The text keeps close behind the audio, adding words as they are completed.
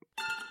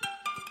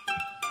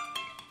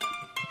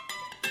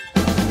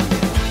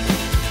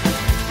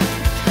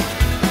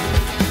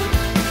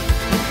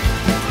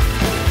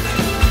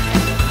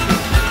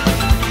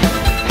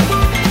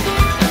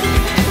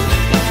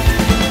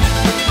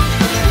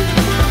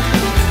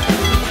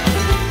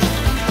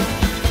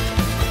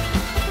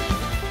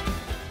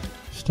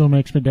Still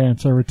makes me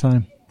dance every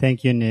time.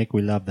 Thank you, Nick.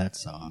 We love that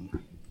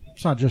song.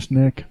 It's not just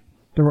Nick.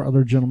 There were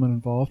other gentlemen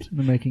involved in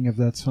the making of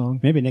that song.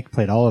 Maybe Nick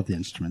played all of the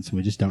instruments and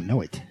we just don't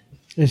know it.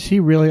 Is he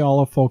really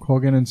all of Hulk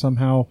Hogan and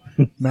somehow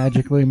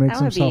magically makes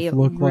himself look That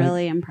would be like...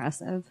 really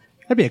impressive.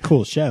 That'd be a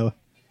cool show.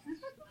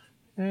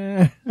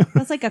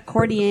 That's like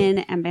accordion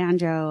and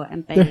banjo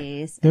and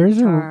bass and There's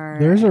guitar.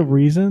 a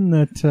reason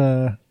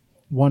that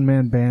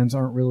one-man bands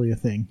aren't really a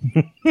thing.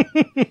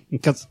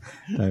 Because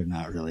they're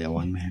not really a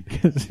one-man.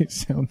 Because they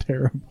sound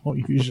terrible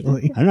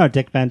usually. I don't know.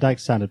 Dick Van Dyke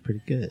sounded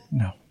pretty good.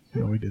 No, he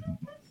didn't.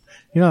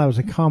 You know, that was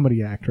a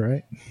comedy act,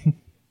 right?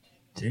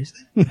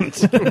 Seriously?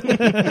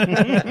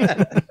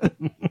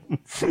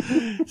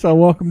 So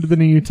welcome to the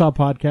New Utah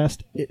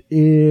Podcast. It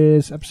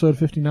is episode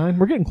 59.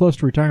 We're getting close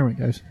to retirement,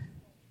 guys.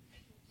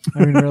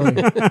 I mean, really.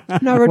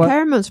 No,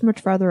 retirement's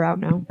much farther out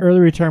now. Early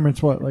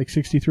retirement's what, like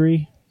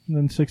 63? And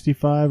then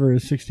 65? Or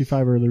is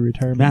 65 early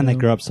retirement? Man, they now?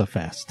 grow up so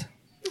fast.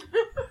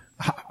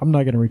 I'm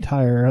not going to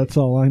retire. That's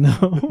all I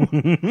know.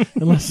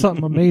 Unless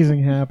something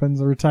amazing happens,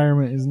 the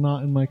retirement is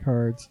not in my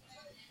cards.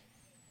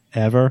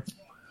 Ever?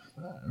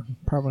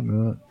 Probably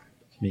not.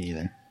 Me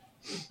either.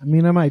 I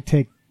mean, I might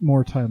take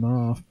more time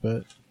off,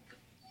 but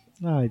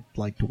I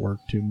like to work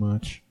too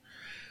much.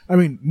 I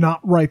mean,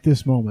 not right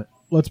this moment.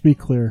 Let's be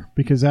clear,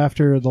 because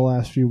after the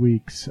last few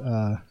weeks,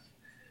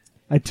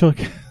 I took,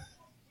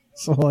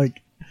 so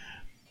like,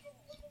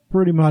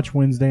 pretty much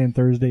Wednesday and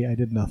Thursday, I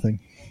did nothing.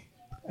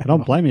 I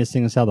don't blame you,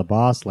 seeing as how the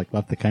boss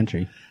left the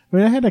country. I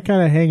mean, I had to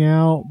kind of hang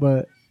out,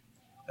 but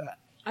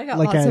I got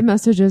like lots of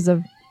messages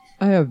of,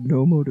 I have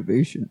no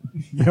motivation.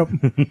 Yep.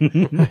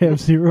 I have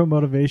zero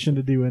motivation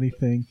to do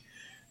anything.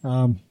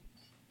 And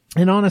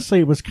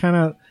honestly, it's kind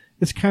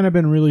of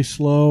been really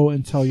slow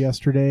until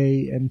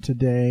yesterday and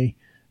today.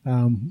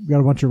 We've got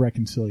a bunch of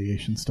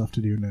reconciliation stuff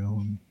to do now.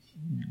 And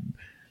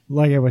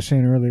like I was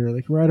saying earlier,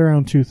 like right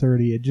around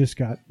 2:30, it just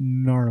got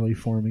gnarly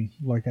for me.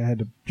 Like I had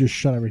to just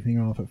shut everything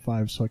off at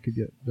 5 so I could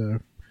get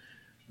the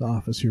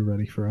office here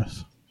ready for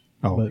us.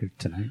 Oh, but,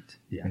 tonight?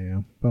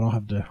 Yeah. But I'll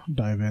have to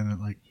dive in at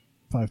like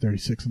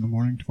 5:36 in the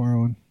morning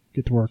tomorrow and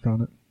get to work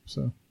on it.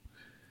 So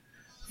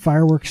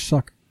fireworks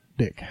suck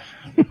dick.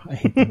 I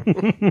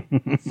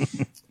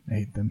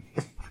hate them.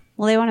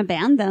 Well, they want to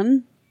ban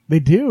them. They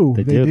do.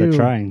 They do. They're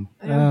trying.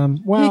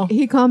 Well,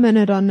 he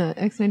commented on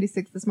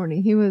X96 this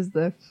morning. He was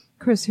the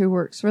Chris who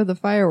works for the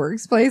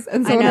fireworks place.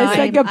 And so when I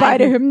said goodbye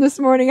to him this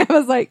morning, I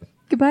was like,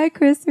 goodbye,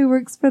 Chris, who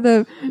works for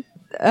the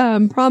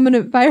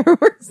prominent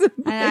fireworks. And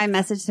I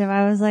messaged him.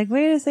 I was like,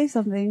 wait to say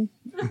something.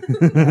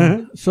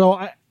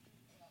 So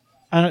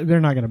they're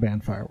not going to ban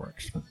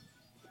fireworks.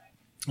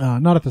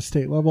 Not at the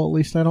state level, at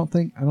least. I don't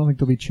think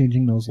they'll be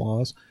changing those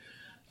laws.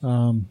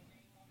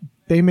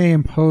 They may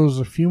impose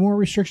a few more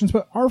restrictions,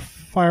 but our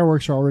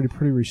fireworks are already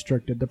pretty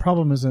restricted. The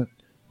problem isn't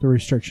the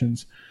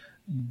restrictions.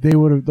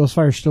 Those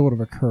fires still would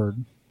have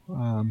occurred,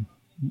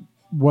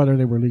 whether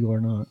they were legal or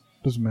not.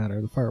 Doesn't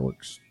matter. The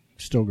fireworks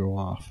still go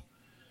off.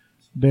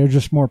 They're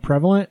just more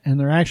prevalent, and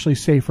they're actually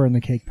safer in the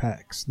cake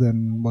packs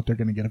than what they're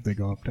going to get if they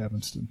go up to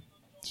Evanston.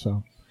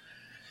 So,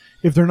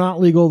 if they're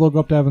not legal, they'll go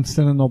up to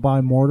Evanston and they'll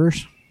buy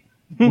mortars,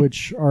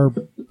 which are,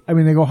 I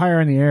mean, they go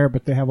higher in the air,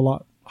 but they have a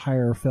lot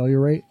higher failure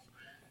rate,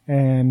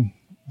 and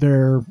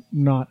they're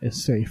not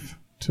as safe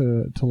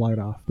to light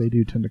off. They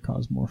do tend to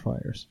cause more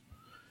fires.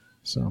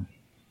 So,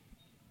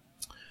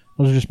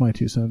 those are just my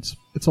 2 cents.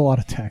 It's a lot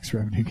of tax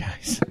revenue,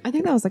 guys. I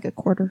think that was like a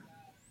quarter.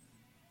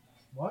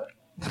 What?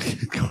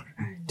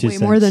 Way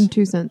more than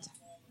 2 cents.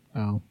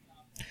 Oh.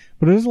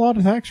 But it is a lot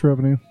of tax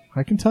revenue.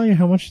 I can tell you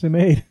how much they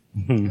made.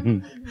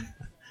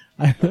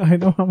 I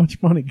know how much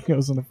money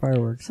goes into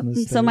fireworks in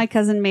this state. So my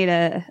cousin made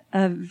a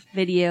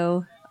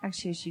video.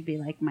 Actually, she'd be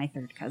like my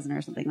third cousin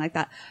or something like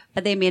that.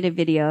 But they made a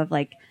video of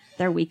like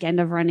their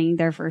weekend of running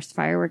their first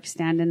fireworks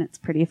stand, and it's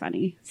pretty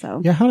funny.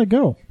 So yeah, how'd it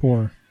go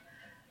for?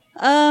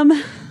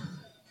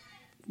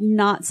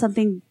 Not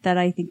something that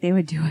I think they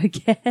would do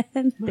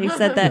again. They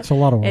said that it's a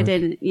lot of work. It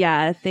didn't.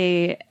 Yeah,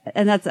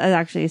 and that's I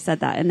actually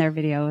said that in their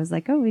video. It was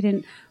like, oh, we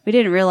didn't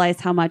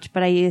realize how much, but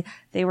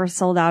they were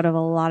sold out of a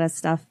lot of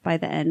stuff by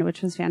the end,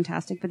 which was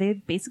fantastic. But they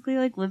basically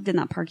like lived in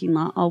that parking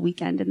lot all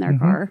weekend in their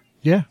car.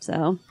 Yeah.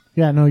 So.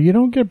 Yeah, no, you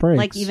don't get breaks.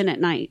 Like even at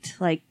night,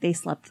 like they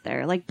slept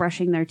there, like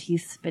brushing their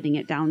teeth, spitting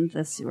it down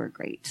the sewer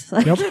grate.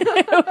 Like, Yep.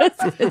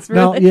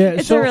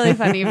 it's a really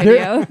funny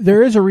video.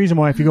 There is a reason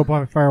why if you go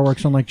buy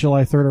fireworks on like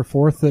July 3rd or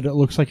 4th that it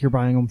looks like you're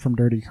buying them from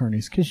Dirty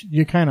Kearney's, because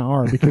you kind of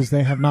are, because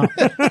they have not.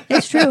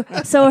 It's true.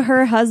 So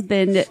her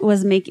husband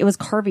was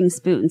carving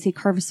spoons. He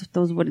carves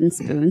those wooden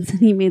spoons, and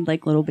he made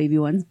like little baby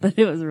ones, but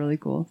it was really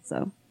cool.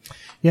 So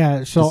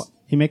yeah, so does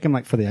he make them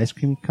like for the ice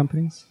cream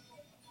companies?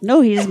 No,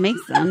 he just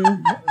makes them.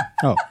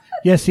 Oh.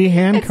 Yes, he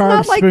hand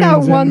carved spoons. It's not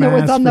like that one that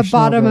was on the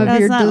bottom of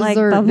your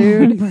dessert,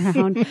 dude.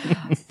 Brown.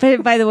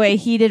 But by the way,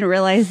 he didn't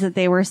realize that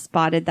they were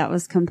spotted. That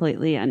was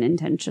completely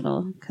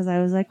unintentional. Because I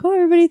was like, oh,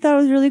 everybody thought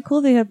it was really cool.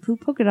 They had blue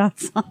polka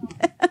dots on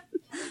them.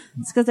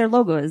 It's because their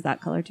logo is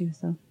that color too.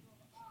 So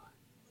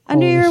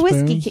under your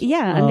whiskey,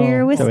 under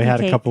your whiskey. So we had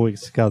cake. a couple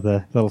weeks ago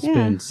the little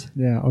spoons.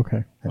 Yeah,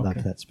 okay. I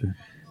loved that spoon.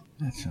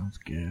 That sounds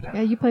good.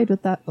 Yeah, you played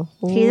with that the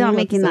whole He's not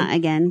making episode. that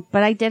again.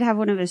 But I did have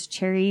one of his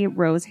cherry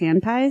rose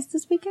hand pies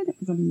this weekend. It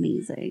was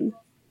amazing.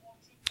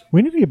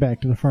 We need to get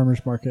back to the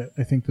farmer's market,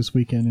 I think, this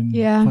weekend and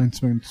find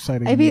some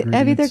exciting I've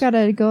ingredients. either got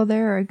to go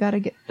there or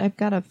I've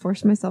got to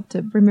force myself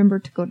to remember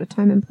to go to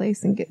Time and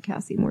Place and get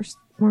Cassie more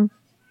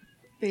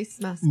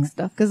face mask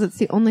stuff because it's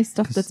the only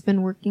stuff that's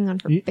been working on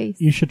her face.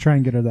 You should try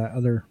and get her that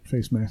other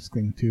face mask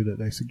thing, too, that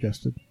they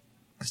suggested.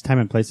 Because Time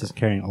and Place is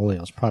carrying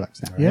Oleo's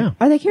products now, right? Yeah.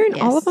 Are they carrying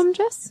all Yes. of them,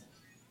 Jess?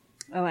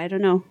 Oh, I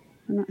don't know.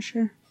 I'm not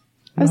sure.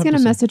 I was have going to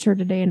to see. message her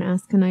today and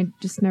ask, and I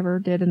just never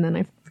did, and then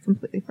I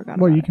completely forgot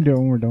Well, about you can do it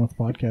when we're done with the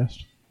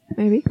podcast. it.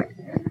 Maybe.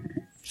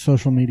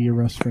 Social media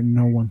rest for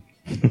no one.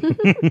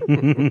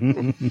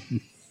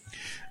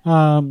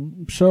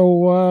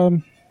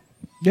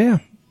 Yeah.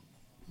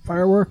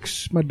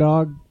 Fireworks. My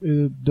dog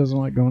doesn't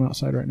like going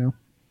outside right now.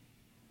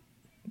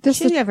 Just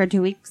She's the, there for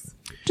 2 weeks.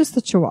 just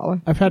the Chihuahua.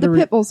 I've had the to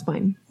pit bull's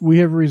fine. We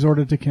have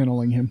resorted to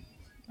kenneling him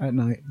at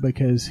night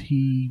because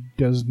he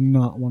does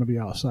not want to be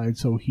outside,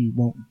 so he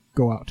won't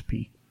go out to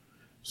pee.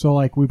 So,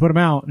 like, we put him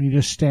out, and he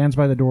just stands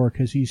by the door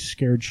because he's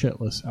scared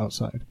shitless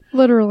outside.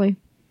 Literally.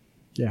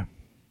 Yeah.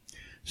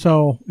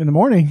 So, in the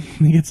morning,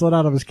 he gets let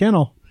out of his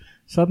kennel.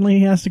 Suddenly,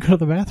 he has to go to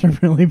the bathroom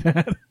really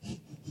bad.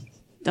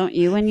 Don't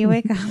you when you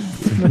wake up?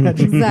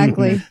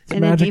 Exactly. It's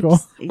magical.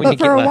 But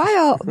for a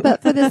while,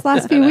 but for this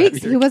last few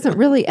weeks, he wasn't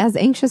really as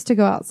anxious to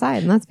go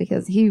outside, and that's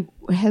because he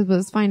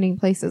was finding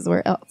places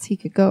where else he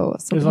could go,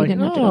 so He's he like,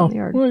 didn't have to go in the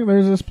yard. look,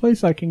 there's this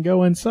place I can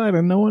go inside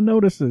and no one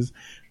notices,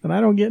 and I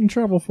don't get in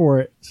trouble for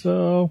it.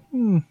 So,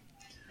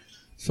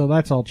 so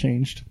that's all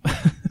changed.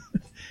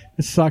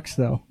 It sucks,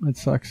 though. It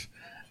sucks.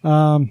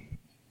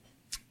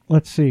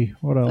 Let's see.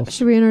 What else?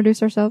 Should we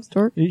introduce ourselves,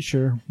 Dork?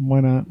 Sure.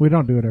 Why not? We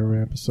don't do it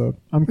every episode.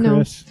 I'm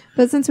Chris. No,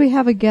 but since we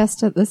have a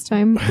guest at this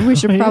time, we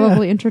should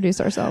probably introduce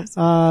ourselves.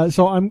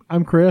 So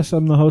I'm Chris.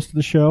 I'm the host of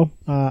the show.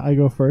 I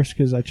go first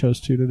because I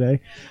chose to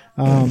today.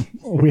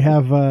 We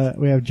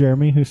have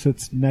Jeremy who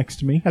sits next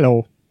to me.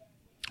 Hello.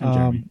 I'm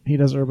Jeremy. He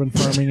does urban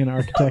farming and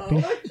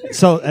architecting.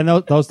 So, and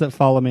those that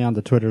follow me on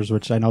the Twitters,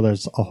 which I know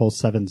there's a whole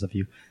 7s of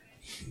you,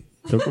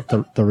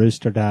 the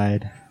rooster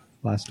died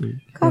last week.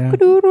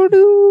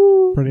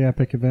 Cock-a-doodle-doo. Pretty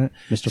epic event.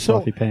 Mr. So,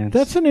 Fluffy Pants.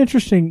 That's an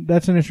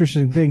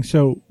interesting thing.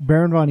 So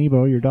Baron von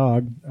Ebo, your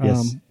dog,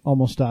 Yes.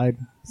 almost died.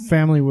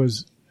 Family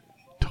was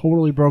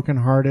totally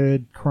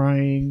brokenhearted,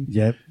 crying.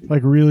 Yep.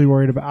 Like really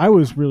worried about. I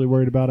was really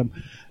worried about him.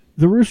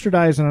 The rooster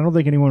dies, and I don't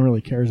think anyone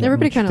really cares. that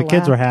Everybody much. kind The of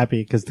kids were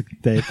happy because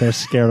they're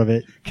scared of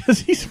it. Because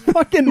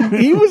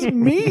he was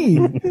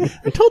mean.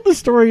 I told the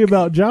story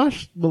about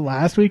Josh the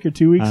last week or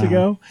 2 weeks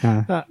ago.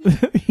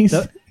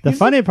 The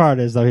funny part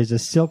is, though, he's a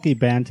silky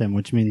bantam,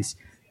 which means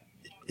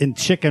in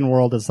chicken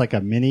world, it's like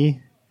a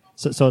mini.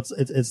 So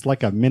it's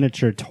like a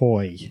miniature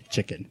toy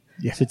chicken.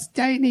 Yeah. So it's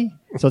tiny.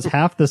 So it's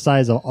half the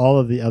size of all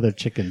of the other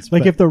chickens.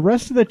 Like But- if the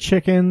rest of the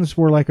chickens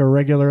were like a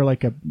regular,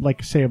 like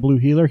say a blue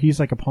heeler, he's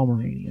like a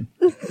Pomeranian.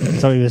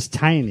 so he was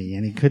tiny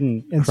and he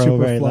couldn't And crow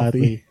super very fluffy.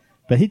 loudly.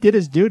 But he did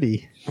his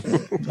duty,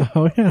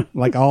 Oh yeah.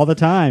 like all the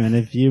time. And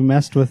if you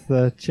messed with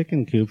the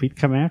chicken coop, he'd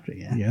come after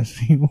you. Yes,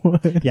 he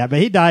would. Yeah, but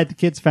he died. The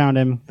kids found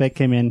him. They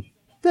came in.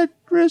 The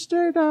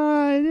rooster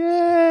died.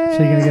 Yay!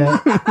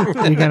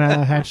 So you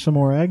gonna hatch some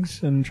more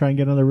eggs and try and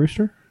get another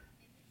rooster?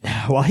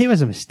 Well, he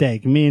was a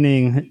mistake,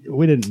 meaning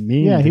we didn't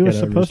mean. Yeah, to he get was a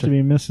supposed rooster. to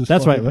be Mrs.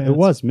 That's Fluffy right. Pants. It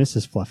was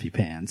Mrs. Fluffy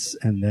Pants,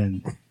 and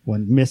then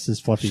when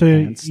Mrs. Fluffy So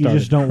Pants you started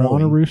just don't want a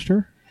crowing-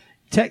 rooster?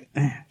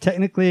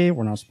 Technically,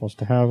 we're not supposed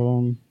to have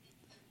them.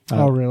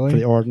 Oh, really? For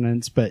the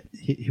ordinance, but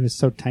he was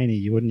so tiny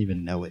you wouldn't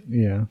even know it.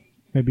 Yeah.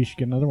 Maybe you should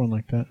get another one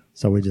like that.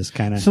 So we just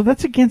kind of So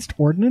that's against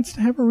ordinance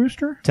to have a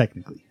rooster?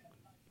 technically,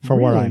 for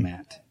where Really? I'm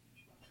at,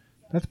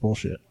 That's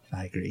bullshit.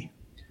 I agree.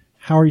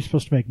 How are you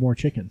supposed to make more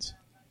chickens?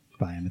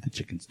 Buy them at the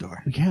chicken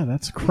store. Yeah,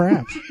 that's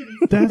crap.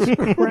 That's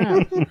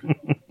crap.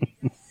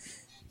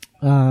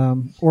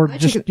 Or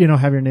just have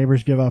your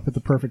neighbors give up at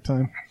the perfect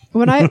time.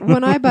 When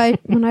I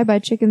buy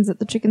chickens at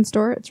the chicken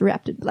store, it's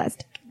wrapped in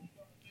plastic.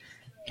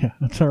 Yeah,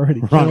 that's already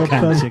Wrong killed,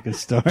 kind of feathered, chicken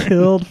store.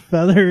 killed,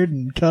 feathered,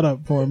 and cut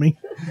up for me.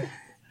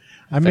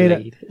 I made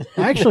it.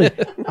 Actually,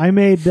 I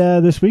made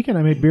this weekend.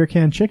 I made beer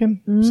can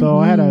chicken, so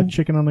I had a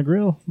chicken on the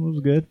grill. It was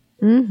good.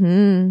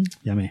 Mm-hmm.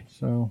 Yummy.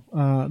 So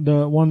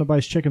the one that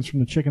buys chickens from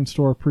the chicken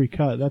store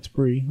pre-cut, that's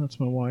Bree. That's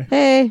my wife.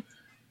 Hey,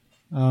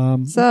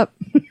 what's up?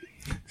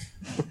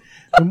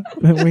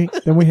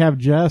 Then we have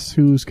Jess,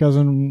 whose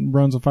cousin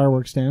runs a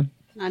fireworks stand.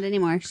 Not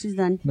anymore. She's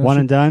done. No, One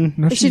and done.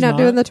 No, Is she she's not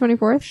doing the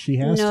 24th? She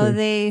has No, to.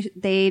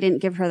 they didn't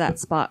give her that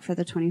spot for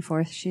the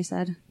 24th, she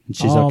said. And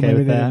she's oh, okay maybe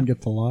with they that. didn't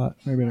get the lot.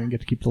 Maybe they didn't get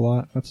to keep the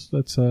lot.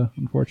 That's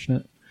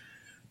unfortunate.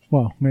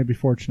 Well, maybe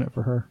fortunate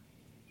for her,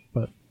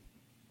 but.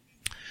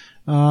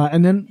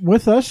 And then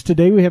with us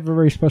today, we have a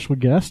very special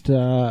guest.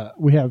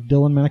 We have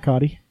Dylan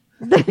Manicotti.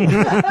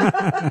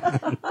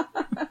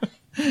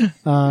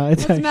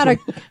 It's actually,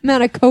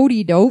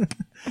 Manicotti dope.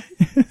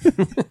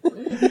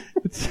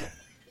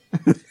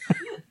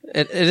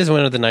 It is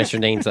one of the nicer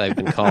names I've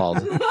been called.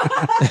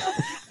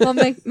 Well,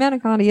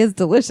 manicotti is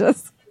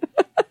delicious.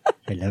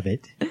 I love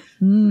it.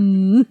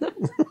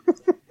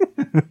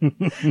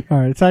 All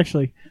right, it's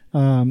actually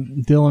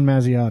Dylan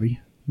Mazziotti.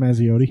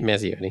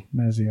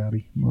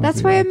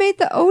 That's why I made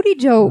the Odie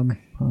joke.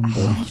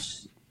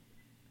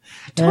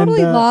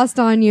 Totally lost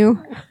on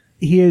you.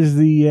 He is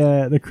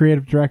the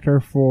creative director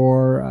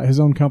for his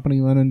own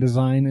company, Lennon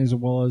Design, as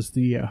well as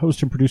the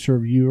host and producer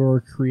of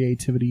Your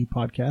Creativity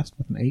podcast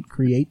with an 8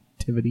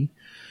 Creativity,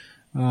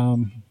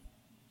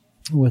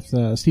 with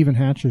Stephen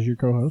Hatch as your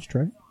co-host,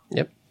 right?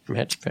 Yep, from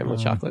Hatch Family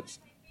Chocolates.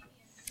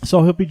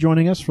 So he'll be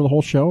joining us for the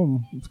whole show,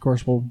 and of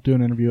course we'll do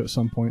an interview at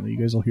some point that you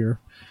guys will hear.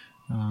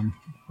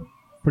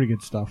 Pretty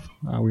good stuff.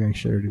 We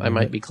actually already. I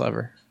might be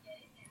clever.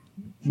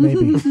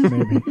 Maybe.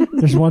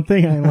 There's one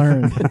thing I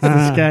learned. This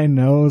guy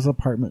knows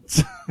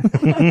apartments.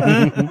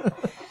 It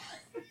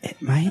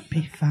might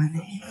be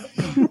funny.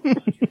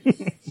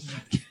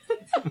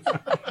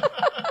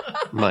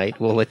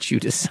 We'll let you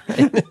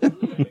decide.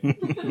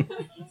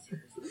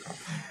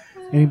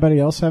 Anybody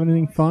else have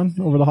anything fun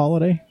over the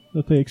holiday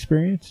that they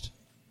experienced?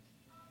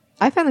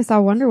 I finally saw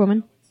Wonder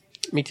Woman.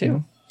 Me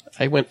too.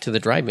 I went to the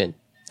drive-in.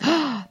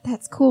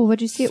 That's cool.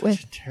 What'd you see it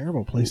with?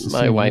 Terrible place to see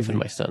My a wife movie. and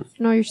my son.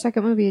 No, your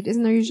second movie.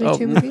 Isn't there usually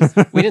 2 movies?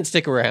 We didn't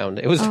stick around.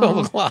 It was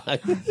 12 o'clock.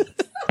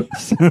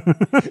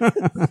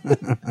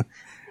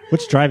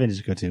 Which drive-in did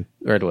you go to?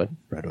 Redwood.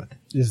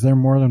 Is there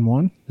more than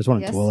one? There's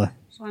one Yes. in Tooele.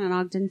 There's one in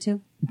Ogden, too.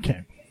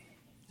 Okay.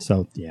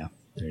 So, yeah,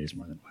 there is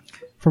more than one.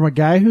 From a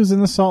guy who's in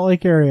the Salt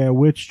Lake area,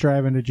 which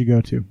drive-in did you go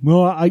to?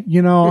 Well, I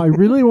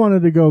really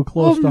wanted to go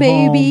close to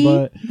maybe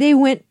home, but they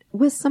went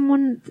with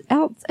someone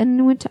else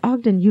and went to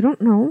Ogden. You don't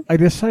know. I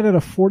decided a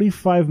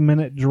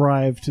 45-minute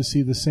drive to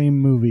see the same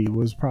movie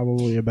was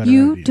probably a better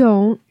You idea.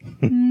 don't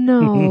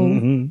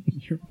know.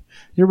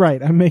 You're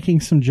right. I'm making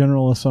some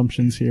general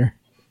assumptions here.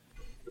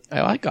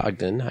 I like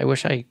Ogden. I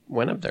wish I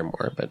went up there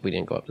more, but we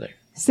didn't go up there.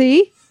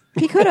 See?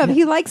 He could have.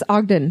 He likes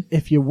Ogden.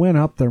 If you went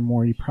up there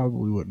more, you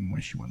probably wouldn't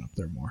wish you went up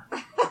there more.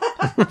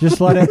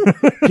 Just let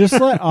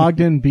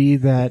Ogden be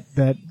that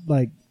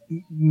like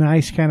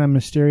nice kind of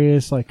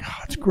mysterious, like, oh,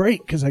 it's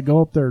great because I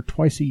go up there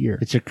twice a year.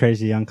 It's your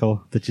crazy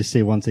uncle that you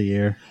see once a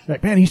year.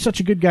 Like, man, he's such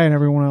a good guy, and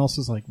everyone else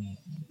is like,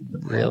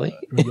 Really?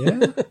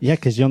 yeah, Yeah,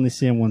 because you only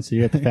see him once a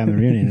year at the family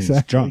reunion and he's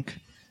Exactly. drunk.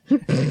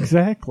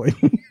 exactly.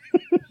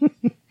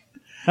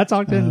 That's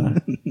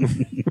Ogden.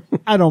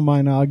 I don't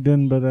mind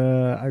Ogden, but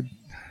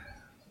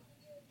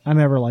I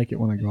never like it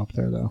when I go up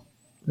there, though.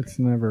 It's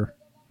never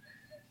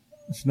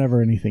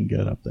anything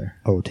good up there.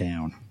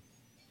 O-Town.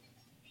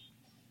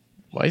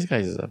 Wise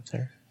Guys is up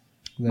there.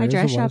 My There's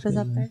dress a shop Wise is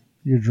Guy up there. there.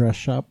 Your dress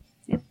shop?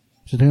 Yep.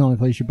 Is it the only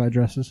place you buy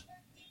dresses?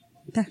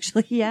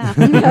 Actually, yeah.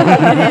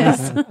 It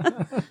is.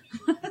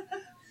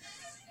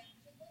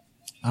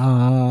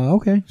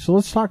 Okay, so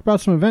let's talk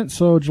about some events.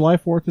 So July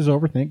 4th is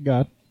over, thank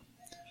God.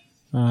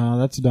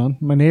 That's done.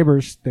 My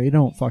neighbors, they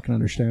don't fucking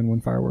understand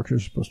when fireworks are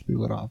supposed to be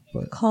lit off,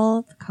 but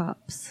Call the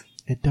cops.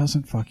 it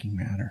doesn't fucking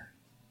matter.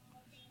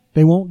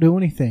 They won't do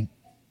anything.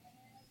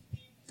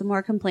 The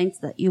more complaints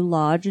that you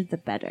lodge, the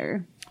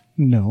better.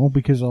 No,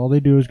 because all they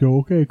do is go,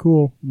 okay,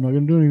 cool, I'm not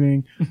going to do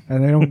anything.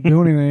 And they don't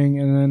do anything,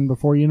 and then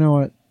before you know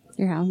it,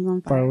 Your house is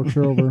on fire. fireworks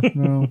are over.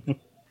 No.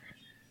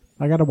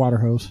 I got a water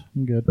hose.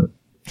 I'm good.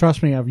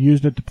 Trust me, I've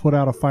used it to put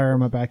out a fire in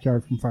my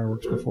backyard from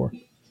fireworks before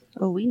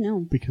Oh, we know.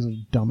 because of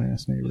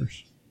dumbass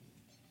neighbors.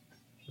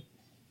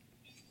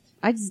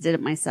 I just did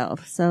it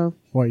myself. So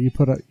What, you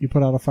put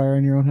out a fire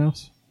in your own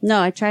house? no,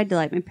 I tried to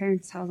light my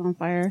parents' house on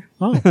fire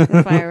Oh,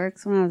 with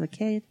fireworks when I was a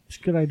kid. it's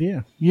a good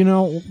idea. You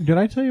know, did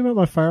I tell you about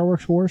my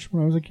fireworks wars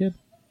when I was a kid?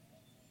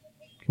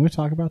 Can we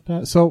talk about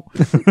that? So,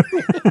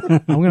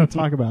 I'm going to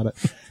talk about it.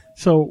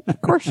 So,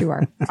 Of course you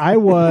are.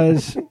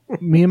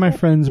 me and my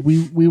friends,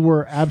 we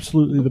were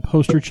absolutely the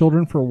poster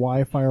children for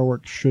why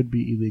fireworks should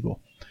be illegal.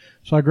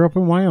 So I grew up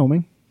in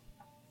Wyoming,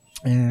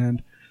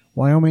 and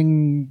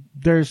Wyoming,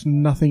 there's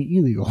nothing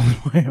illegal in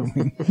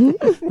Wyoming.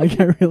 Like,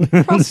 I really...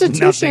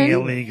 Prostitution.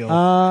 illegal.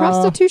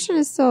 Prostitution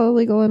is still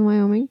illegal in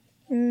Wyoming.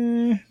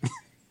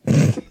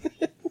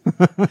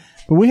 But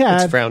we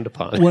had... It's frowned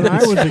upon. When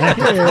I was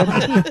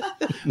a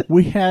kid,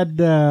 we had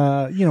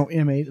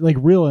M8, like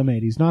real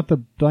M80s, not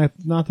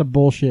the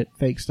bullshit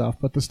fake stuff,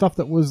 but the stuff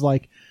that was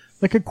like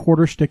a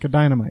quarter stick of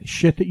dynamite,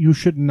 shit that you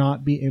should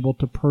not be able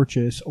to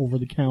purchase over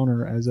the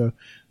counter as a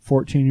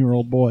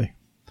 14-year-old boy.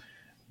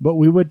 But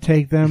we would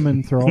take them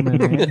and throw them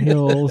in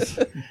anthills.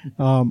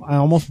 I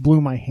almost blew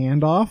my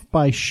hand off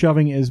by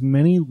shoving as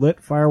many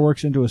lit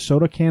fireworks into a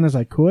soda can as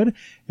I could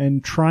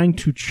and trying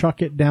to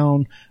chuck it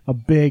down a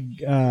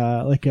big,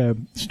 like a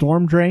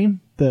storm drain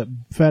that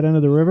fed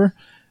into the river.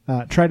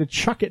 Tried to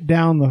chuck it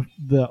down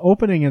the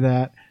opening of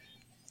that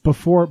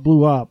before it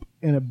blew up,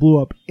 and it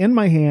blew up in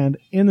my hand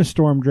in the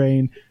storm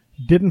drain.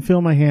 Didn't feel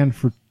my hand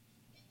for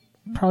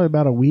probably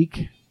about a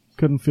week.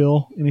 Couldn't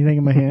feel anything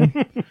in my hand.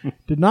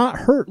 Did not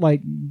hurt,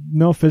 like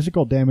no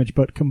physical damage,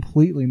 but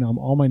completely numb.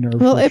 All my nerves.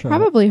 Well, were it shot.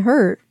 probably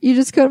hurt. You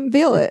just couldn't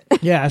feel it.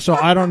 Yeah, so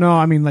I don't know.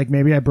 I mean, like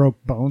maybe I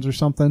broke bones or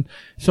something.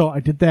 So I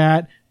did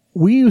that.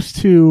 We used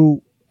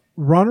to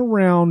run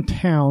around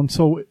town.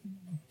 So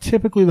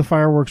typically the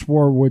fireworks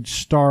war would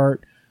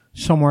start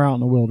somewhere out in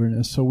the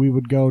wilderness. So we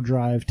would go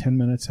drive 10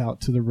 minutes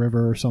out to the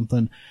river or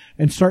something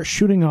and start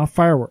shooting off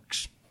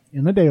fireworks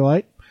in the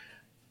daylight.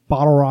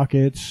 Bottle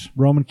rockets,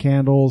 Roman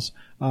candles.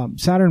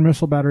 Saturn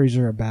missile batteries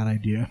are a bad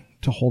idea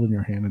to hold in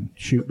your hand and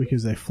shoot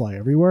because they fly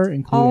everywhere, All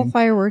including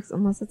fireworks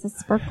unless it's a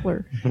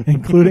sparkler.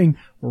 including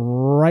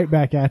right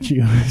back at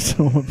you.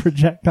 So a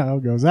projectile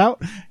goes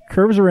out,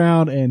 curves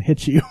around, and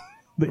hits you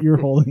that you're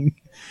holding.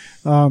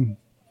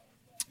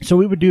 So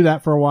we would do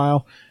that for a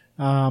while.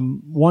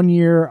 One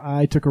year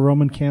I took a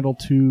Roman candle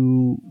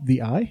to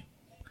the eye,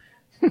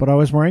 but I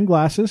was wearing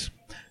glasses.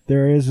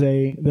 There was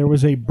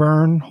a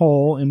burn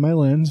hole in my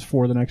lens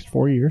for the next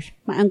 4 years.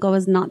 My uncle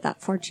was not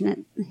that fortunate.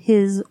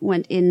 His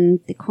went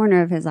in the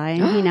corner of his eye,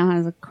 and he now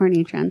has a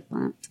cornea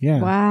transplant. Yeah.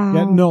 Wow.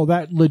 Yeah, no,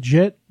 that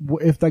legit,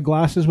 if the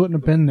glasses wouldn't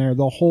have been there,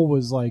 the hole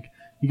was like,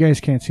 you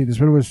guys can't see this,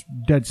 but it was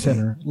dead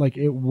center. Like,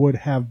 it would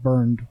have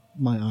burned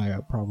my eye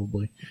out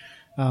probably.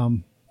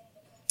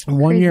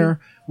 One year,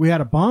 we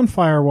had a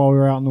bonfire while we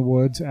were out in the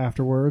woods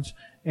afterwards,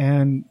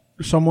 and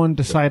someone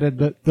decided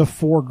that the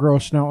 4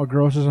 gross, now a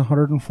gross is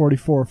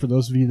 144 for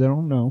those of you that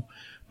don't know,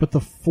 but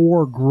the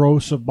 4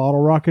 gross of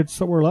bottle rockets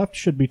that were left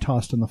should be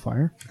tossed in the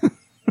fire.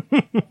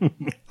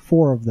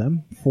 4 of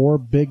them, 4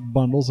 big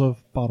bundles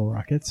of bottle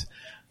rockets.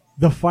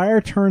 The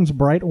fire turns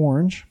bright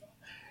orange,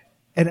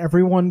 and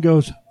everyone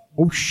goes,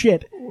 oh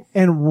shit,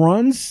 and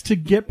runs to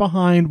get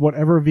behind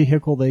whatever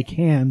vehicle they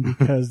can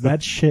because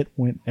that shit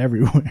went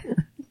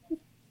everywhere.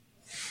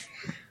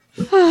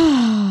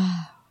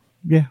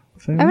 Yeah.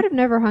 Same. I would have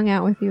never hung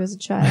out with you as a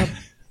child.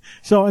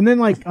 So, and then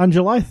like on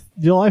July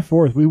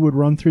 4th, we would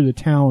run through the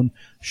town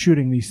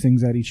shooting these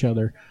things at each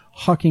other,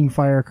 hucking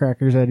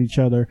firecrackers at each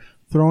other,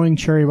 throwing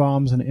cherry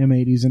bombs and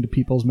M80s into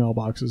people's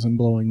mailboxes and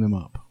blowing them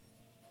up.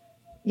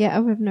 Yeah, I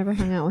would have never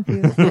hung out with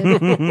you as a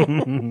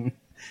kid.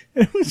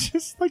 It was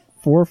just like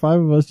 4 or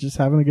 5 of us just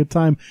having a good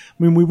time.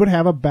 I mean, we would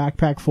have a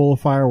backpack full of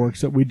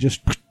fireworks that we'd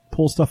just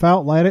pull stuff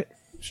out, light it,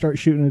 start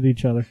shooting at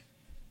each other.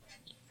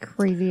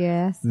 Crazy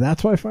ass.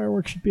 That's why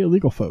fireworks should be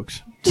illegal,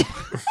 folks.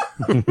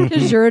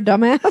 Because you're a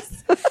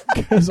dumbass.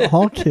 Because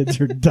all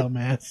kids are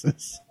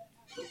dumbasses.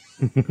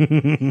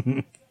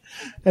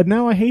 And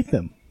now I hate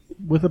them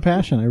with a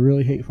passion. I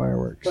really hate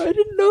fireworks. I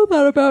didn't know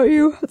that about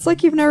you. It's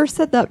like you've never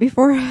said that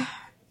before.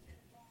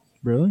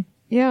 Really?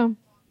 Yeah.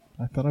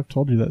 I thought I've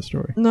told you that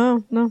story.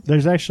 No.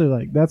 There's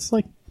actually that's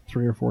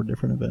 3 or 4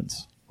 different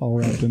events all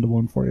wrapped into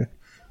one for you.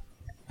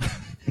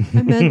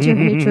 I meant your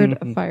hatred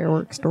of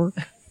fireworks, Dork.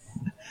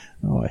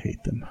 Oh, I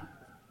hate them.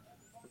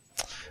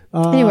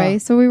 Anyway,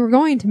 so we were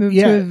going to move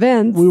to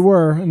events. We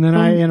were, and then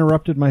I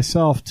interrupted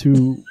myself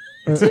to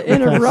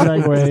interrupt.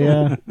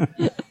 Segue,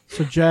 yeah.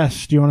 So,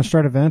 Jess, do you want to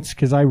start events?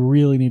 Because I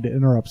really need to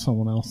interrupt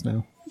someone else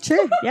now.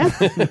 Sure, yeah.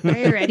 Are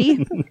you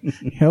ready?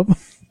 Yep.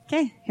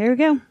 Okay, here we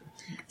go.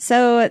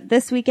 So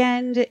this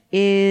weekend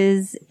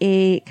is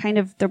a kind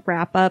of the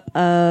wrap up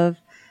of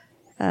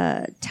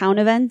town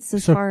events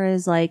as far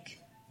as like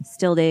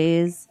Still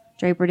Days,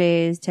 Draper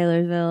Days,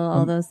 Taylorsville,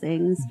 all those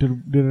things.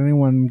 Did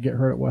anyone get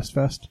hurt at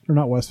Westfest? Or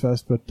not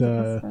Westfest,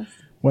 but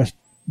West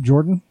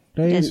Jordan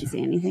Days? Didn't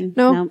see anything.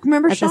 No,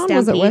 remember At the Sean was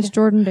at Stampede. West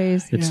Jordan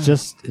Days. It's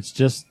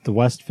just the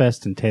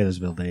Westfest and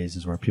Taylorsville days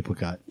is where people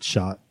got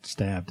shot,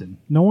 stabbed, and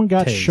No one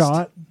got tased.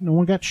 shot. No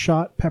one got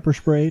shot, pepper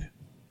sprayed.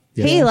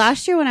 Hey,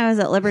 last year when I was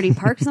at Liberty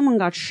Park, someone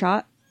got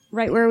shot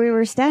right where we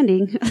were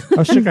standing.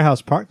 Oh, Sugar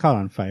House Park caught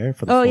on fire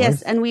for the 4th.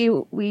 Yes, and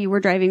we were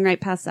driving right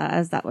past that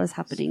as that was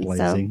happening.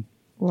 Blazing.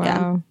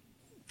 Wow.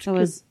 So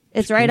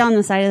it's right on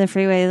the side of the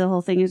freeway. The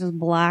whole thing is just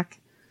black.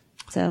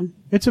 So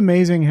It's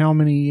amazing how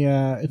many.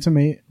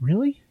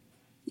 Really?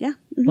 yeah,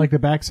 Like the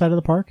backside of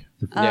the park?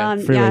 freeway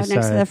next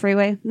to side. the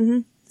freeway.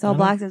 It's all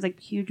black. There's like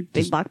huge,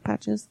 big black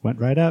patches. Went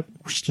right up.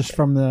 Just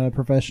from the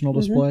professional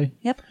display?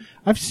 Yep.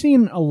 I've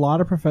seen a lot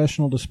of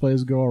professional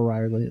displays go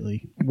awry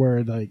lately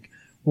where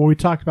we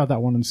talked about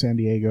that one in San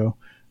Diego,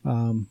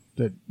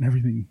 that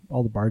everything,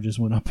 all the barges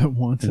went up at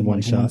once in one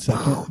like shot. 1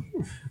 second.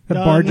 The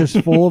barge is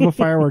full of a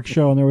fireworks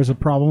show, and there was a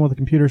problem with the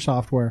computer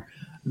software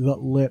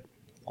that lit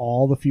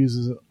all the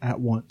fuses at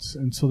once.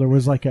 And so there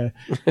was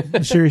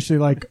seriously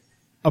like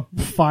a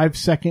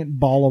 5-second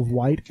ball of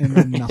white and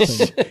then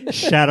nothing.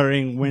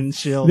 Shattering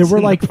windshields. There were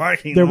in the like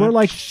parking there lot. were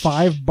like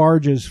 5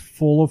 barges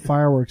full of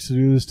fireworks to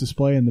do this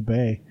display in the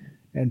bay,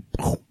 and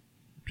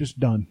just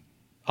done.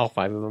 All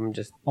 5 of them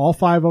just... All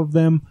 5 of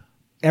them,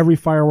 every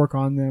firework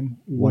on them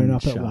went One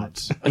up at shot.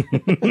 once.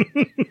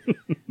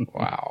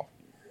 Wow.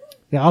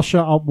 Yeah,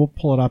 we'll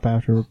pull it up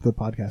after the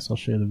podcast. I'll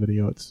show you the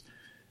video.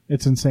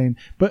 It's insane.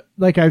 But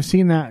like I've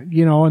seen that,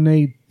 and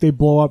they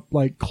blow up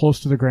like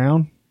close to the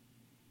ground,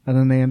 and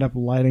then they end up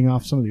lighting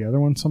off some of the other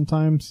ones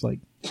sometimes. Like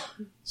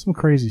some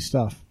crazy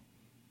stuff.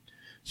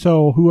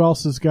 So who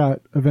else has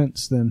got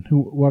events then?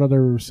 What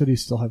other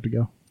cities still have to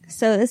go?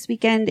 So this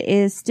weekend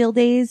is Still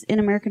Days in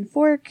American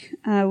Fork,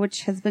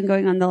 which has been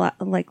going on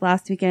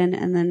last weekend,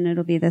 and then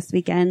it'll be this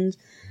weekend.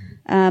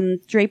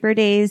 Draper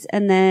Days,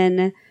 and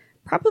then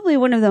probably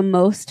one of the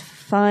most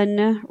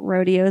fun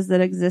rodeos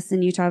that exists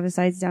in Utah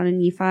besides down in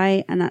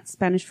Nephi, and that's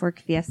Spanish Fork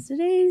Fiesta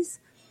Days.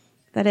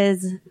 That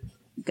is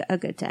a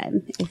good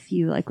time if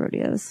you like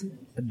rodeos.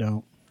 I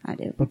don't. I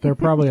do. But there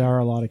probably are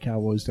a lot of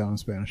cowboys down in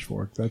Spanish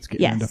Fork. That's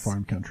getting Yes. into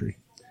farm country.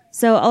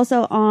 So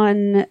also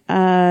on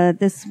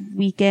this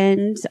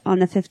weekend, on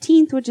the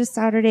 15th, which is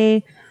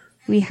Saturday,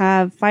 we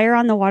have Fire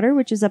on the Water,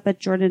 which is up at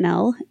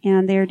Jordanelle,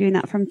 and they're doing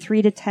that from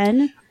 3 to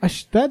 10.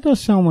 That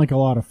does sound like a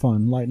lot of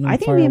fun. Lighting I up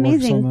think it'd be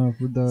fireworks amazing. on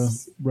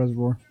the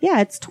reservoir.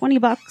 Yeah, it's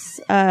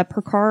 $20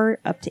 per car,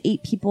 up to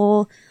 8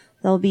 people.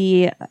 There'll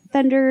be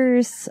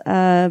vendors,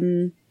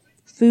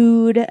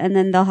 food, and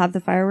then they'll have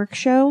the fireworks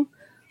show.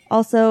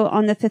 Also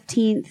on the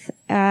 15th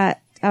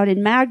out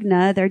in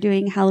Magna, they're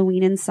doing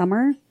Halloween in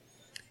Summer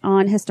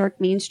on Historic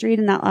Main Street,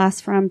 and that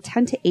lasts from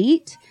 10 to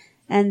 8.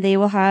 And they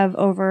will have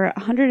over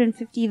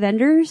 150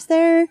 vendors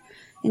there,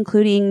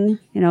 including,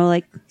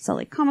 like Salt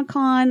Lake Comic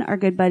Con, our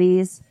good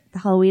buddies. The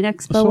Halloween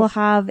Expo will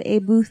have a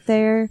booth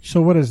there.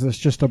 So what is this?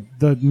 Just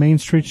the main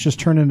streets just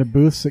turn into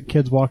booths that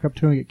kids walk up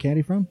to and get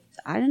candy from?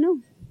 I don't know.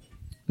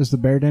 Is the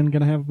Bear Den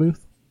going to have a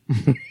booth?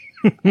 I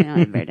know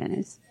what Bear Den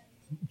is.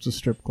 It's a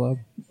strip club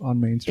on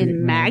Main Street.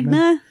 In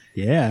Magna?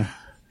 Yeah.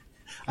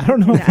 I don't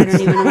know. I don't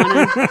even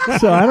want to.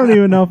 So I don't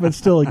even know if it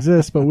still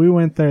exists, but we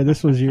went there.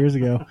 This was years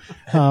ago.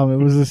 It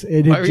was this.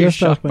 It Why had were you just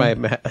shocked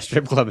opened. by a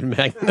strip club in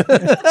Magna?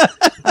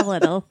 A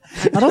little.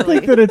 I don't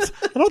think that it's.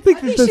 I don't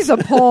think that She's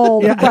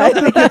appalled. Yeah,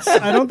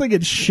 I don't think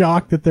it's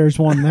shocked that there's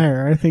one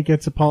there. I think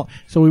it's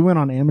So we went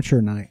on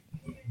amateur night.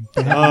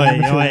 Oi,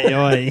 oi,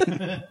 oi.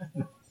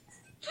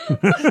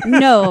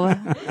 No.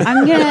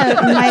 I'm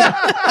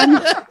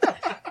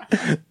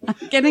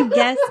gonna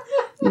guess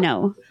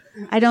no.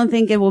 I don't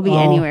think it will be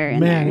anywhere in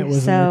man, there. it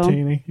was so,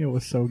 entertaining. It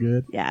was so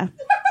good. yeah.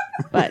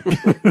 But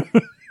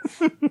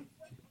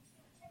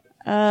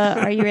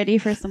are you ready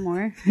for some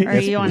more? Or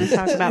you want to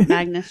talk about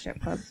Magna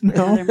Strip Club for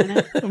another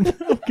minute? I'm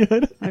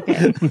good.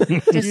 Okay.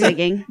 Just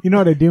thinking. You know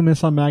what I do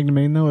miss on Magna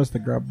Main though is the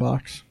grub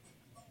box.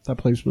 That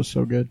place was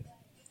so good.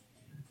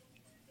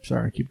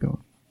 Sorry, keep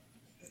going.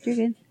 You're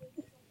good.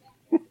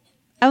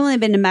 I've only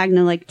been to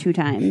Magna like 2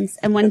 times,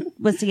 and one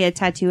was to get a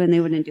tattoo, and they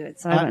wouldn't do it,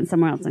 so I went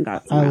somewhere else and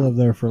got it somewhere I else. lived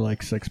there for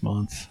like 6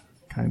 months,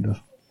 kind of.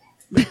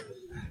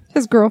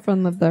 His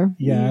girlfriend lived there.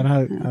 Yeah, and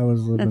I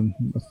was living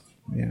with,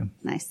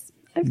 Nice.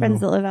 I have friends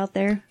that live out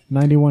there.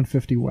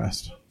 9150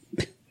 West.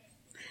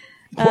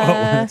 Whoa,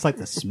 that's like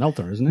the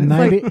smelter, isn't it?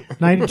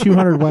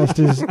 9200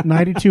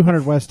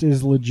 West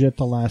is legit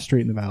the last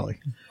street in the valley.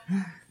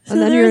 And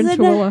then you're in there's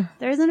Tooele.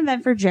 There's an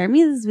event for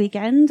Jeremy this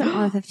weekend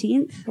on the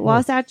 15th.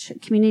 Wasatch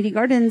Community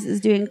Gardens is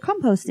doing a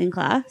composting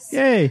class.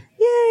 Yay.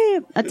 Yay!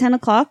 At 10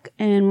 o'clock,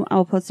 and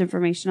I'll post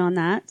information on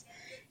that.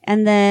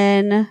 And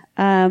then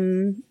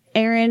Aaron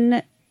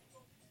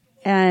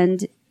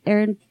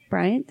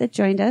Bryant that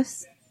joined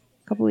us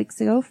a couple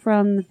weeks ago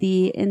from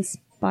the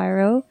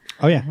Inspiro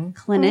Oh, yeah.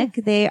 Clinic.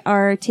 They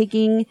are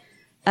taking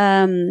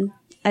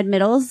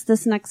admittals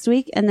this next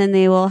week, and then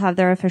they will have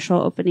their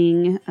official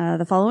opening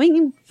the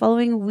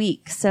following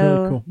week. So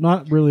Really cool.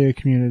 Not really a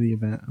community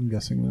event, I'm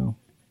guessing though.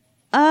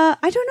 I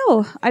don't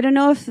know. I don't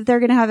know if they're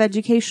going to have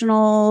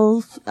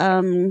educational.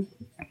 They're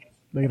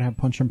gonna have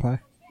punch and pie.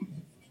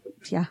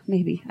 Yeah,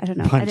 maybe. I don't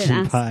know. I Punch didn't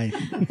and ask. pie.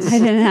 I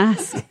didn't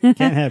ask.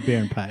 Can't have beer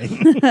and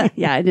pie.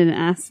 Yeah, I didn't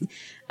ask.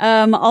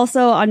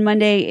 Also on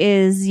Monday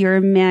is your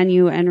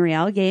Manu and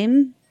Real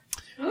game.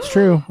 It's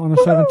true. On the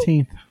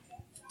 17th.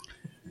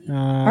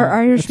 Our It's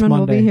Irishman will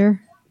Monday. be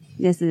here.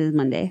 Yes, it is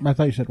Monday. I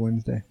thought you said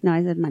Wednesday. No,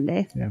 I said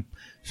Monday. Yeah.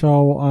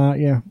 So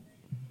yeah,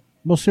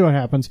 we'll see what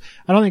happens.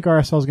 I don't think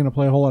RSL is going to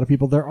play a whole lot of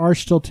people. There are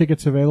still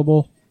tickets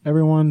available,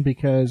 everyone,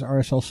 because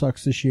RSL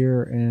sucks this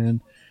year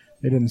and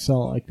they didn't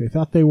sell it like they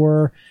thought they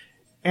were.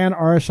 And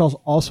RSL's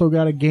also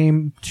got a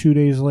game 2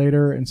 days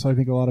later, and so I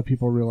think a lot of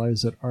people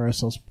realize that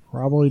RSL's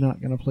probably not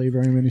going to play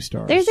very many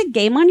stars. There's a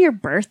game on your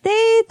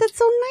birthday? That's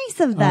so nice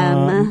of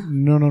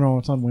them. No.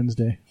 It's on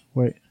Wednesday.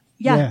 Wait.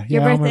 Yeah,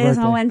 your on my birthday is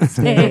on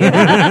Wednesday.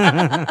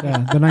 Yeah,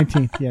 the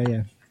 19th.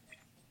 Yeah.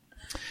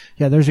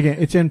 Yeah, there's a game.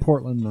 It's in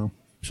Portland, though.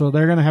 So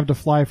they're going to have to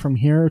fly from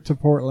here to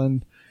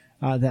Portland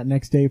that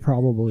next day,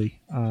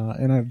 probably.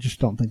 And I just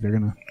don't think they're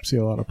going to see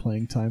a lot of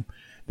playing time.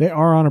 They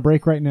are on a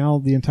break right now.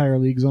 The entire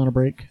league's on a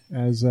break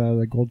as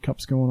the Gold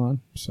Cup's going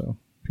on. So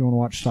if you want to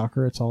watch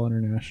soccer, it's all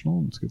international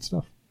and it's good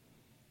stuff.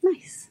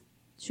 Nice.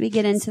 Should we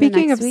get into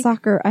Speaking the of next week?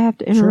 soccer, I have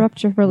to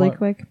interrupt you really What?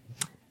 quick.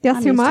 Guess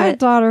I'm who used to my it.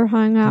 daughter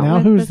hung out Now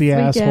with who's this the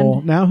weekend?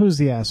 asshole? Now who's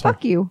the asshole?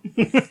 Fuck you.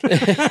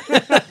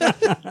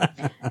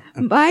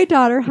 My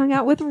daughter hung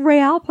out with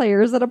Real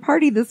players at a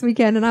party this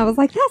weekend, and I was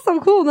like, that's so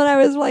cool. And then I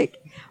was like,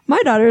 my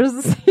daughter is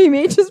the same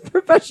age as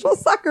professional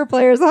soccer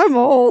players. I'm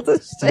old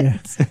as shit. Yeah.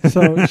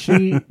 So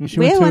she We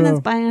went have to one that's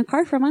buying a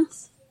car from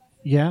us.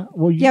 yeah.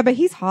 Well, Yeah, but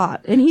he's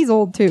hot, and he's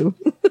old too.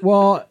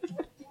 well,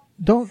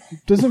 doesn't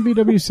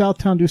VW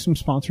Southtown do some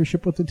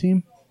sponsorship with the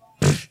team?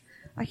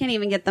 I can't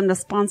even get them to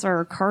sponsor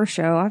our car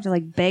show. I have to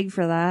like beg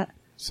for that.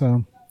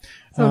 So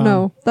So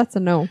no, that's a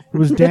no. it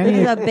was This Danny.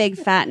 is a big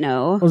fat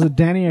no. Was it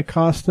Danny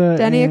Acosta?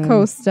 Danny and,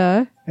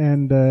 Acosta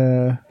and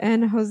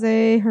and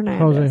Jose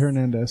Hernandez. Jose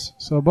Hernandez.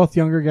 So both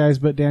younger guys,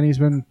 but Danny's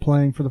been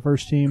playing for the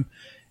first team,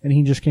 and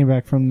he just came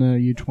back from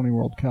the U20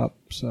 World Cup.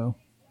 So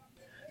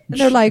And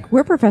they're like,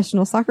 we're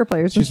professional soccer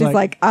players. And She's she's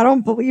like, I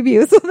don't believe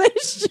you. So they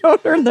showed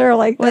her their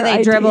like, Where their they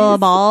IDs. dribble a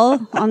ball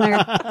on their.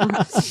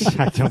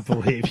 I don't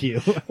believe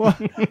you.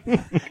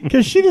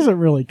 Because she doesn't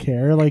really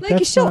care. Like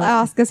that's she'll not-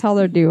 ask us how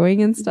they're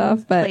doing and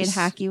stuff, but Played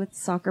hacky with the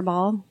soccer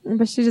ball.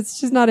 but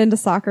she's not into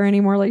soccer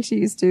anymore like she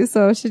used to.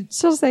 So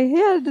she'll say,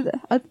 yeah,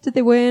 did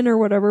they win or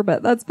whatever?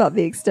 But that's about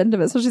the extent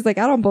of it. So she's like,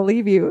 I don't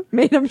believe you.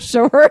 Made them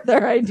show her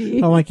their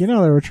ID. I'm like, they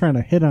were trying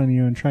to hit on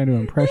you and trying to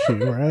impress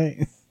you,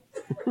 right?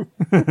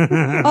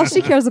 All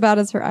she cares about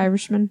is her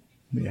Irishman.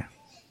 Yeah.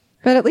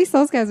 But at least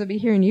those guys will be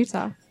here in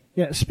Utah.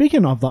 Yeah.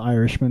 Speaking of the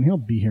Irishman, he'll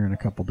be here in a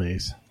couple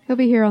days. He'll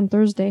be here on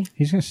Thursday.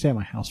 He's going to stay at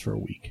my house for a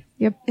week.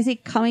 Yep. Is he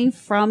coming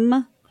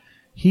from?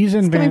 He's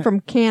Coming from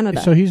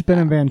Canada. So he's been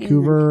in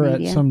Vancouver at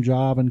Canada. some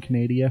job in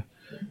Canada.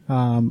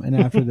 And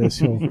after this,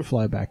 he'll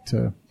fly back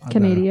to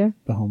Canada.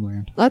 the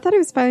homeland. I thought he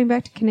was flying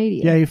back to Canada.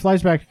 Yeah, he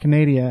flies back to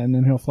Canada, and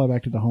then he'll fly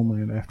back to the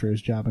homeland after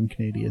his job in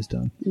Canada is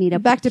done. Meet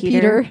up Back to with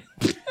Peter.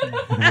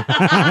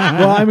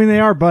 Well, I mean, they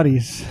are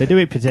buddies. They do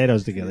eat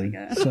potatoes together.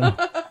 So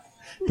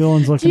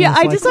Dylan's looking. Yeah, at us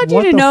I like, just want you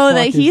what to the know fuck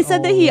that he is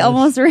said that all he this?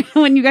 almost ran,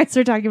 when you guys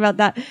were talking about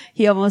that,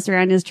 he almost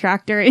ran his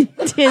tractor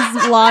into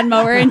his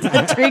lawnmower into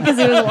the tree because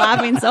he was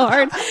laughing so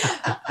hard.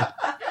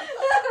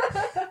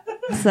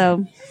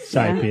 So,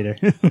 Sorry, yeah. Peter.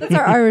 That's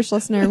our Irish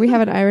listener. We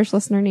have an Irish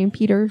listener named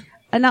Peter.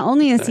 And not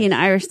only is he an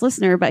Irish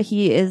listener, but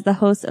he is the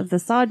host of the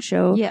Sod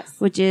Show, Yes.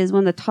 which is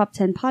one of the top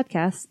 10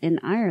 podcasts in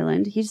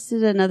Ireland. He just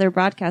did another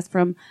broadcast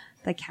from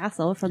the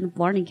castle, from the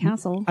Blarney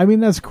Castle. I mean,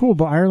 that's cool,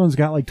 but Ireland's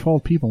got like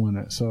 12 people in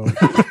it, so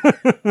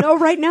No,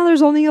 right now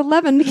there's only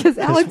 11 because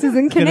Alex is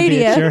in Gonna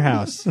be at your Canada.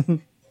 house.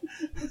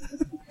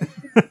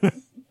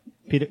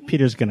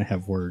 Peter's gonna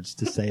have words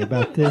to say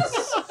about this.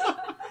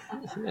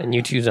 And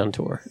you two's on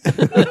tour.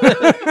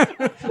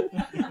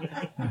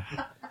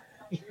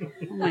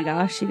 Oh my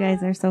gosh, you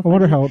guys are so I funny.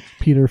 wonder how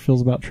Peter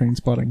feels about Train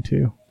Spotting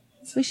too.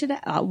 We should,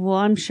 well,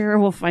 I'm sure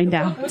we'll find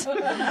out. Should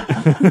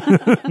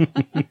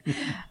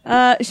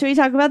we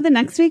talk about the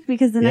next week?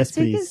 Because the Yes, next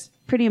week please. is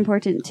pretty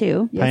important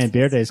too. Pie and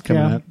Beer Day's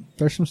coming Yeah, up.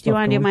 there's some stuff. Do you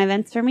want to do going. my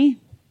events for me?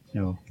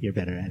 No, you're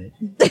better at it.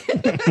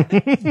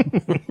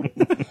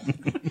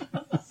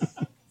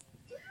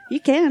 You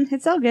can.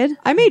 It's all good.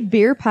 I made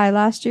beer pie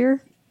last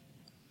year.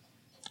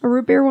 A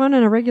root beer one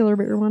and a regular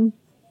beer one.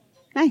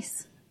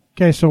 Nice.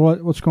 Okay, so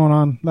what's going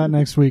on that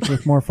next week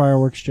with more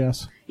fireworks,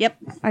 Jess? Yep.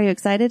 Are you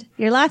excited?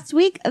 Your last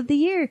week of the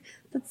year.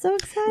 That's so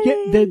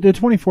exciting. Yeah, the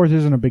 24th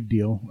isn't a big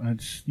deal.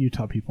 It's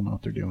Utah people know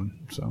what they're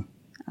doing, so.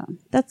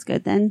 That's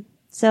good then.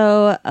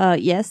 So,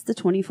 yes, the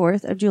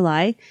 24th of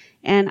July.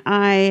 And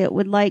I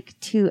would like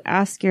to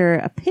ask your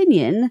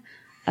opinion.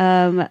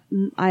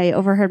 I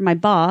overheard my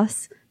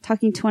boss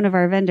talking to one of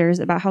our vendors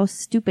about how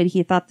stupid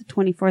he thought the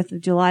 24th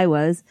of July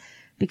was,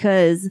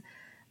 because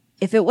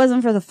if it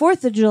wasn't for the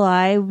 4th of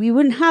July, we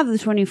wouldn't have the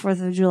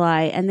 24th of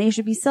July, and they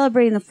should be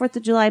celebrating the 4th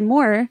of July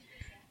more.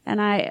 And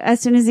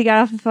as soon as he got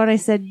off the phone, I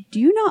said, do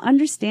you not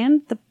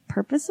understand the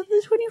purpose of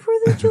the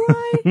 24th of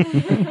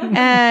July?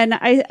 And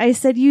I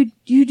said, you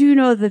do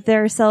know that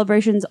there are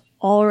celebrations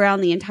all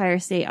around the entire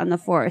state on the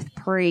 4th,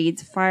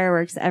 parades,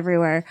 fireworks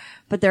everywhere,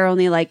 but there are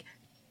only like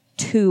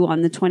 2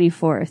 on the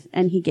 24th.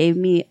 And he gave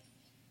me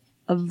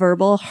a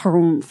verbal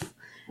harumph,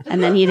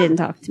 and then he didn't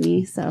talk to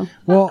me. So,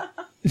 Well,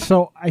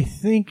 so I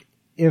think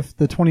if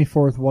the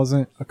 24th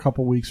wasn't a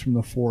couple weeks from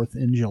the 4th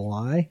in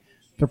July,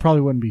 there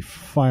probably wouldn't be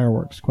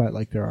fireworks quite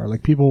like there are.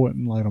 Like, people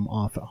wouldn't light them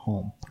off at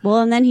home. well,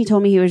 and then he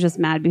told me he was just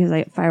mad because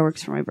I got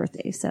fireworks for my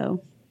birthday.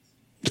 So,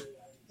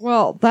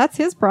 Well, that's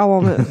his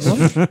problem.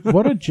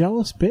 What a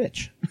jealous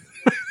bitch.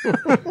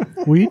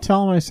 Will you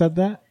tell him I said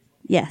that?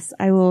 yes,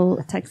 I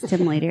will text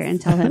him later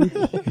and tell him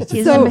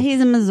he's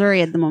in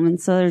Missouri at the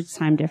moment, so there's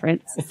time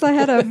difference. So I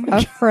had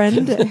a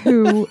friend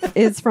who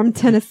is from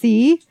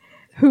Tennessee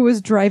who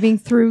was driving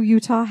through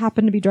Utah,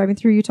 happened to be driving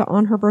through Utah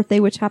on her birthday,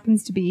 which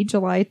happens to be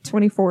July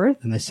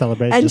 24th. And they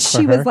celebrated And just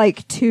she for her. was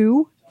like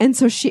 2. And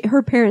so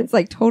her parents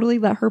like totally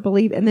let her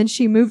believe. And then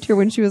she moved here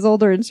when she was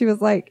older and she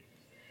was like,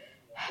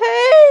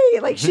 hey,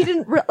 like she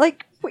didn't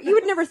like, you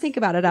would never think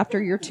about it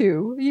after you're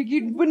 2.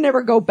 You would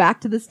never go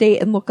back to the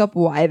state and look up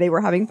why they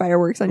were having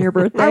fireworks on your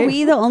birthday. Are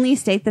we the only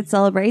state that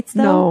celebrates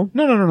though?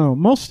 No. No.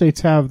 Most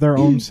states have their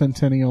own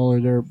centennial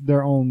or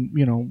their own,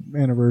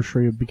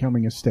 anniversary of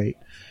becoming a state.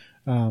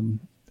 And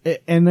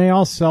they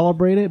all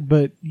celebrate it,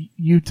 but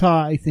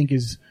Utah, I think,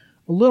 is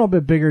a little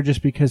bit bigger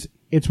just because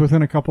it's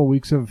within a couple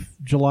weeks of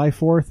July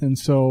 4th, and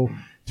so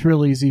it's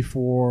real easy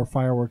for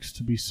fireworks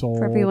to be sold.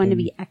 For everyone to and-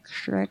 be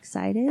extra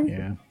excited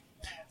Yeah.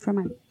 for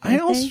my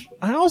birthday?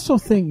 I also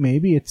think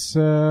maybe it's,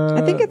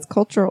 I think it's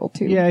cultural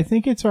too. yeah, I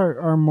think it's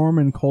our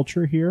Mormon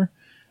culture here.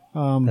 They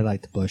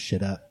like to blow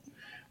shit up.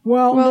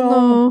 Well, Well,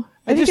 no.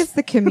 I think just- it's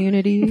the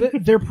community.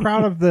 They're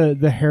proud of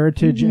the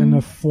heritage and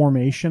the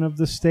formation of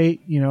the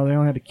state. They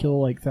only had to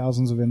kill like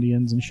thousands of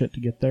Indians and shit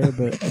to get there,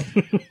 but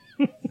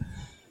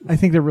I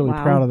think they're really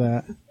Wow. proud of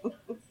that.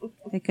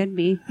 It could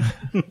be.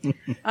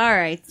 All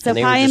right. So And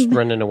they were pie just and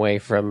running away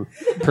from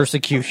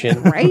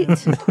persecution. right.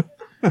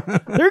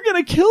 They're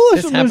gonna kill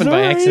us. This in happened by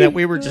Missouri. accident.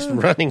 We were just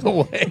running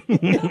away.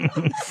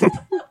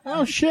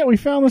 Oh shit, we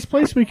found this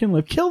place we can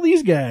live. Kill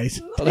these guys.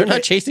 Well, they're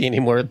not chasing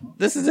anymore.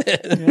 This is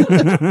it.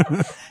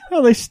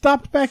 Oh, they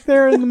stopped back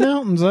there in the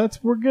mountains.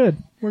 We're good.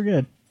 We're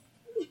good.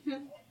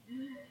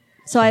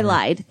 So I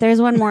lied. There's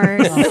one more.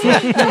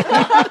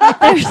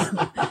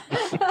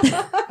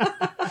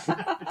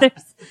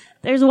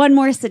 there's one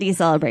more city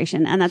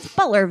celebration, and that's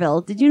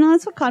Butlerville. Did you know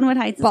that's what Conwood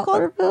Heights is called?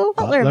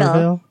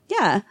 Butlerville.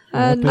 Yeah. No,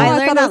 I learned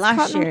that thought it was last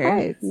Cottonwood year.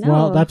 Heights. No.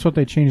 Well, that's what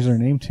they changed their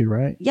name to,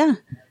 right? Yeah.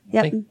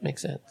 Yep.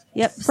 Makes sense.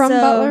 Yep. From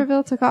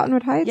Butlerville to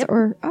Cottonwood Heights? Yep.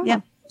 Oh.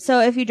 Yep. So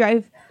if you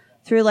drive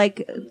through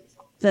like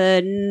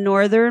the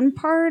northern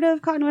part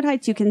of Cottonwood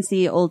Heights, you can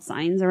see old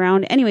signs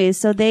around. Anyways,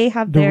 so they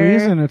have The their...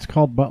 reason it's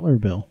called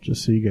Butlerville,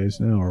 just so you guys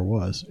know, or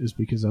was, is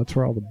because that's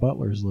where all the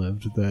butlers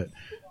lived that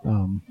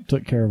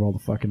took care of all the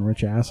fucking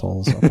rich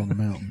assholes up on the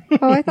mountain.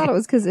 Oh, I thought it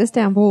was because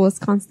Istanbul was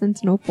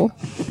Constantinople.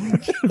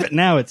 But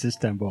now it's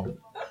Istanbul.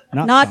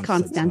 Not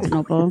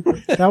Constantinople.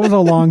 That was a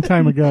long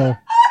time ago.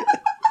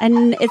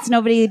 And it's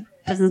nobody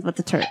business but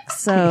the Turks,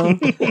 so...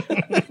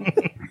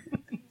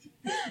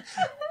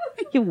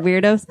 You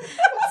weirdos.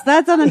 So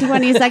that's on the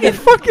 22nd.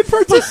 Fucking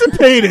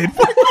participated.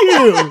 Fuck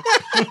you.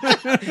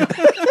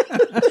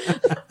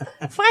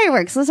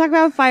 Fireworks. Let's talk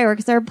about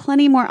fireworks. There are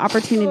plenty more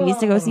opportunities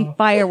to go see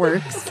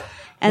fireworks.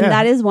 And Yeah.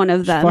 that is one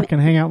of them. Fucking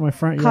hang out in my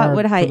front yard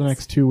Cottonwood for Heights. the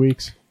next 2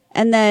 weeks.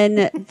 And then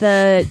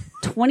the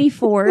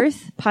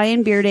 24th, Pie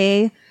and Beer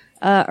Day,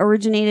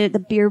 originated at the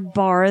beer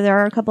bar. There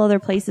are a couple other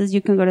places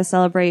you can go to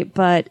celebrate,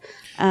 but...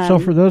 So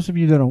for those of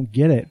you that don't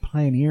get it,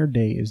 Pioneer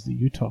Day is the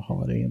Utah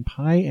holiday, and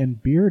Pie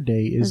and Beer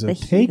Day is The a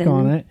take heathen.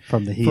 on it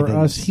From the for heathens.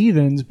 us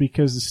heathens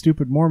because the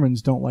stupid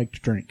Mormons don't like to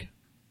drink.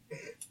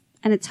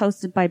 And it's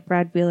hosted by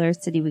Brad Wheeler,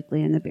 City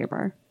Weekly, and the beer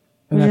bar.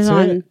 And Which that's is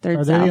on it? Third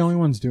Are they South. the only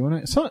ones doing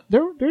it? So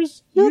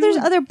there's No, there's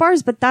other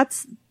bars, but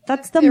that's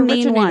the main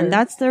originator. one.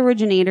 That's the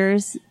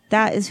originators.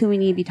 That is who we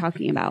need to be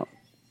talking about.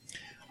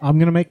 I'm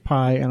gonna make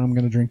pie and I'm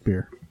gonna drink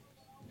beer.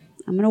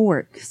 I'm going to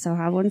work, so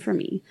have one for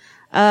me.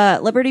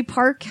 Liberty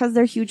Park has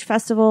their huge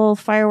festival,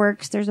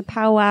 fireworks. There's a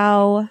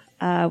powwow,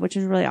 which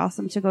is really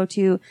awesome to go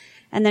to.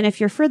 And then if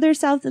you're further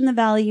south in the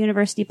valley,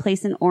 University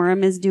Place in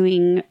Orem is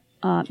doing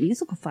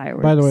musical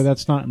fireworks. By the way,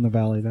 that's not in the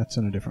valley. That's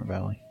in a different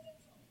valley.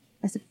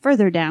 I said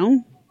further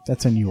down.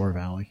 That's in your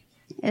valley.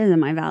 It is in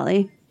my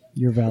valley.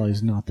 Your valley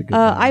is not the good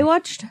valley. I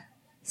watched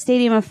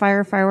Stadium of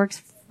Fire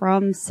fireworks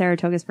from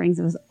Saratoga Springs.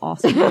 It was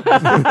awesome, by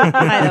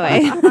the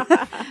way,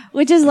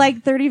 which is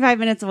like 35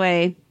 minutes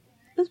away.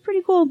 It was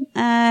pretty cool. Did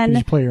And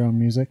you play your own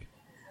music?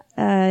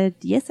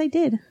 yes, I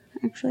did.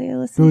 Actually, I Who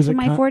listened was to it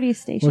my 40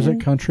 station. Was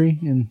it country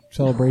in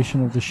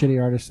celebration of the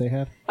shitty artists they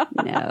had?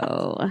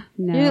 No.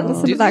 You didn't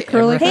listen Do to that they ever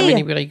curly have Hey.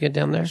 anybody good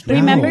down there?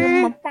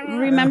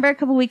 Remember a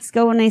couple weeks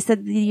ago when I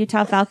said the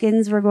Utah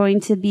Falcons were going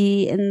to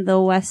be in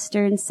the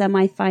Western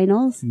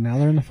semifinals? Now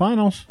they're in the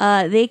finals.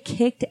 They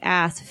kicked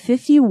ass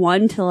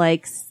 51 to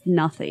like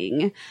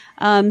nothing.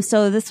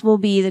 So this will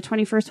be the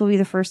 21st will be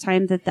the first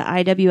time that the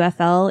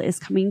IWFL is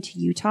coming to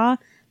Utah.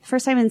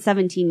 First time in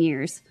 17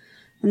 years.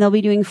 And they'll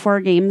be doing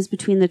 4 games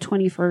between the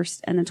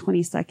 21st and the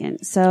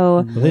 22nd. So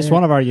At least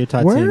one of our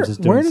Utah Where- teams is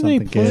doing where do they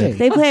something play? good.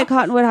 they play at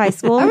Cottonwood High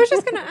School. I was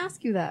just going to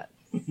ask you that.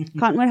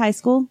 Cottonwood High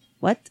School?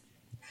 What?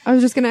 I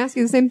was just going to ask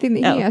you the same thing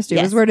that Oh, he asked you.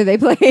 yes. Was where do they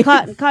play?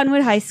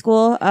 Cottonwood High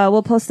School.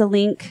 We'll post a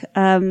link.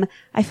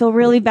 I feel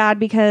really bad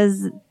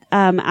because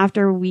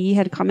after we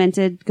had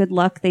commented good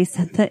luck, they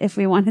said that if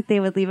we wanted,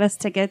 they would leave us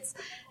tickets,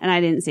 and I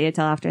didn't see it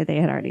till after they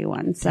had already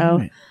won. So,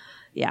 Damn it.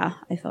 yeah,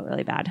 I felt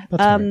really bad.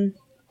 That's all right.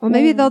 Well,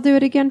 maybe they'll do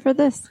it again for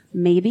this.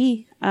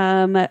 Maybe.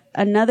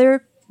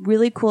 Another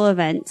really cool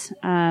event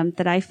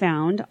that I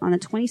found on the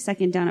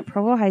 22nd down at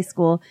Provo High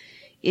School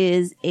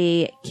is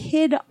a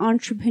kid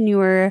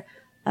entrepreneur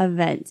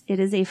event.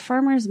 It is a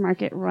farmer's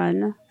market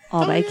run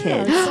all by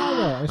kids.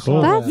 I saw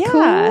Cool. that.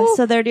 Yeah, Cool.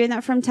 so they're doing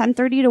that from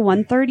 10:30 to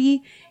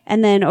 1:30,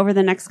 and then over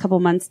the next couple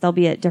months they'll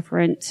be at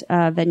different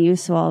venues.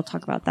 So I'll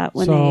talk about that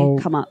when So-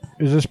 they come up.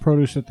 Is this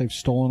produce that they've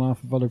stolen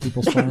off of other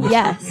people's farms?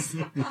 Yes,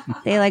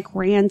 they like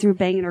ran through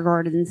Bangor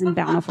Gardens and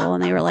Bountiful,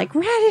 and they were like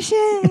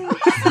radishes.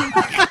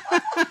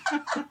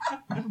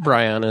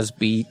 Brianna's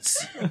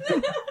beets.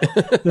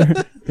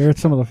 They're at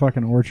some of the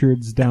fucking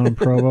orchards down in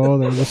Provo.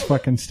 They're just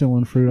fucking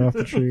stealing fruit off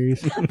the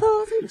trees.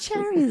 Apples and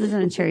cherries.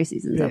 And cherry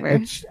season's over.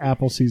 It's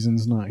apple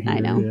season's not here I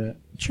know. yet.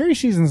 Cherry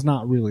season's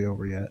not really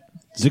over yet.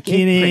 It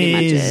pretty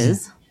much Zucchinis.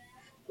 is.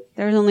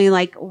 There's only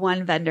like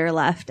one vendor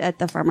left at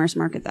the farmer's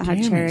market that had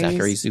Damn it. cherries.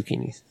 Zachary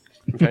Zucchinis.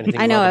 I'm trying to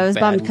think I of know, all the I was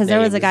bummed bad because there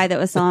was a names. guy that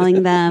was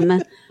selling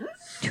them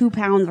 2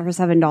 pounds for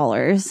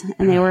 $7,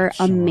 and they were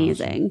so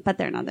amazing. But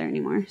they're not there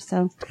anymore.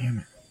 So Damn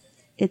it.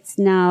 it's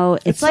now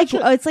it's like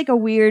such a- it's like a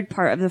weird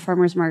part of the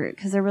farmer's market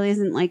because there really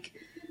isn't like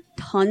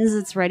tons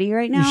that's ready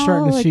right now.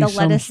 starting to Like see the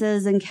some-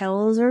 lettuces and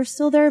kells are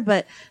still there,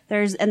 but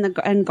there's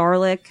and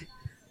garlic.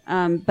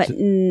 But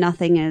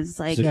nothing is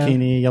like,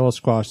 Zucchini, yellow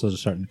squash, those are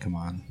starting to come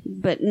on.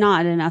 but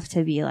not enough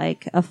to be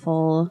like a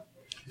full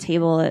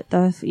table at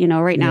the,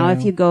 right now, Yeah.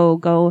 if you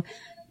go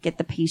get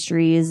the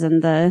pastries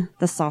and the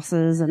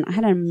sauces. And I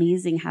had an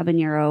amazing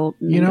habanero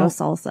mango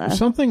salsa.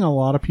 Something a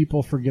lot of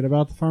people forget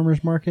about the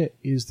farmer's market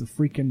is the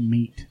freaking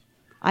meat.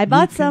 I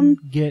bought some.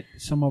 Get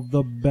some of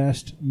the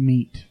best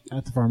meat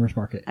at the farmer's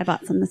market. I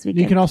bought some this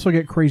weekend. You can also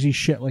get crazy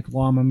shit like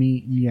llama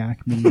meat and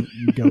yak meat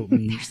and goat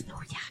meat. There's no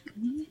yak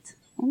meat.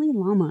 Only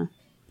llama.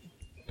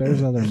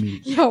 There's other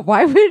meat. Yeah,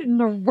 why would in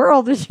the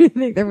world did you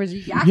think there was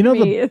yak You know,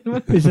 meat?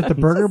 is it the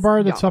burger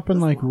bar that's up in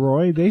like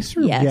Roy? They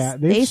serve Yes.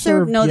 They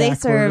serve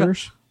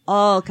burgers.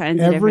 All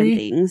kinds of different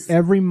things.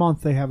 Every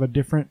month they have a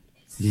different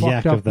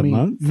Yak fucked up of the meat.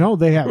 month? No,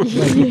 they have.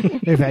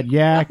 Like, they've had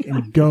yak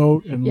and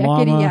goat and Yakety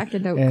llama yak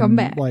and don't and come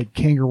back. like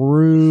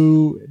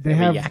kangaroo. They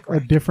have yak a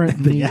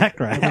different The meat. yak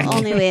rack. The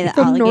only way the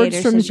From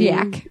alligator should Nordstrom's be.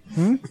 yak.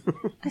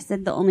 I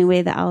said the only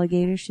way the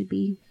alligator should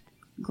be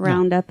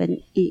ground up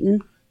and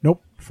eaten.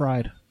 Nope,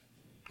 fried.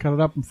 Cut it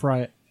up and fry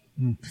it.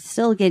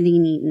 Still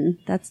getting eaten.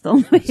 That's the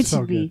only way it So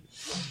should be.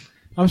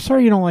 I'm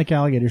sorry you don't like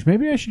alligators.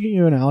 Maybe I should get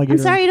you an alligator.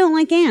 I'm sorry you don't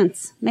like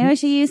ants. Maybe I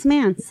should use some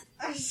ants.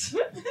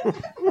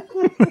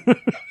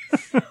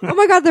 Oh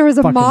my God, there was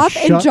a Fucking moth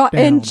shut down.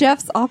 in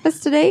Jeff's office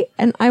today,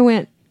 and I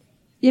went,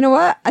 you know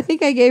what? I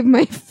think I gave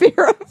my fear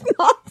of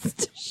moths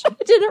to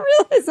I didn't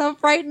realize how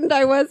frightened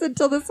I was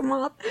until this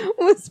moth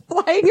was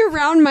flying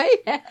around my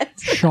head.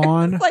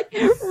 Sean Like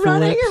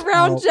running flips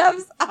around out.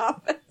 Jeff's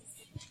office.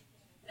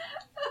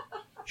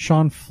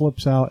 Sean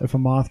flips out if a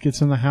moth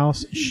gets in the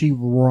house. She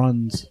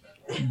runs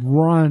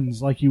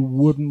like you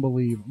wouldn't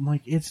believe. I'm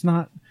like, it's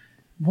not.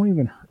 Won't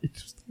even.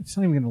 It's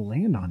not even going to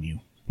land on you.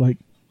 Like,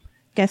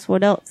 Guess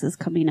what else is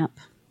coming up?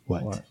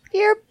 What?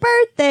 Your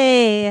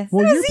birthday.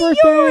 well, your This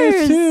birthday is is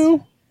yours.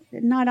 too.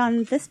 Not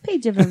on this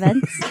page of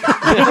events.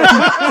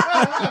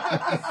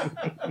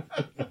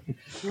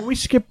 We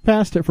skipped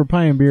past it for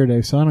Pie and Beer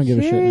Day, so I don't give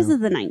a shit. Yours now. is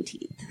the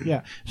 19th.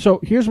 Yeah. So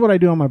here's what I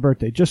do on my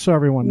birthday, just so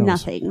everyone knows.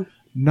 Nothing.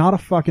 Not a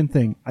fucking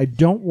thing. I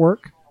don't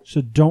work,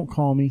 so don't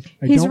call me.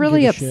 He's don't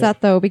really give a shit.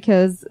 upset though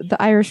because the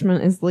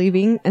Irishman is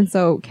leaving, and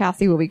so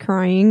Cassie will be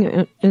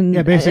crying. And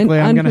Yeah, basically,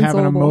 I'm going to have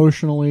an unconsolable.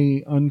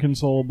 emotionally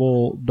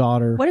unconsolable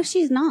daughter. What if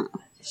she's not?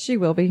 She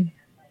will be.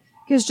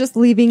 Because just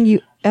leaving you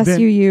Then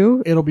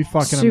SUU. It'll be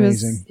fucking She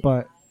was- amazing.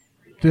 But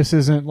this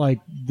isn't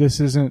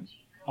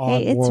odd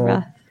Hey, it's world.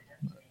 rough.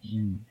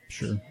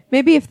 Sure.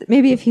 Maybe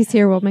if he's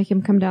here, we'll make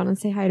him come down and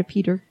say hi to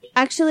Peter.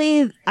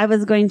 Actually, I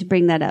was going to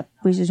bring that up.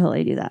 We should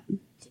totally do that.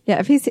 Yeah,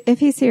 if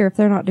he's here, if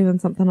they're not doing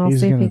something, I'll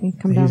He's see gonna- if he can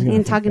come he's down. gonna-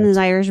 And talking to his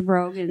Irish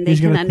brogue, and they He's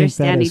can gonna think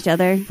understand that is each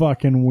other.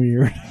 Fucking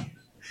weird.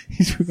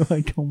 He's gonna be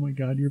like, oh my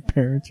god, your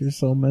parents are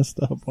so messed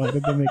up. Why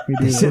did they make me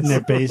do They sit in this?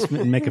 their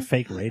basement and make a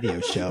fake radio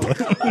show.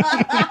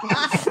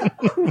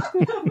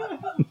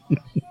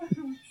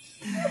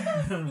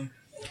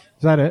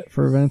 Is that it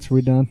for events? Are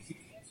we done?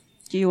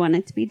 Do you want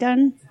it to be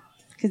done?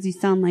 Because you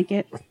sound like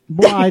it.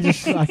 Well, I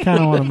kind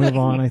of want to move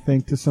on. I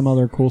think to some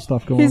other cool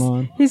stuff going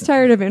on. He's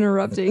tired of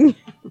interrupting.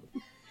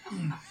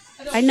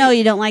 I know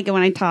you don't like it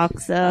when I talk,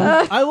 so.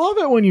 I love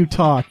it when you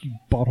talk, you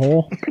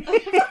butthole.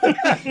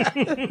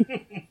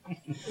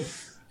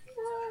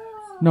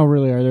 No,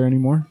 really, are there any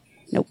more?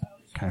 Nope.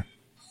 Okay.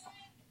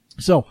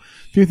 So,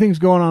 a few things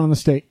going on in the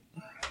state.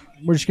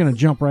 We're just going to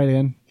jump right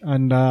in,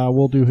 and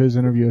we'll do his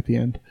interview at the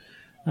end.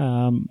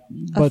 A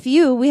But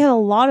few. We have a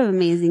lot of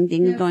amazing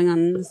things going on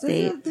in the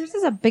state. There's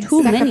just a big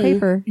Too stack of many.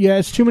 paper. yeah,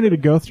 it's too many to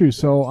go through,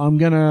 so I'm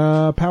going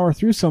to power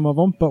through some of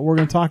them, but we're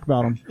going to talk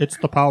about them. It's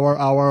the power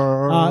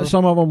hour.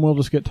 Some of them will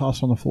just get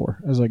tossed on the floor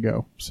as I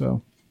go,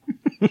 so.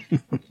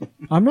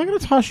 I'm not going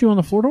to toss you on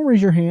the floor. Don't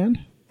raise your hand.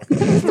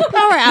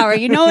 Power hour,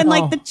 you know, in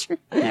like Oh. the church.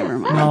 Never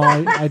mind. No,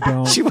 I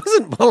don't. She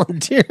wasn't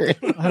volunteering.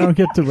 I don't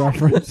get the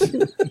reference.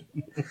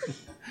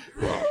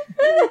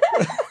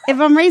 If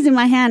I'm raising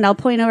my hand, I'll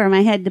point over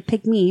my head to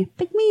pick me.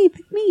 Pick me,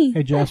 pick me.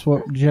 Hey, Jess,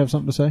 did you have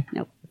something to say?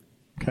 Nope.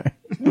 Okay.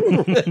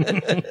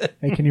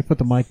 Hey, can you put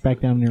the mic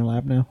back down in your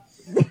lap now?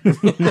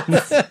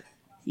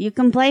 You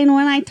complain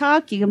when I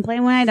talk, you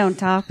complain when I don't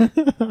talk.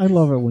 I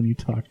love it when you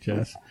talk,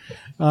 Jess.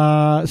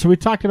 So we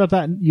talked about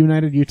that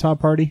United Utah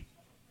party.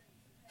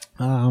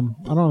 I don't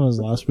know if it was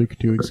last week or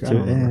 2 weeks ago. I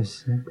don't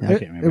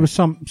remember. It was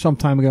some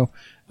time ago.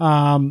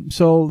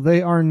 So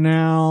they are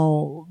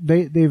now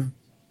the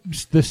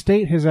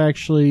state has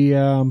actually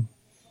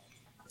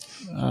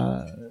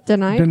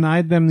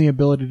denied them the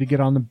ability to get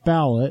on the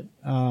ballot,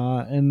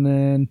 and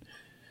then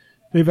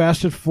they've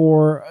asked it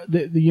for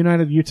the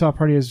United Utah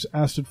Party has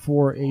asked it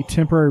for a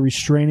temporary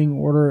restraining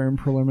order and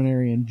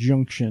preliminary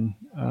injunction.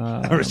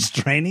 A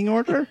restraining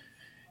order?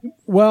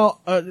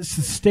 Well, it's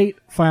the state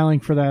filing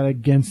for that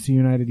against the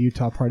United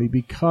Utah Party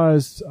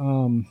because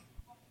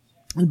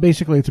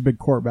basically it's a big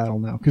court battle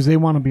now because they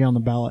want to be on the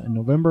ballot in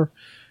November.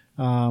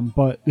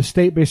 But the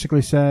state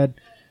basically said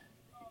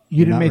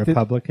you didn't make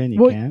Republican.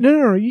 you can't.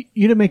 No. You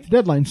didn't make the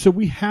deadline. So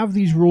we have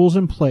these rules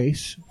in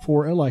place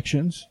for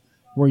elections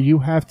where you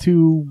have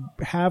to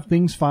have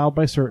things filed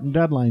by certain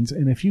deadlines,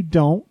 and if you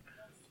don't,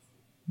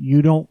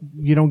 you don't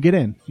get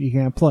in. You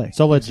can't play.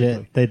 So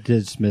legit, they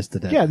just missed the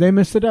deadline. Yeah, they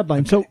missed the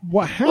deadline. So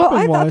what happened Well,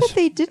 I thought was that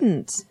they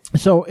didn't.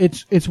 so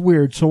it's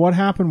weird. So what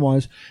happened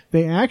was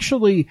they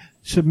actually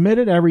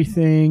submitted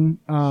everything,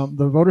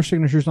 the voter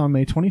signatures on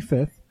May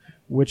 25th,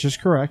 which is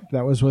correct.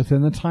 That was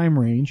within the time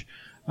range.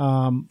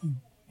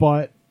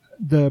 But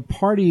the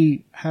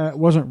party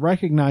wasn't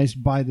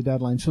recognized by the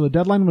deadline. So the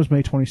deadline was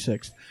May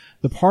 26th.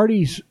 The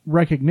party's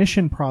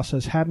recognition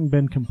process hadn't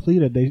been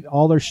completed.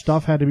 All their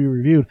stuff had to be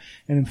reviewed.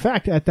 And in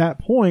fact, at that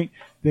point,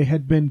 they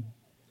had been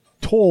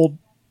told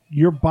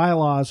your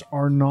bylaws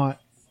they're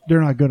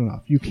not good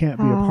enough. You can't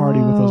be a party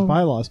with those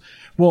bylaws.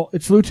 Well,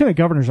 it's the Lieutenant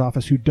Governor's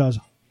office who does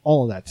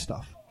all of that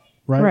stuff,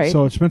 right?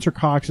 So it's Spencer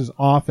Cox's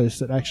office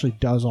that actually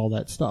does all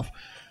that stuff.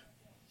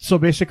 So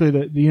basically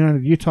the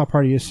United Utah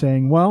Party is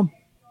saying, well,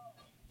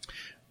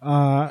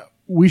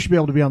 we should be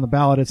able to be on the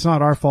ballot. It's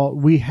not our fault.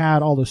 We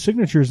had all the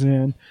signatures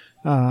in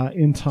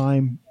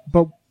time,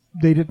 but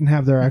they didn't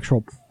have their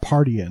actual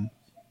party in.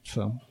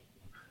 So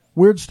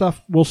weird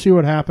stuff. We'll see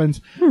what happens.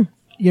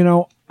 You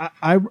know,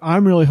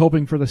 I'm really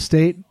hoping for the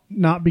state,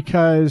 not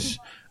because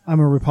I'm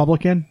a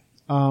Republican,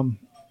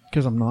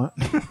 because I'm not.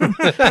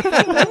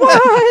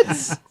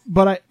 What?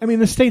 But I mean,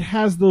 the state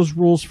has those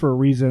rules for a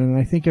reason, and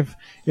I think if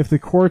the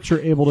courts are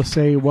able to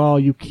say, well,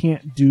 you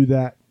can't do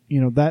that, you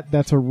know,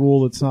 that's a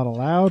rule that's not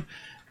allowed,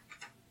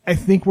 I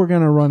think we're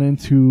going to run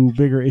into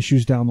bigger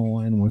issues down the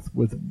line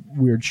with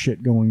weird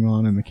shit going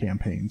on in the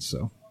campaigns.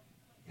 So,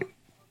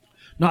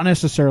 not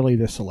necessarily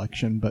this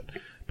election, but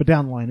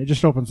down the line, it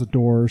just opens the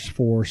doors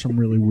for some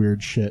really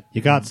weird shit.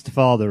 You got to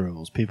follow the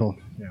rules, people.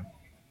 Yeah.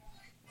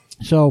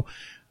 So,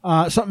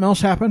 something else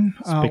happened,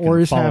 or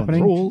is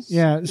happening. Rules.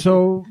 Yeah.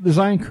 So the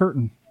Zion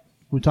Curtain,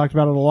 we talked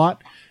about it a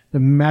lot. The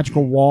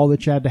magical wall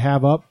that you had to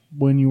have up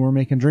when you were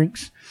making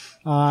drinks.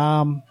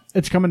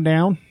 It's coming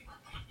down.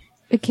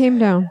 It came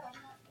down.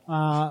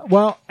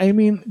 Well, I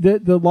mean,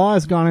 the law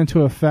has gone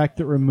into effect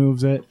that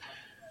removes it.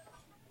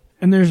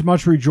 And there's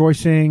much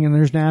rejoicing, and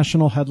there's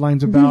national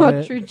headlines about it.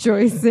 Much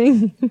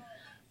rejoicing.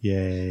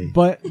 Yay.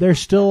 But there's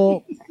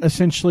still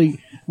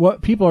essentially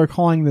what people are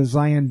calling the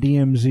Zion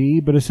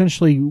DMZ, but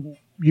essentially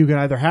you can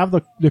either have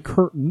the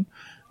curtain,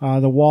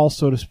 the wall,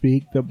 so to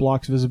speak, that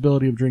blocks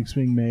visibility of drinks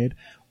being made,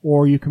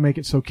 or you can make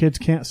it so kids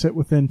can't sit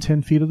within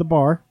 10 feet of the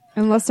bar.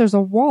 Unless there's a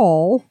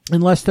wall.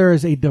 Unless there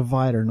is a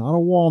divider, not a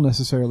wall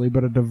necessarily,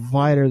 but a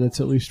divider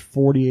that's at least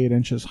 48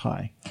 inches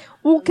high.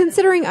 Well,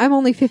 considering I'm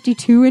only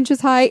 52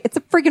 inches high, it's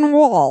a friggin'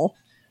 wall.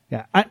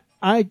 Yeah,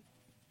 I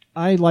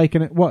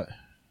liken it. What?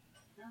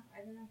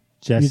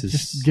 Jess You're is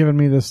just giving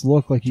me this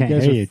look like you can't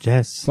guys hear are you,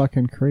 Jess.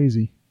 fucking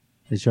crazy.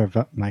 Is your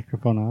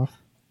microphone off?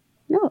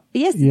 No,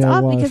 yes, it's Yeah, it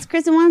off was. because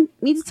Chris want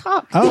me to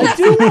talk. Oh, I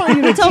do want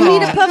you to He told me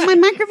to talk. put my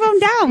microphone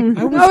down.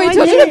 No, he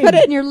told you to put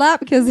it in your lap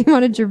because he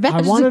wanted your badge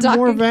I to wanted talk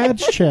more again. vag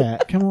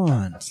chat. Come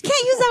on. You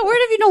can't use that word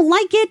if you don't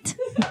like it.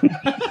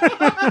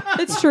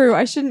 It's true.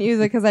 I shouldn't use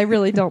it because I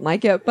really don't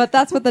like it, but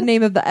that's what the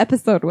name of the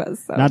episode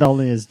was. So Not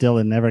only is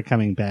Dylan never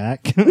coming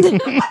back,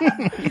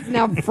 he's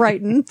now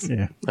frightened.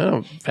 Yeah.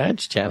 Oh, vag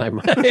chat. I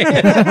might.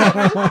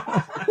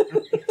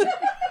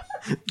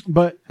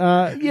 But,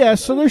 yeah,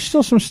 so there's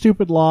still some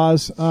stupid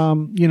laws.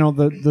 You know,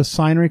 the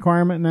sign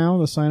requirement now,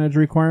 the signage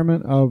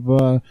requirement of,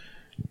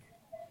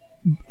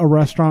 a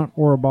restaurant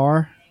or a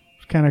bar.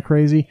 It's kind of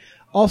crazy.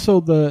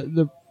 Also,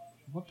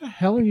 what the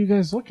hell are you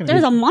guys looking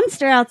There's at? a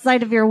monster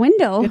outside of your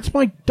window. It's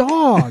my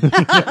dog.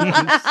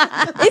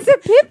 It's a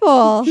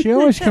people. She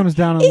always comes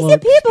down and It's the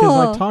looks because people.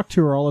 I talk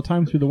to her all the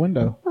time through the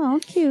window. Oh,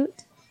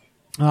 cute.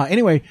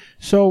 Anyway,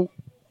 so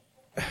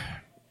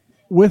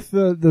with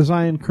the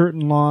Zion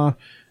Curtain law,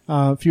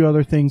 a few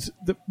other things.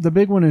 The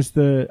big one is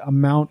the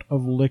amount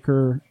of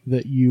liquor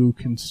that you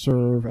can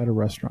serve at a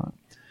restaurant.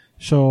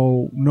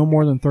 So no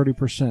more than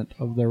 30%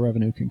 of their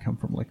revenue can come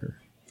from liquor.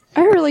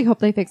 I really hope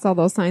they fix all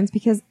those signs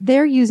because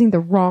they're using the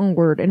wrong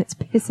word and it's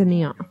pissing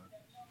me off.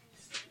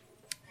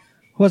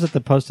 who was it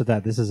that posted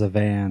that? This is a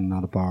van,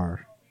 not a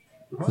bar.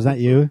 Was that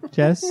you,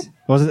 Jess?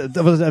 Was it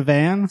a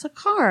van? It's a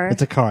car.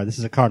 It's a car. This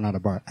is a car, not a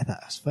bar. I thought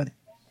that was funny.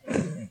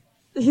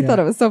 He thought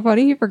it was so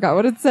funny he forgot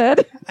what it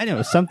said. I know it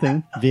was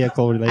something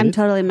vehicle related. I'm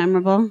totally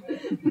memorable.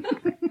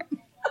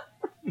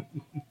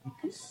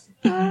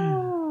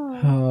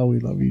 Oh, we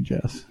love you,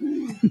 Jess.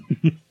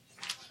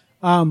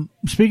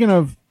 Speaking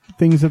of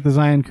things that the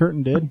Zion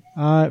Curtain did,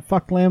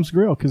 fuck Lamb's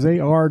Grill because they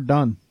are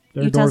done.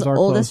 Their Utah's doors are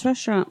oldest closed.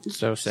 restaurant.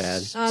 So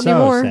sad. so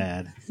Anymore.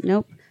 sad.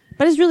 Nope.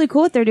 But it's really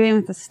cool what they're doing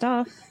with the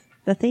stuff,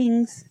 the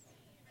things,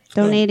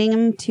 donating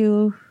them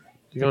to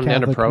You're going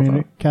down to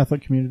Provo?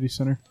 Catholic Community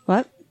Center.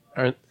 what?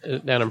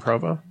 Down in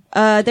Provo?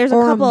 There's a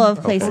Or- couple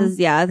of places,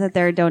 that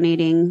they're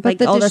donating. But Like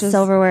the all the dishes-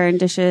 silverware and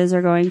dishes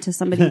are going to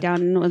somebody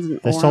down in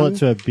They sold it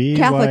to a BYU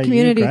Catholic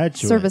Community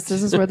graduate.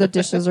 Services is where the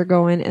dishes are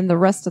going, and the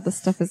rest of the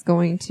stuff is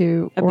going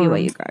to A Orem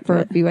BYU for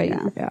graduate.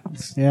 BYU. Yeah.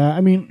 Yeah,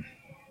 I mean,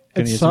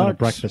 Gonna it use them in a sucks.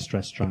 breakfast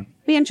restaurant.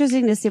 Be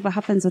interesting to see what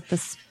happens with the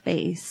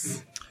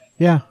space.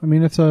 Yeah, I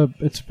mean it's a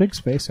big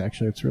space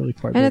actually. It's really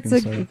quite And big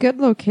it's a inside. good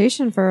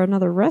location for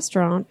another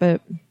restaurant,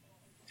 but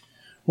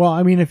Well,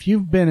 I mean, if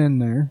you've been in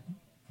there,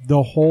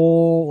 the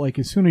whole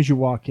as soon as you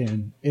walk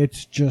in,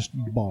 it's just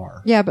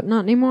bar. yeah, but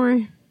not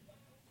anymore.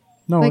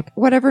 No, Like it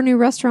whatever new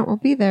restaurant will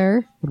be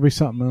there. would be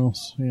something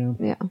else. Yeah,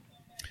 Yeah.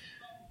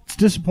 it's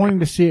disappointing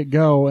to see it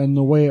go and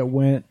the way it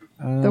went.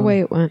 The way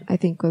it went, I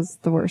think, was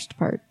the worst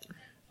part.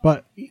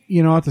 But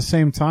at the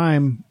same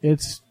time,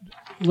 it's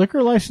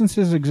liquor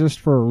licenses exist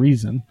for a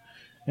reason.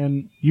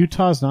 And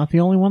Utah's not the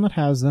only one that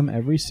has them.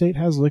 Every state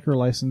has liquor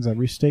license.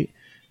 Every state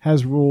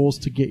has rules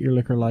to get your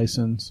liquor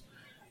license.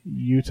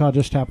 Utah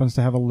just happens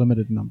to have a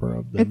limited number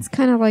of them. It's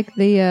kind of like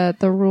the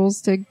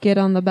rules to get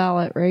on the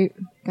ballot, right?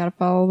 Got to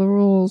follow the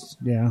rules.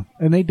 Yeah,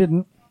 and they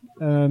didn't.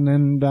 And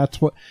then that's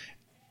what...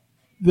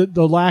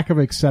 The lack of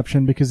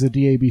exception, because the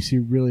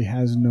DABC really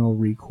has no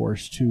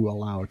recourse to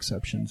allow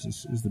exceptions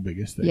is the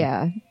biggest thing.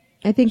 Yeah.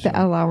 I think the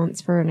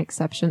allowance for an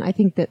exception, I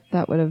think that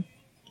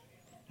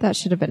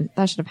should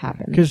have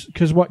happened.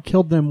 Because what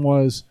killed them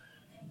was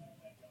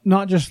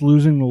not just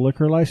losing the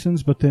liquor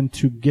license, but then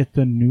to get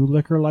the new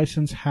liquor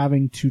license,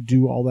 having to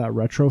do all that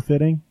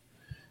retrofitting.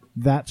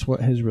 That's what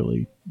has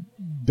really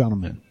done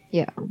them in.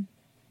 Yeah.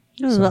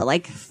 It was what,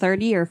 like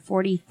 $30,000 or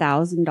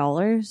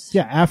 $40,000?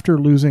 Yeah, after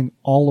losing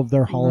all of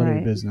their holiday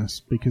Right.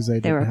 business because they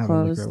didn't were have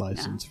closed, a liquor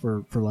license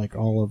for like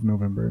all of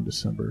November and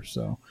December.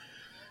 So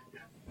it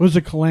was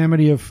a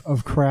calamity of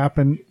crap,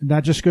 and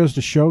that just goes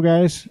to show,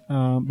 guys,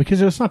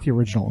 because it's not the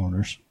original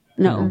owners.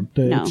 No,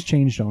 no. It's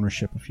changed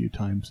ownership a few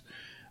times.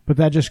 But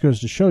that just goes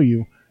to show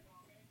you,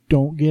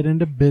 don't get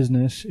into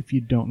business if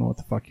you don't know what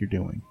the fuck you're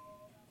doing.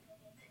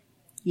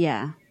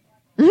 Yeah.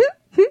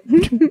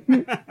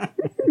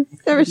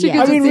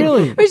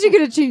 Really. Wish you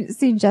could have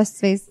seen Jeff's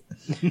face.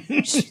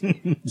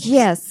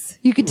 Yes.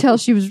 You could tell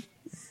she was...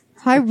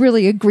 I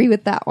really agree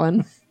with that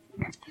one.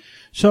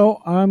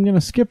 So I'm going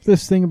to skip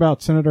this thing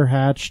about Senator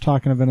Hatch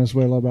talking to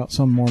Venezuela about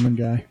some Mormon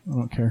guy. I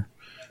don't care.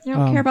 You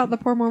don't care about the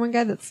poor Mormon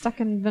guy that's stuck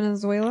in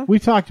Venezuela? We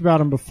talked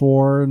about him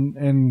before,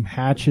 and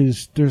Hatch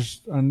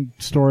there's a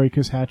story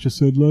because Hatch has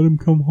said, let him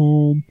come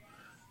home.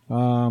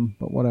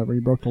 But whatever, he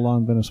broke the law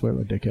in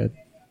Venezuela, dickhead.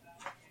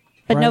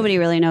 But Right. nobody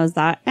really knows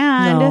that.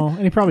 And No, and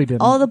he probably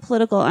didn't. all the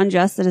political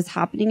unrest that is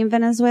happening in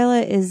Venezuela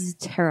is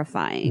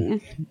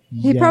terrifying.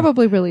 He Yeah.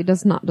 probably really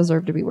does not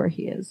deserve to be where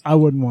he is. I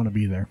wouldn't want to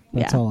be there.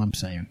 That's Yeah. all I'm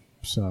saying.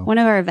 So One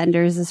of our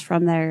vendors is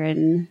from there,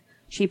 and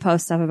she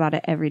posts stuff about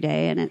it every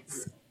day, and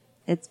it's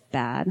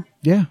bad.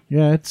 yeah,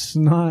 it's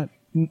not.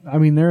 I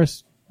mean,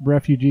 there's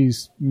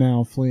refugees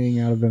now fleeing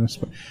out of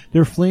Venezuela.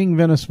 They're fleeing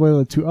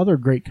Venezuela to other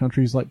great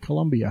countries like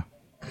Colombia.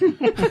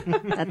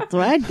 That's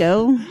where I'd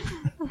go.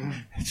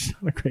 It's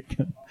not a great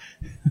country.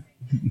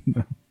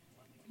 No.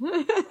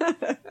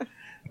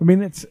 I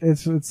mean, it's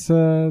That's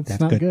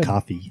not good, good.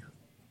 coffee.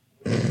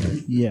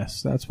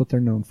 Yes, that's what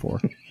they're known for.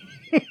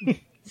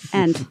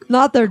 And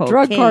Not their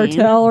drug Cocaine.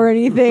 cartel or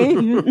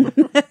anything.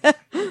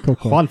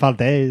 Cocoa. Juan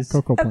Valdez.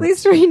 Cocoa At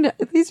plants.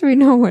 least we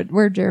know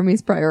where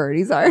Jeremy's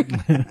priorities are.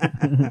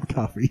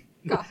 Coffee.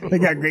 They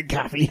got great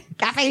coffee.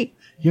 Coffee.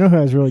 You know who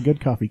has really good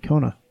coffee?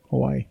 Kona,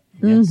 Hawaii.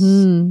 Yes.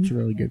 It's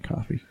really good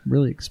coffee.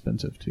 Really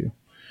expensive, too.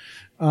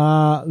 The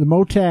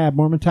MOTAB,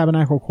 Mormon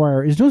Tabernacle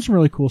Choir, is doing some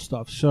really cool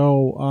stuff.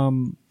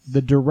 So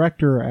the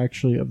director,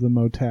 actually, of the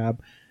MOTAB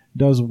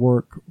does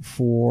work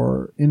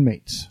for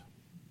inmates.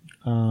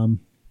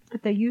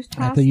 At the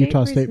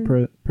Utah State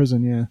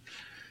Prison, yeah.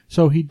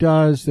 So he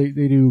does, they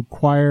do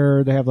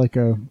choir. They have like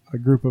a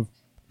group of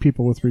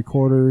people with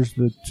recorders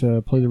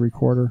that play the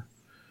recorder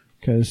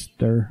because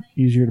they're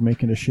easier to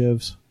make into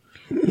shivs.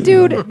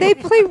 Dude, they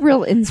play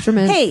real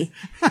instruments. hey,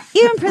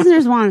 even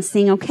prisoners want to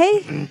sing,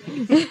 okay?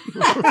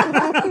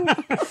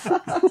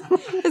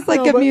 It's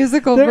like a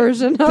musical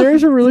version of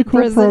There's a really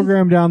cool prison.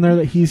 program down there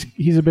that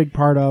he's a big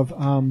part of.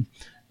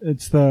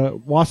 It's the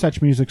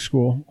Wasatch Music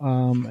School,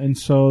 and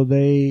so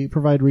they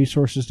provide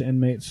resources to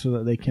inmates so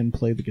that they can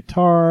play the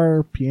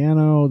guitar,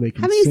 piano. They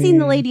can. Haven't you seen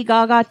the Lady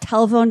Gaga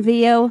telephone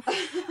video?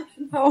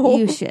 No.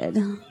 You should.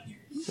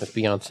 With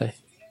Beyonce.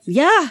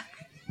 Yeah.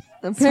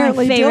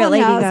 Apparently, my favorite Dylan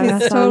Lady has. Gaga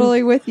He's song.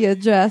 totally with you,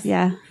 Jess.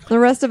 Yeah. The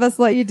rest of us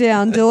let you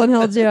down. Dylan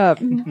held you up.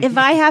 If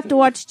I have to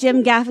watch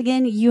Jim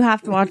Gaffigan, you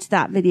have to watch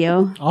that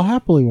video. I'll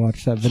happily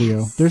watch that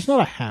video. There's not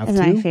a have It's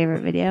to. my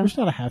favorite video. There's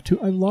not a have to.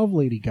 I love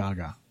Lady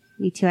Gaga.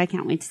 Me too. I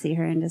can't wait to see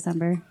her in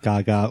December.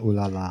 Gaga, ooh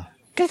la la.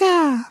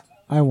 Gaga.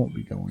 I won't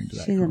be going to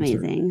that. She's concert.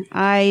 amazing.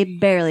 I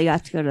barely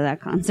got to go to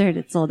that concert.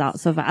 It sold out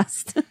so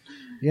fast.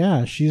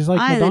 Yeah, she's like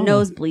I had the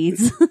Madonna.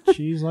 nosebleeds.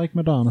 She's like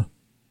Madonna.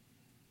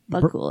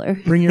 But cooler.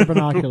 Bring your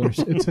binoculars.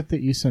 It's at the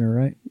East Center,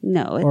 right?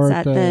 No, it's Or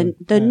at at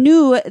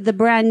the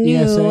brand new,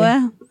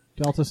 ESA?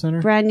 Delta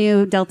Center. brand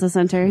new Delta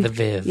Center. The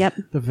Viv. Yep.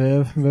 The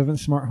Vivint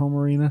Smart Home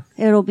Arena.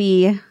 It'll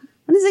be,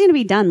 when is it going to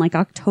be done? Like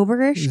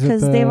October-ish? Is it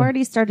Because the- they've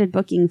already started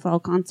booking fall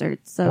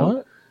concerts. So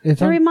What? It's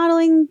they're on-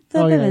 remodeling the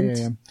Oh, yeah, Vivint.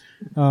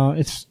 yeah,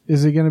 yeah.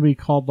 Is it going to be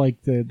called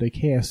like the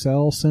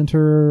KSL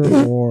Center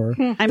or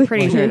I'm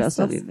pretty sure it'll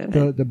still be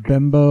Vivint. the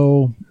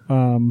Bimbo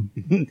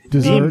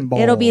dessert?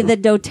 It'll be the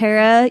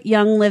doTERRA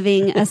Young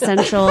Living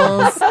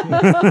Essentials.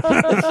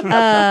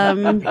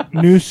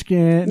 New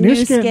Skin. New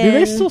Do they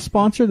Skin. still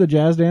sponsor the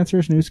Jazz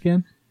Dancers? New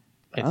Skin.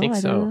 I think I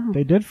so. don't know.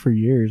 They did for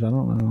years. I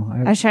don't know.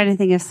 I was trying to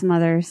think of some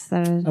others.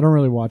 I don't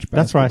really watch basketball.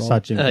 That's where I saw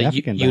Jim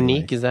Gaffigan, by the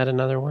Unique, way. is that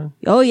another one?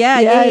 Oh,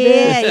 yeah, Yeah, yeah, it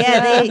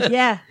yeah, is. yeah,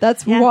 yeah.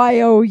 That's Yeah.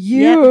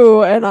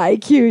 YOU and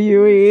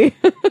IQUE.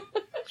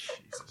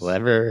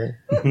 Clever.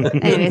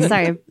 Anyway,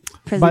 sorry.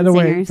 Prison By the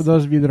way, singers. for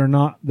those of you that are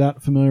not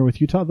that familiar with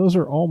Utah, those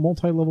are all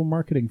multi-level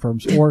marketing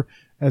firms, or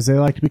as they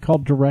like to be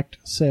called, direct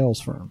sales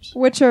firms.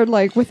 Which are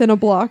like within a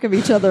block of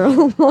each other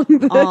along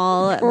the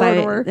All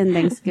corridor. in But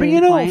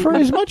Thanksgiving point. for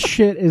as much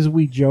shit as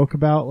we joke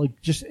about,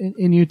 like just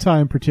in Utah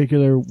in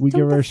particular, we Don't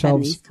give defend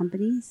ourselves these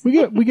companies.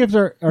 we give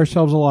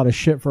ourselves a lot of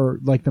shit for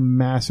like the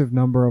massive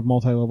number of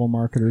multi-level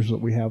marketers that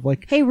we have.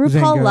 Like Hey,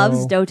 RuPaul Zango.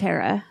 loves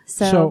doTERRA,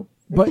 so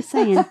but just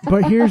saying.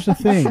 but here's the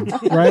thing,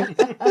 right?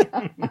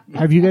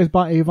 Have you guys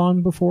bought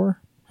Avon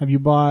before? Have you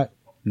bought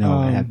No,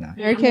 I have not.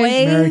 Mary Kay.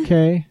 Way- Mary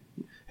Kay?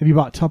 Have you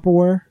bought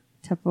Tupperware?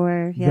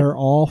 Tupperware. Yeah. They're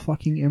all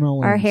fucking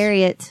MLMs. Our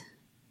Harriet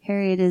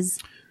is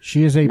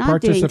She is a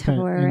not doing participant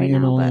Tupperware in right the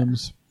now,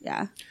 MLMs.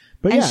 yeah,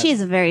 But and yeah,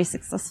 she's very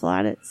successful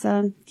at it,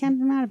 so can't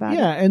be mad about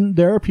yeah, it. and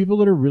there are people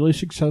that are really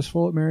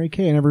successful at Mary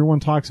Kay, and everyone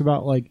talks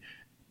about like,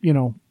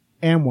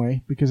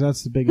 Amway, because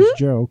that's the biggest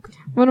joke.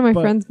 One of my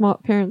But- friend's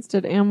parents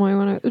did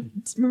Amway.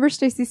 Remember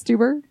Stacy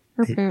Stuber?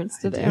 Her parents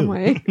did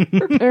Amway.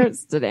 Her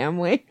parents did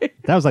Amway.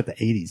 That was like the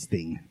 80s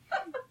thing.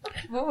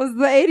 What was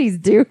the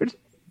 80s, dude?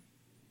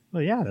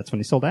 Well, yeah, that's when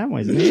he sold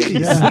Amways in the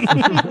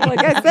 80s. Like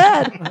I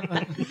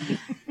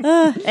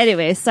said.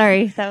 Anyway,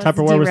 sorry, that was a Tupperware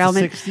was the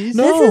derailment. 60s?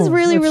 No. This is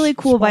really, that's really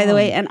cool, by the spot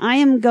way, on. and I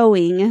am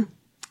going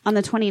on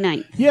the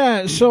 29th.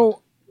 Yeah,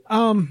 so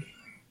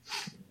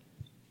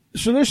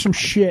there's some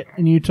shit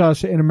in Utah,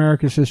 in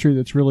America's history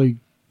that's really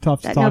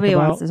tough to That talk nobody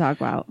about, wants to talk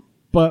about.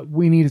 but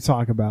we need to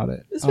talk about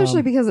it.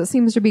 Especially because it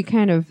seems to be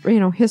kind of,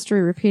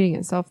 history repeating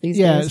itself these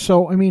Yeah, days.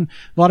 so I mean,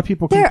 a lot of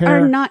people There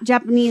compare. are not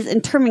Japanese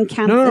internment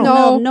camps No, no, in the no.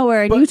 middle of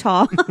nowhere in But-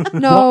 Utah.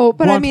 No,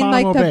 but I mean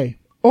like Guantanamo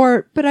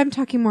Bay. but I'm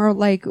talking more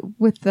like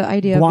with the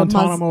idea of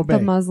Guantanamo Bay.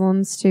 the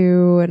Muslims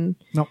too, and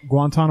No,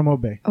 Guantanamo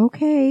Bay.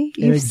 okay,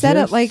 you've said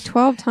it exists. like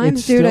 12 times,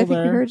 It's dude. I still think we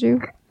there. heard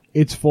you.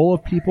 It's full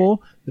of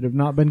people that have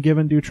not been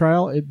given due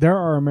trial. There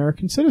are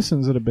American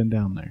citizens that have been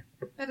down there.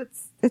 But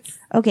it's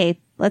Okay,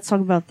 let's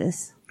talk about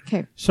this.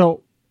 okay.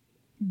 So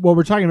what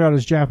we're talking about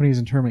is Japanese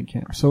internment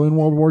camps. So in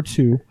World War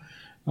II,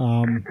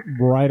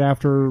 right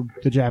after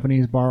the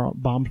Japanese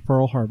bombed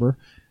Pearl Harbor,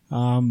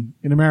 in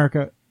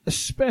America,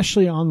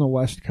 especially on the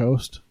West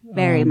Coast,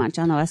 Very much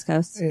on the West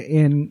Coast.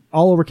 in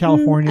all over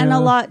California, And a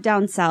lot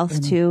down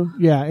south, too.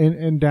 yeah,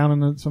 and down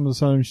in some of the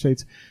southern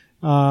states,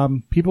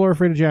 people are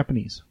afraid of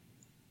Japanese.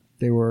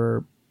 They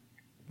were,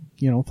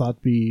 thought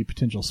to be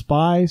potential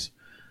spies.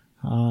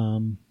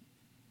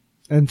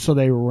 And so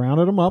they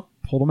rounded them up,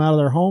 pulled them out of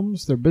their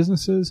homes, their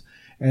businesses,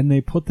 and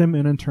they put them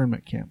in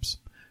internment camps.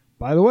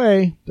 By the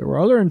way, there were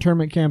other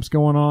internment camps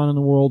going on in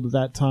the world at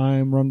that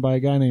time, run by a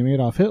guy named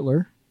Adolf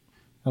Hitler.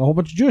 Had a whole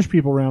bunch of Jewish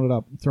people rounded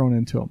up and thrown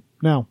into them.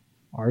 Now,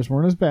 ours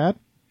weren't as bad.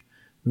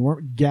 We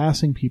weren't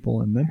gassing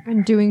people in them,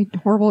 And doing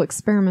horrible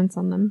experiments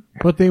on them.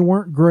 but they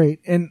weren't great.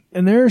 And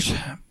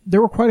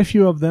there were quite a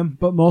few of them,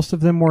 but most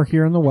of them were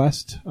here in the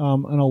West,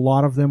 and a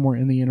lot of them were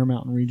in the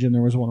Intermountain region.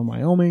 There was one in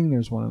Wyoming,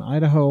 there's one in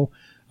Idaho,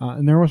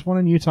 and there was one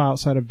in Utah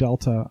outside of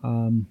Delta,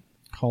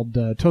 called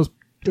Topaz.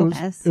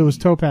 It was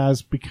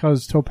Topaz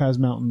because Topaz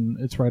Mountain.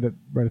 It's right at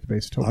the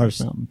base of Topaz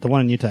Ours, Mountain. the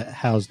one in Utah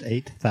housed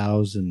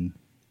 8,000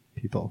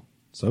 people.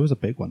 So it was a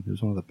big one. It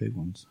was one of the big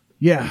ones.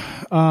 Yeah.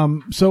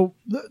 So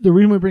the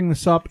reason we bring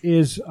this up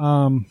is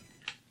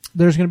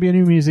there's going to be a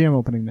new museum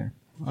opening there.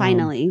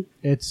 Finally.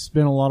 It's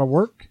been a lot of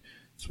work.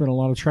 It's been a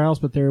lot of trials,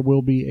 but there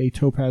will be a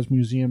Topaz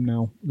museum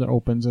now that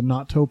opens, and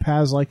not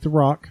Topaz like the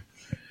rock,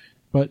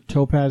 but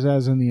Topaz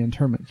as in the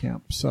internment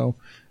camp. So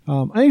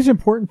I think it's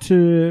important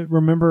to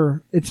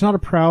remember it's not a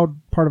proud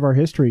part of our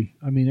history.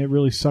 I mean, it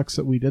really sucks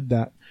that we did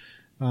that.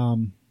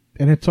 And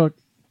it took,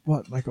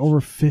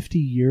 over 50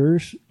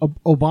 years?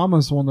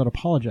 Obama's the one that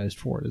apologized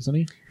for it, isn't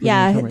he? For the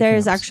Yeah, internment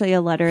there's camps. actually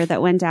a letter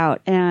that went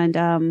out, and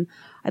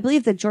I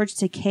believe that George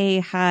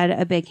Takei had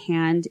a big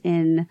hand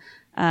in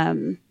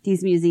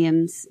these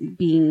museums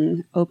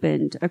being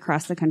opened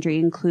across the country,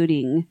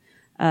 including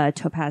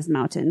Topaz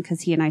Mountain,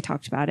 because he and I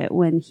talked about it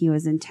when he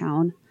was in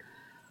town.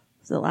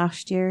 Was it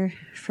last year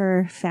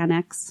for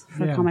FanX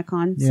for Yeah. Comic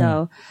Con? Yeah.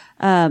 So,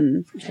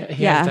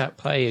 He Yeah. has that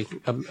play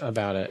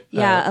about it.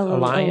 yeah,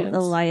 Alliance.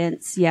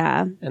 Alliance,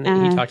 yeah. And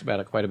he talked about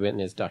it quite a bit in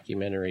his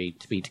documentary,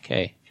 To Be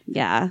Decay.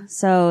 Yeah,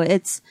 so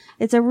it's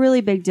a really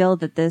big deal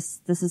that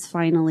this is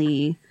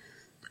finally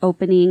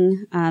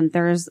opening.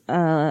 There's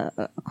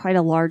quite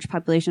a large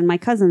population. My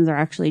cousins are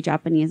actually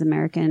Japanese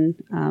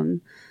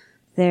American.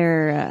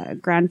 Their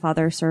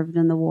grandfather served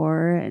in the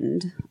war,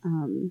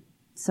 and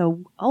so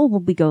all will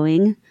be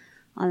going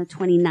on the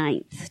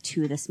 29th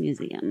to this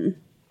museum.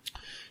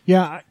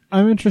 Yeah,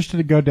 I'm interested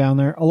to go down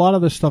there. A lot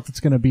of the stuff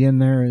that's going to be in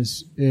there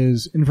is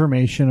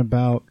information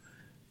about,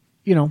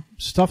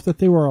 stuff that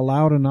they were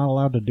allowed and not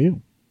allowed to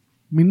do.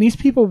 I mean, these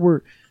people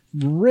were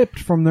ripped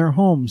from their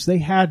homes. They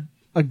had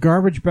a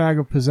garbage bag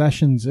of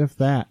possessions, if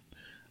that,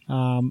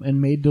 and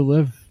made to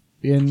live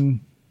in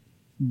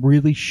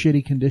really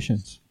shitty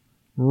conditions.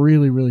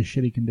 Really, really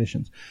shitty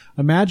conditions.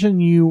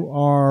 Imagine you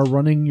are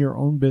running your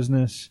own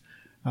business,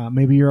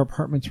 maybe your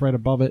apartment's right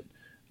above it,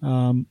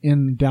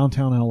 in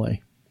downtown LA.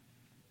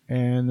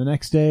 And the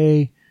next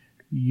day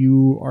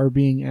you are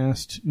being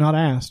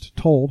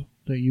told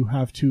that you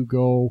have to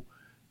go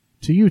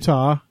to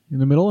Utah in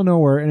the middle of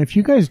nowhere. And if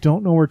you guys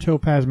don't know where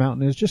Topaz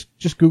Mountain is,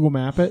 just Google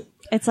map it.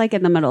 It's like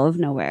in the middle of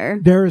nowhere.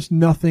 There is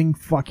nothing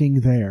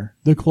fucking there.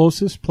 The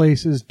closest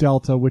place is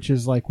Delta, which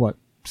is like what?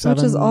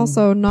 Which is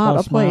also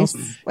not a place.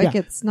 Miles? Like, Yeah.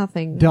 it's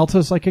nothing.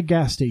 Delta's like a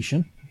gas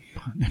station.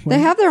 They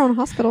have their own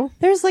hospital.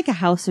 There's like a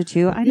house or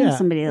two. I know Yeah.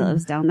 somebody that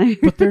lives down there.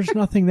 But there's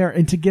nothing there.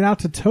 And to get out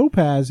to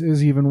Topaz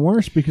is even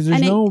worse because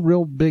there's And no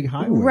real big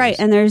highways. Right.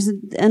 And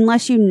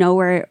unless you know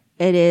where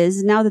it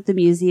is, now that the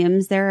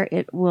museum's there,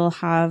 it will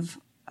have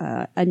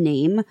a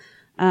name.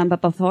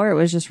 But before it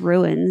was just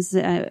ruins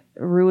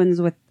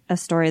with a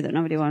story that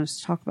nobody wants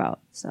to talk about.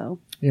 So,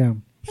 Yeah.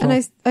 So,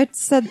 And I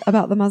said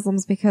about the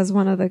Muslims because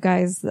one of the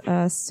guys,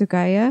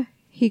 Sugaya,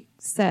 he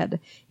said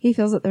he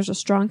feels that there's a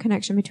strong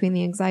connection between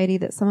the anxiety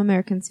that some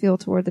Americans feel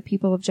toward the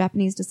people of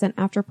Japanese descent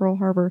after Pearl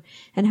Harbor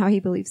and how he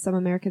believes some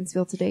Americans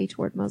feel today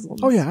toward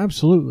Muslims. oh, yeah,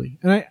 absolutely.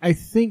 And I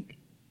think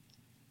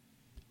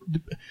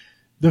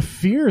the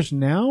fears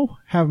now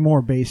have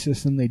more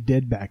basis than they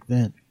did back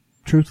then,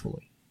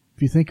 truthfully,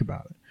 if you think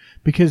about it.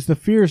 Because the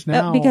fears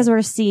now... because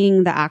we're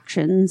seeing the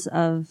actions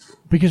of...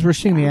 Because we're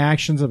seeing the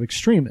actions of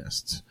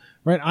extremists,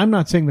 right? I'm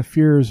not saying the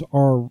fears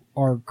are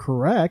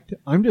correct.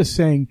 I'm just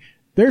saying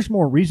there's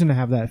more reason to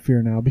have that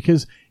fear now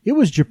because it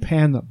was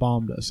Japan that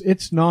bombed us.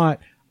 It's not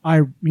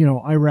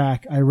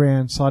Iraq,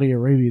 Iran, Saudi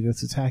Arabia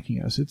that's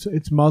attacking us.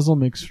 It's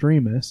Muslim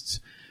extremists.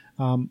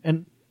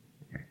 And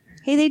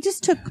Hey, they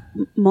just took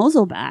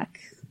Mosul back.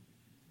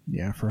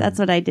 yeah, That's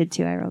what I did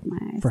too. I rolled my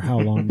eyes. for how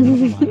long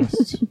that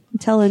lasts.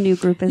 Until a new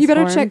group is You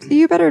better formed. check.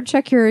 You better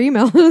check your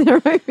email.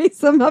 There might be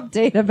some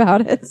update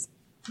about it.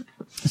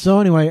 So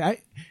anyway,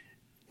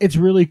 it's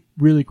really,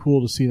 really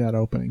cool to see that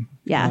opening.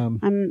 Yeah,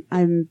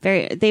 I'm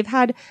very. They've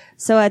had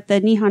so at the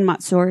Nihon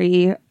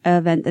Matsuri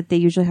event that they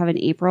usually have in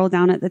April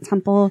down at the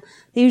temple.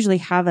 They usually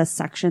have a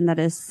section that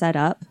is set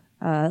up,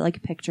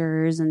 like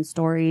pictures and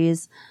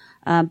stories.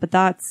 But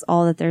that's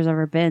all that there's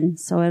ever been.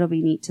 So it'll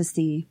be neat to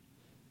see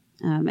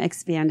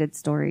expanded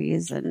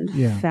stories and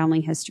family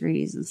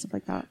histories and stuff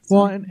like that. So,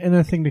 Well, and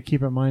the thing to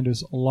keep in mind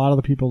is a lot of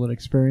the people that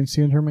experience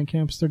the internment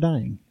camps, they're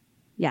dying.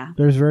 yeah,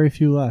 There's very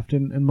few left,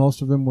 and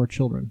most of them were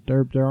children.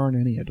 There aren't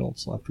any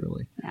adults left,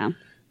 really. yeah.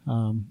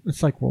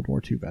 It's like World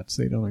War II vets.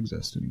 They don't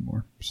exist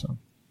anymore. So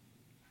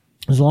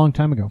it was a long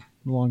time ago.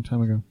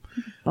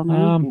 Bummer.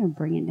 I'm gonna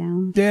bring it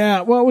down.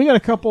 Yeah, well, we got a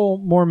couple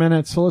more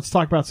minutes, so let's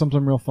talk about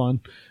something real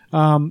fun.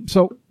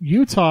 So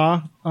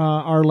Utah,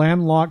 our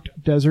landlocked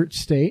desert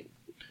state,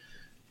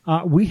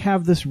 we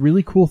have this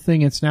really cool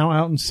thing. It's now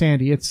out in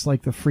Sandy. It's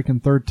like the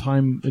freaking third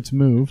time it's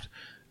moved.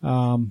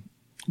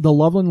 The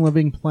Loveland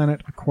Living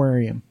Planet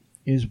Aquarium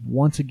is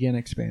once again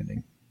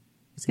expanding.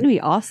 It's gonna be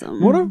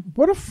awesome. What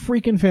a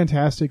freaking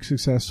fantastic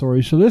success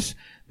story. So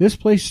this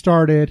place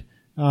started,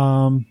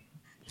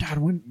 God,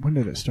 when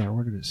did it start?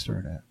 Where did it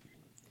start at?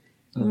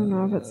 I don't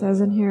know if it says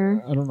in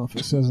here. I don't know if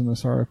it says in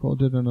this article. It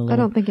did in another. I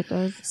don't think it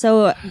does.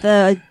 So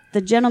the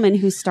gentleman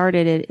who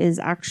started it is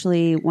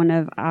actually one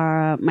of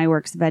my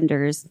work's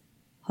vendors'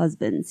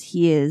 husbands.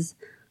 He is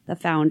the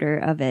founder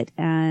of it,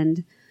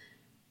 and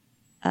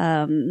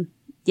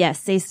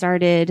yes, they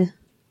started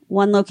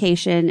one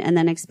location and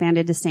then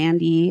expanded to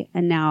Sandy,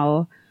 and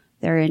now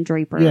they're in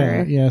Draper.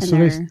 Yeah. and So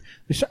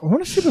I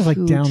want to say it was like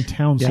huge.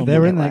 downtown. Yeah, somewhere. they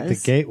were in it like the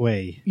was.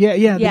 Gateway. Yeah. The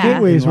Yeah.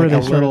 Gateway is where Like a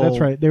they started. little- That's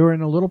right. They were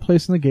in a little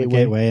place in the The Gateway.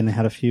 Gateway, and they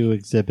had a few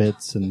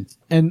exhibits and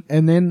And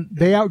then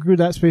they outgrew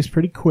that space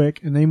pretty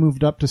quick, and they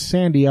moved up to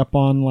Sandy up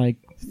on like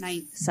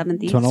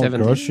 7th to an old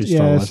 7th grocery East.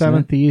 store. Yeah, wasn't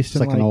 7th it? East It's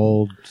and like an like-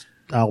 old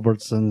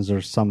Albertsons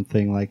or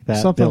something like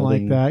that. something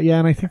building. like that. Yeah,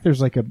 and I think there's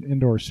like an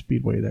indoor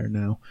speedway there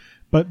now.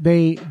 But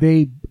they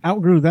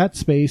outgrew that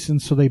space,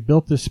 and so they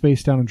built this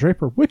space down in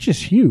Draper, which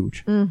is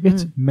huge.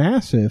 It's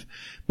massive.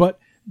 But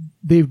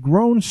they've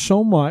grown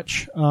so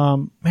much.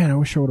 Man, I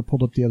wish I would have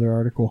pulled up the other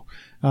article.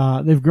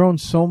 They've grown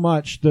so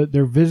much that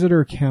their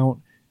visitor count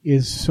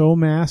is so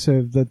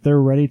massive that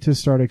they're ready to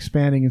start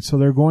expanding. And so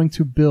they're going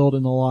to build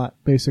in the lot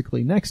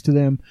basically next to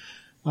them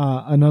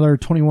another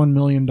 $21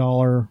 million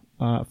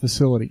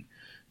facility.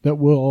 That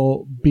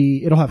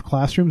it'll have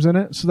classrooms in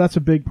it. So that's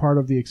a big part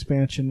of the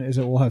expansion is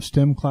it will have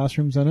STEM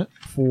classrooms in it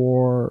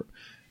for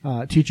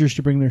teachers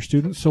to bring their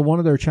students. So one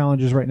of their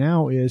challenges right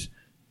now is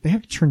they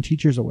have to turn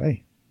teachers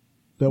away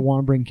that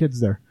want to bring kids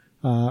there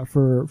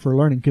for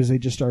learning because they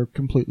just are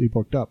completely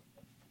booked up.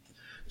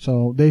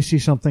 So they see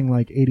something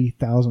like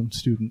 80,000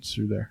 students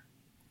through there.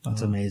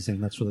 That's amazing.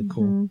 That's really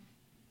cool.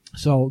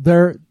 So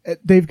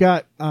they've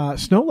got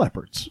snow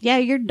leopards. Yeah,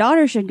 your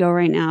daughter should go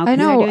right now. 'cause I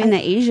know. They're doing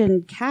the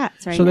Asian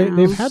cats right So now.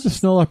 they've had the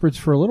snow leopards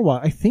for a little while.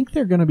 I think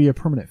they're going to be a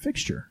permanent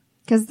fixture.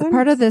 Because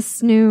part of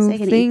this new So they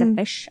can eat the thing.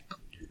 fish.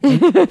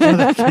 Just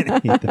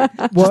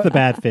the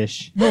bad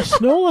fish. Well,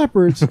 snow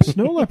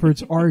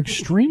leopards are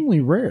extremely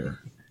rare,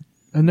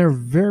 and they're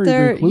very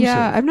reclusive.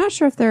 Yeah, I'm not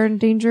sure if they're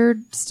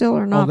endangered still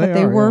or not, they but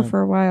they are, were yeah.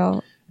 for a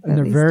while. and at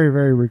they're least. very,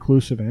 very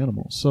reclusive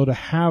animals. So to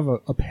have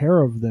a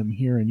pair of them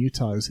here in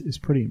Utah is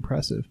pretty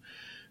impressive.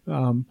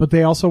 But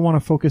they also want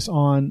to focus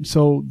on.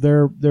 So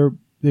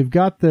they've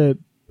got the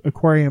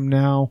aquarium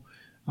now.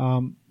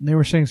 They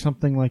were saying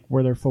something like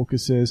where their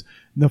focus is.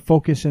 The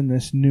focus in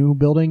this new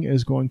building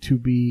is going to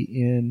be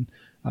in,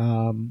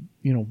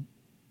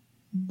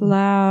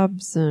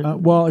 labs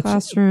and well,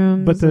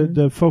 classrooms. but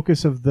the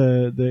focus of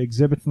the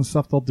exhibits and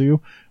stuff they'll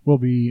do will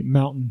be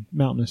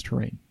mountainous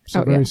terrain.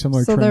 So very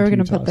similar. So terrain they were to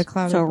going to put the Utah's.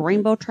 cloud. So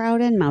rainbow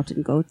trout and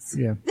mountain goats.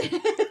 Yeah.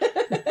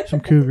 Some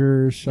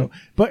cougars. So,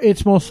 but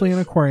it's mostly an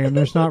aquarium.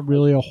 There's not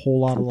really a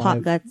whole lot of Pot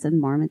live, guts and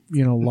marmots.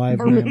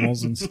 live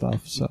animals and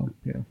stuff. So,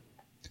 yeah.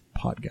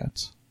 Pot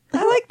guts.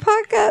 I like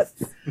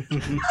podcasts.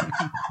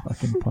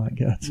 Fucking pot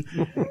guts.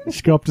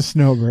 Just go up to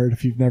Snowbird.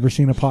 If you've never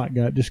seen a pot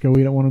gut, just go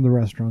eat at one of the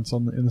restaurants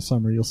in the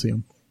summer. You'll see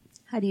them.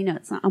 How do you know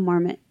it's not a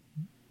marmot?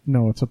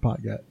 No, it's a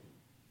pot gut.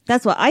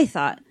 That's what I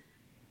thought.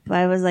 But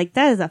I was like,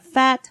 that is a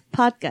fat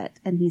pot gut.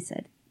 And he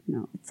said,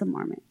 no, it's a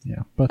marmot.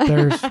 Yeah, but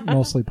there's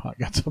mostly pot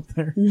guts up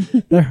there.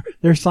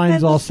 Their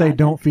signs all say,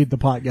 "Don't feed the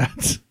pot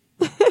guts."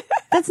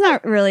 That's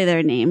not really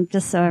their name,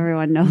 just so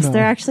everyone knows. No.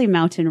 They're actually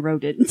mountain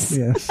rodents.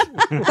 Yes.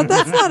 But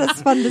that's not as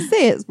fun to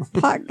say. It's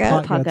podgut.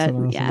 Pot Pot guts gut,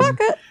 and yeah. awesome.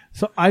 Podgut.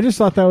 So I just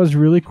thought that was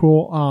really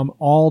cool.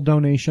 All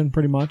donation,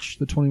 pretty much,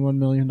 the $21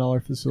 million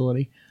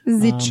facility.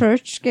 The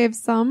church gave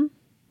some.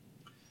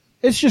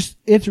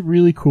 It's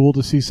really cool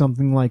to see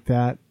something like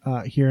that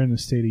here in the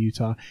state of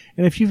Utah.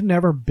 And if you've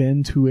never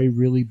been to a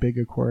really big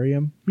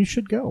aquarium, you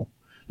should go.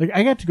 Like,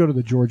 I got to go to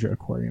the Georgia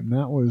Aquarium.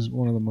 That was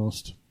one of the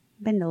most...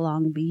 Been to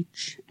Long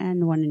Beach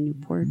and one in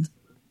Newport.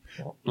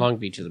 Long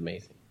Beach is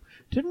amazing.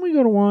 Didn't we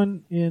go to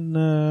one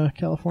in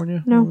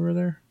California No. when we were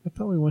there? I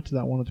thought we went to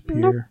that one at the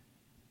pier.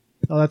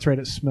 Oh, that's right.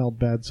 It smelled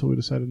bad, so we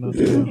decided not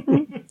to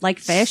go. Like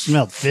fish?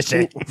 Smelled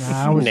fishy.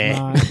 Nah, I was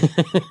Nah.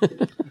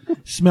 not.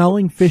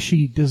 Smelling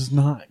fishy does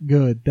not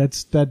good.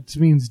 That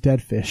means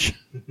dead fish.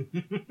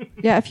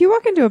 Yeah, if you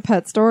walk into a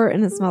pet store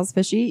and it smells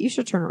fishy, you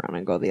should turn around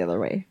and go the other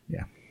way.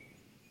 Yeah.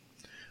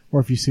 Or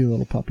if you see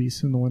little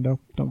puppies in the window,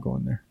 don't go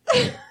in there.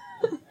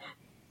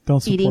 Don't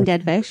support. Eating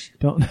dead fish?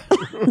 Well, Don't.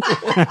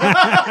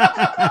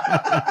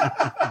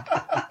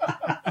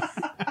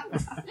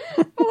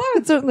 that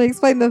would certainly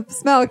explain the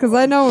smell, because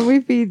I know when we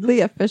feed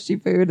Leah fishy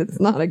food, it's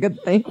not a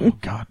good thing. Oh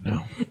God,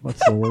 no.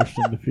 That's the worst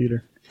thing to feed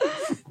her.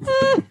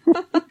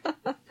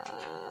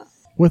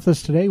 With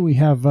us today, we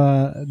have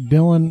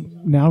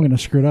Dylan. Now I'm going to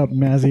screw it up.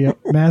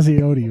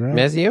 Mazziotti, right?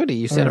 Mazziotti,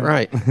 you said it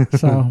right.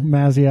 So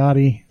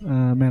Mazziotti,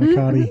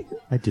 Manicotti.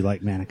 I do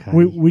like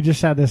manicotti. We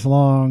just had this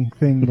long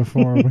thing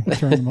before we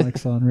turned the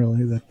mics on.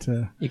 Really,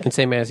 that You can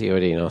say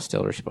Mazziotti and I'll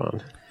still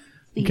respond.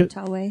 The Okay.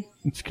 Utah way.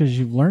 it's because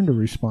you've learned to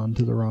respond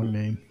to the wrong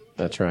name.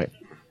 That's right.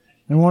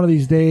 And one of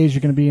these days,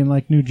 you're going to be in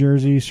like New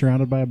Jersey,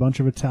 surrounded by a bunch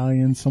of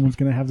Italians. Someone's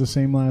going to have the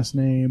same last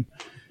name,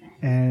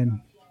 and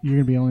you're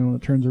going to be the only one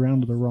that turns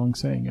around to the wrong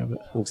saying of it.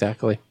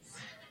 Exactly.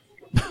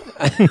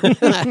 I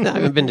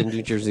haven't been to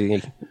New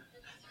Jersey.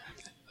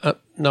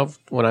 No,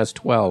 when I was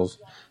 12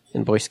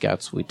 in Boy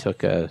Scouts, we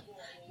took a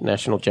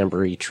National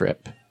Jamboree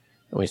trip,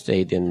 and we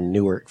stayed in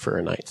Newark for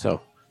a night.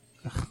 So,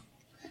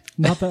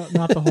 Not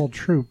the whole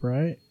troop,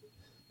 right?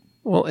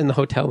 well, in the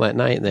hotel that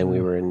night, and then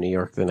we were in New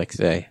York the next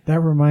day.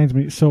 That reminds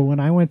me. So when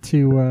I went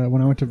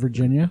to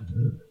Virginia,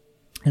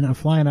 and I'm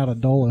flying out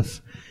of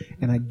Dulles,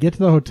 and I get to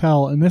the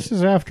hotel, and this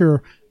is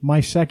after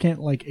my second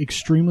like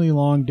extremely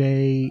long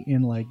day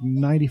in like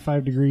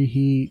 95-degree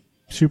heat,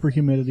 super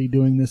humidity,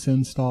 doing this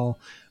install.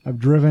 I've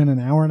driven an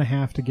hour and a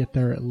half to get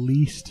there at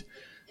least,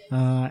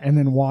 and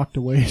then walked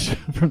away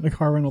from the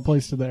car rental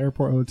place to the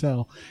airport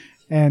hotel.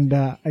 And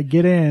I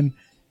get in,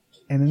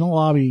 and in the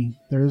lobby,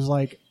 there's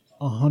like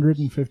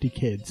 150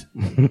 kids,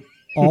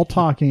 all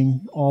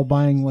talking, all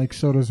buying like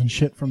sodas and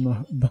shit from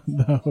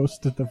the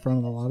host at the front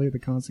of the lobby, the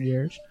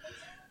concierge.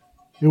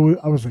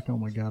 I was like, oh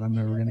my God, I'm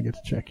never going to get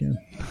to check in.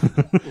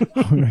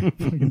 I'm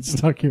fucking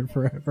stuck here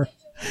forever.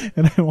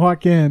 And I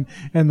walk in,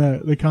 and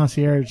the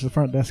concierge, the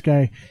front desk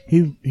guy,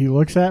 he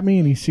looks at me,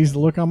 and he sees the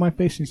look on my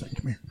face, and he's like,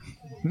 come here.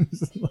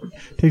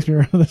 Takes me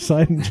around to the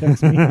side and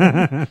checks me.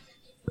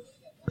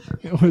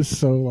 It was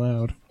so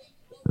loud.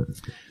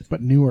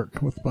 But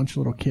Newark with a bunch of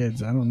little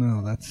kids, I don't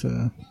know. That's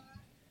Do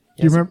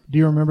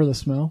you remember the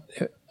smell?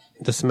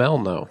 The smell,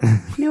 no.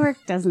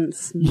 Newark doesn't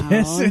smell.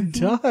 Yes, it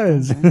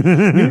does.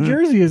 New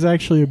Jersey is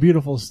actually a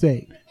beautiful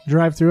state.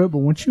 Drive through it, but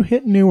once you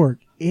hit Newark,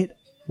 it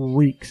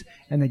reeks.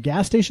 And the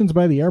gas stations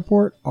by the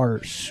airport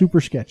are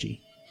super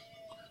sketchy.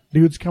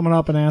 Dudes coming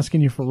up and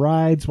asking you for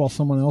rides while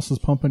someone else is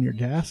pumping your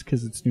gas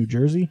because it's New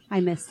Jersey. I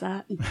miss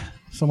that.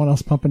 Someone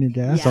else pumping your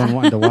gas. Yeah. Someone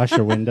wanting to wash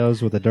your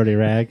windows with a dirty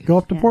rag. Go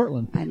up to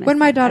Portland. I miss When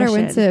my that. daughter I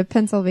went should. to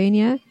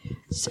Pennsylvania,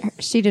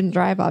 she didn't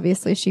drive,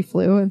 obviously. She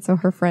flew, and so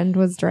her friend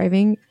was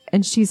driving,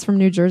 and she's from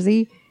New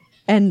Jersey,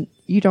 and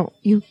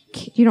you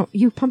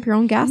pump your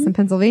own gas in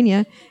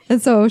Pennsylvania.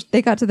 And so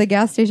they got to the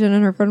gas station,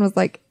 and her friend was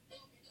like,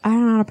 I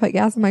don't know how to put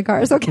gas in my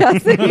car. So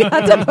Cassidy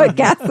had to put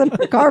gas in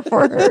her car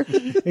for her.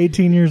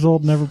 18 years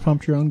old, never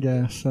pumped your own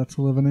gas. That's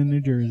living in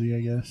New Jersey, I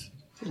guess.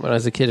 When I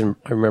was a kid,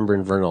 I remember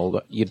in Vernal,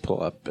 you'd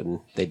pull up and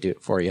they'd do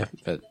it for you.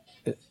 But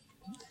it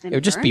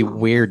would just be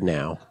weird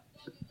now.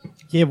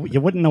 Yeah, you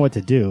wouldn't know what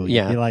to do.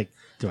 Yeah. You'd be like,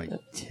 do I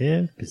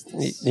tip? Is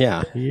this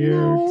Yeah. here?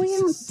 No, Is we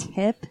don't this-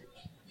 tip.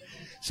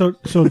 So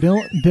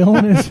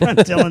Dylan is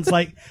Dylan's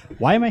like,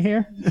 why am I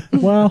here?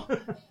 well.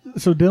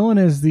 So Dylan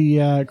is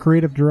the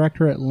creative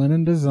director at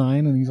Lennon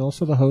Design, and he's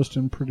also the host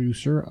and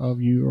producer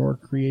of your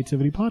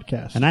Creativity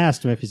podcast. And I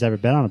asked him if he's ever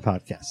been on a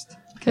podcast.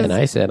 And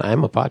I said,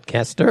 I'm a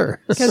podcaster.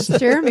 Because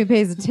Jeremy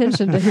pays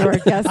attention to who our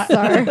guests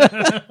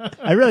are.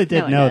 I really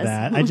did No, he know does.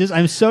 that.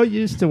 I'm so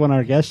used to when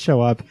our guests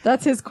show up,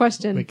 That's his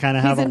question. we kind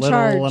of He's have a in little,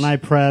 charge. and I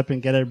prep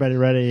and get everybody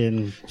ready.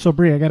 And So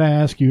Bree, I got to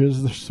ask you: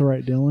 is this the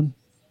right Dylan?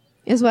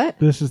 Is what?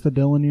 This is the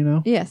Dylan you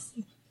know? Yes.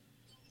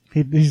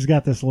 He's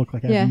got this look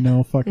like I Yeah. have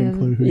no fucking Yeah.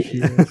 clue who she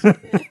is.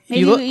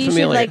 Maybe look you should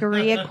familiar. like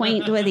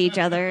reacquaint with each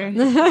other.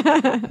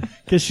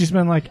 Because she's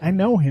been like, I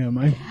know him.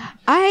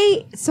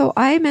 I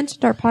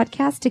mentioned our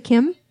podcast to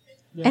Kim,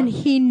 and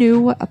he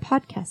knew what a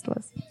podcast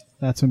was.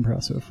 That's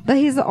impressive. But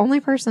he's the only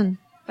person.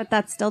 But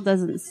that still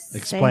doesn't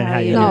Explain say how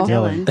you know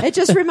know Dylan. It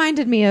just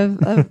reminded me of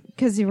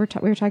because we were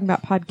talking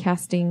about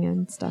podcasting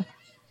and stuff,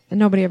 and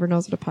nobody ever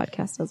knows what a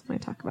podcast is when I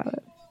talk about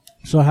it.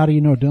 So how do you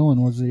know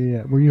Dylan? Was he?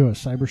 Were you a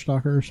cyber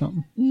stalker or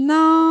something?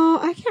 No,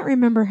 I can't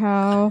remember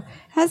how. It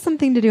has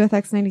something to do with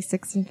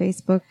X96 and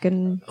Facebook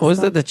and Was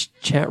that the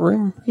chat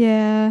room?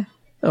 yeah,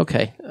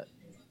 Okay.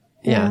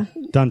 Yeah.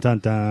 dun dun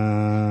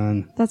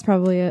dun. that's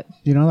probably it.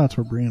 You know, that's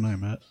where Bree and I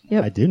met.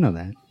 Yep. I do know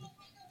that.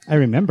 I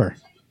remember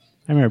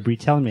Bree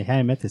telling me, hey,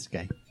 I met this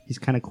guy. He's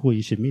kind of cool.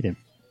 You should meet him.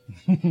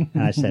 And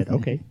I said,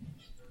 okay.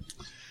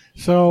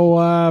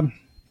 So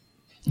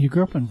you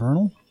grew up in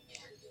Vernal?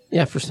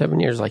 Yeah, for 7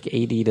 years, like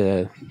 80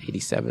 to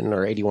 87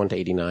 or 81 to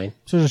 89.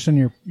 So just in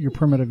your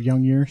primitive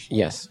young years?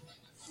 Yes.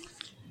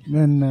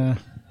 Then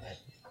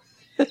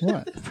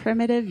what?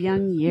 Primitive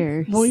young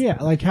years. Well, yeah.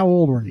 Like how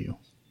old were you?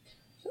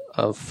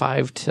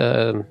 5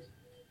 to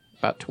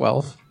about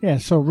 12. Yeah,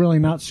 so really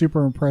not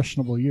super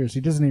impressionable years.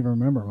 He doesn't even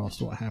remember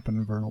most of what happened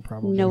in Vernal,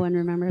 probably. No one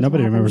remembers.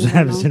 Nobody what remembers what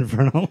happened happens in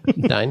Vernal.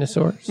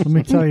 Dinosaurs. Let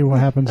me tell you what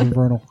happens in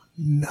Vernal.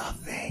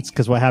 Nothing. It's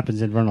because what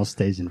happens in Vernal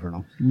stays in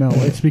Vernal. No,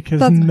 it's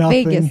because That's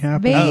nothing Vegas.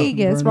 happened. in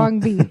Vegas, Vernal. wrong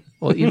B.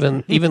 Well,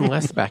 even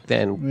less back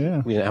then.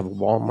 Yeah. We didn't have a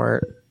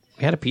Walmart.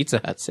 We had a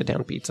Pizza Hut,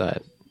 sit-down Pizza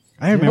Hut.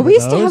 I remember We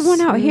used to those. have one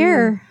out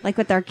here. Like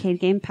with the arcade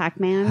game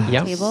Pac-Man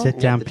Yep. table. Sit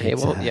down The Pizza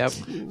table. Hut. Yep.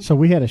 So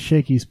we had a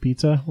Shakey's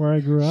Pizza where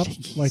I grew up,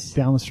 like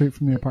down the street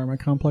from the apartment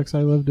complex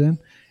I lived in,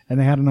 and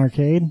they had an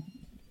arcade.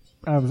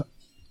 I was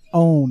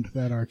owned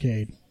that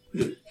arcade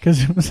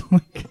because it was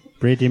like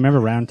Bree, do you remember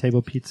Round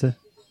Table Pizza?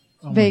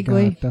 oh my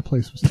Vaguely. God, that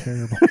place was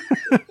terrible.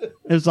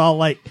 It was all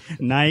like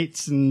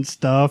nights and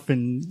stuff,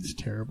 and It's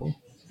terrible.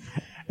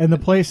 And the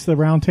place, the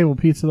Round Table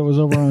Pizza that was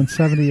over on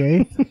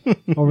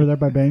 78th, over there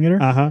by Bangor.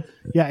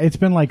 Yeah, it's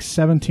been like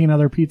 17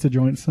 other pizza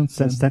joints since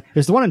then. since then,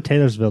 there's the one in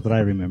Taylorsville that I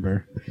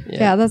remember.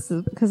 Yeah, that's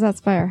because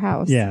that's by our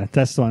house. Yeah,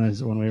 that's the one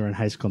is when we were in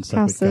high school and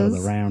stuff. We'd go to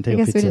Houses. the Round I Table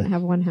guess Pizza. we didn't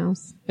have one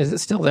house. Is it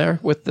still there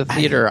with the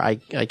theater? I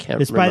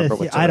can't It's by remember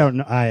the. what's I don't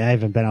know. I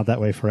haven't been out that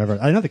way forever.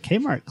 I know the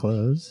Kmart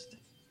closed.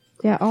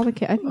 Yeah, all the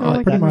I think Oh,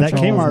 like pretty That, much that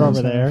all of Kmart those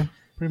over have- there.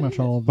 Pretty much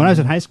all of When I was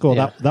in them. high school,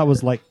 Yeah. that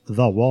was like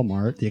the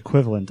Walmart. The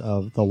equivalent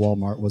of the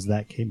Walmart was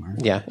that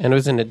Kmart. Yeah, and it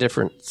was in a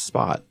different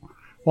spot.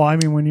 Well, I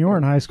mean, when you were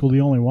in high school,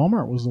 the only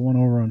Walmart was the one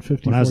over on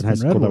 54th When I was in high and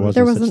school, there Redwood.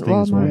 wasn't, There such wasn't thing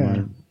as Walmart.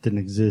 Walmart. Didn't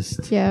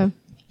exist. Yeah.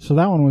 So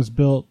that one was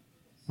built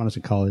When I was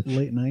in college.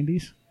 late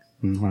 90s.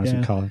 When I was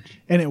in college.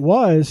 And it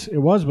was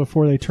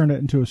before they turned it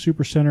into a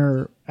super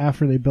center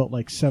after they built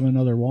like 7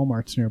 other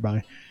Walmarts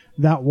nearby.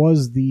 That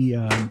was the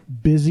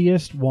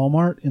busiest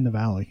Walmart in the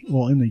valley.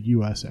 Well, in the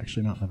U.S.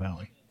 actually, not in the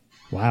valley.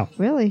 Wow.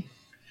 Really?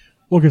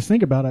 Well, because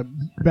think about it.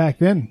 Back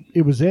then,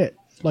 it was it.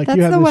 Like That's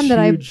you had the this one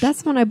that huge,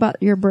 that's when I bought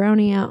your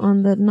brownie out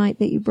on the night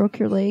that you broke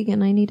your leg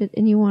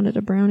and you wanted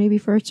a brownie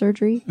before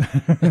surgery.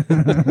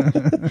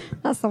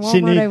 That's the Walmart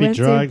She needed I to be went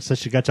drugged, so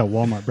she got you a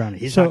Walmart brownie.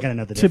 He's So not going to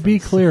know the to difference. be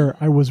clear,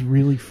 I was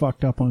really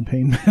fucked up on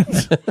pain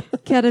meds. to.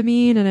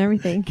 Ketamine and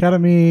everything.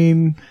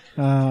 Ketamine.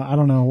 I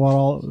don't know what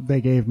all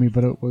they gave me,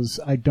 but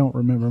I don't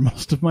remember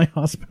most of my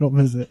hospital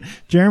visit.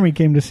 Jeremy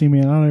came to see me,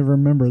 and I don't even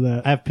remember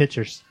that. I have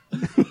pictures.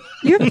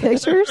 You have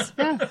pictures?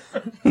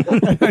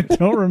 I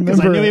don't remember. Because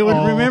I knew he it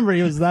wouldn't all. remember.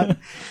 He was that.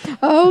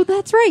 Oh,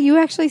 that's right. You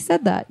actually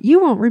said that. You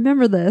won't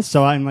remember this.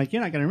 So I'm like,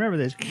 you're not going to remember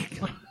this.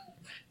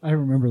 I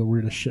remember the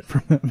weirdest shit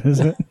from that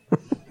visit.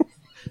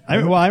 I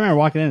remember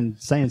walking in and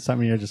saying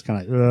something. You're just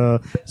kind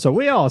of like, So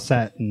we all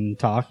sat and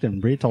talked, and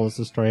Bree told us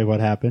the story of what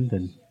happened.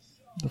 And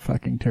The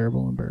fucking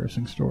terrible,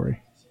 embarrassing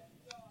story.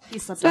 He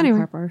slept So on anyway.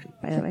 cardboard,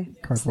 by the way.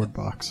 Cardboard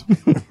box.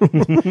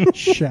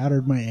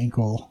 Shattered my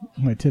ankle,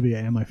 my tibia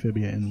and my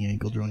fibia in the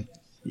ankle joint.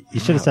 you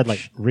should have said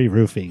like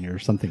re-roofing or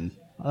something.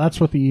 That's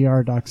what the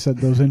ER doc said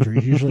those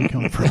injuries usually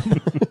come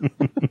from.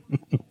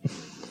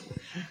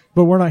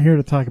 But we're not here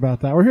to talk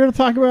about that. We're here to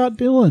talk about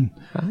Dylan.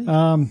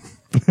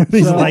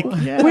 He's So- like,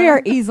 yeah. We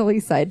are easily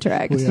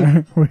sidetracked.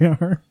 We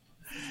are.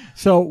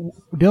 So,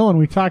 Dylan,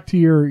 we talked to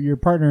your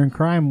partner in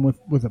crime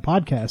with a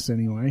podcast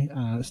anyway,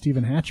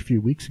 Stephen Hatch, a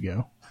few weeks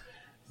ago.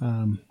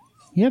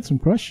 He had some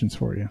questions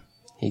for you.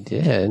 He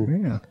did.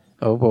 Yeah.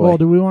 Oh boy. Well,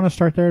 do we want to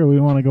start there, or do we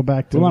want to go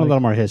back to We want a like-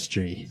 little more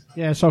history.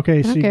 Yes,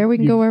 okay. So Okay, we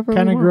can go wherever we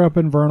kind of want. grew up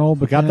in Vernal,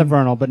 but We got the then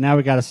Vernal, but now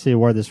we got to see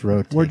where this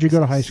road takes where'd you go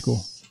to high us.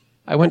 school?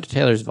 I went to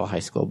Taylorsville High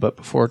School, but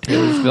before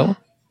Taylorsville,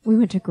 We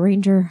went to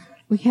Granger.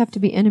 We have to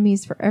be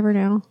enemies forever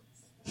now.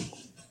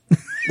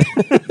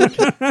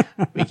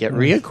 we get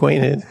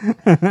reacquainted.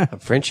 A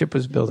friendship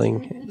was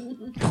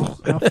building.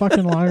 How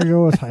fucking long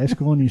ago was high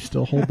school and you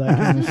still hold that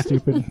kind of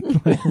stupid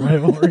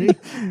rivalry?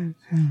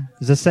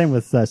 It's the same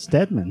with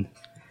Stedman,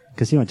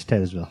 because he went to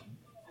Taylorsville.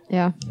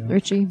 Yeah,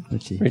 Richie.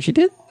 Richie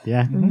did?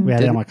 Yeah, we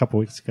had him a couple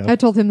weeks ago. I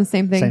told him the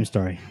same thing. Same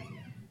story.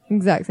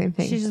 Exact same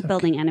thing. She's just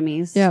building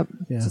enemies. Yep.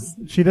 Yeah.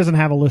 She doesn't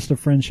have a list of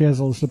friends. She has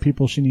a list of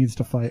people she needs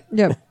to fight.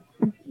 Yep.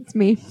 It's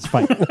me. It's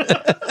fight.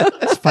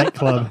 It's Fight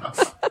Club.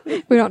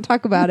 We don't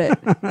talk about it.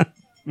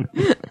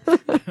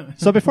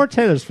 So before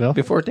Taylorsville.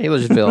 Before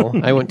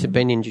Taylorsville, I went to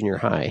Benyon Junior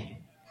High.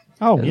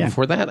 Oh, And yeah.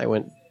 before that, I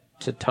went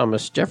to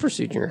Thomas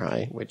Jefferson Junior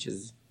High, which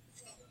is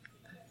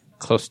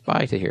close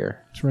by to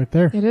here. It's right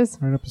there. It is.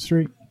 Right up the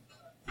street.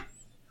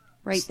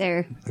 Right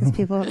there. These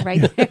people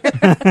right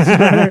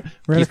there.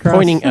 Right He's across,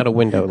 pointing out a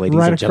window, ladies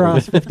right and gentlemen.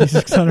 across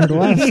 5600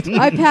 West.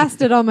 I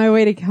passed it on my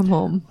way to come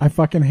home. I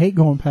fucking hate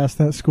going past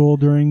that school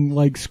during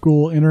like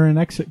school enter and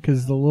exit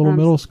because the little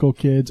middle school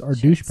kids are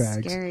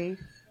douchebags. Scary.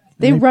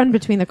 They run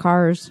between the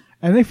cars.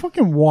 And they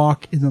fucking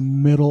walk in the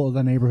middle of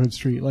the neighborhood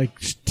street, like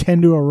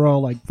 10 to a row,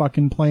 like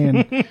fucking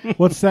playing.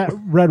 What's that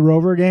Red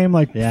Rover game?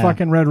 Like Yeah.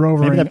 fucking Red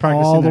Rover Maybe they're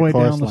practicing all the their way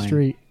chorus down the line.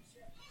 street.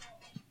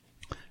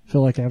 I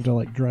feel like I have to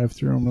like drive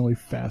through them really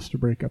fast to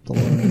break up the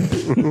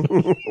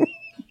line.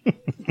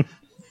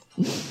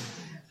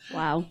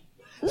 Wow.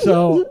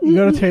 So you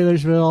go to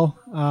Taylorsville.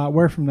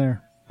 Where from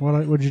there?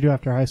 What did you do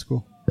after high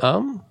school?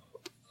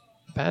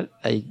 About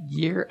a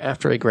year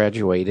after I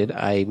graduated,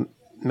 I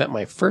met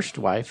my first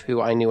wife,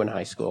 who I knew in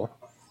high school.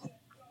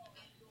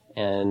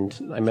 And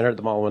I met her at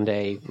the mall one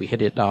day. We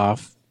hit it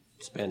off,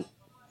 spent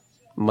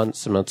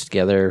months and months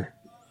together.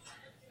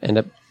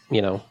 Ended up,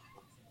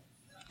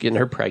 getting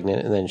her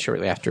pregnant, and then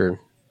shortly after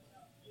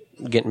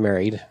getting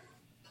married.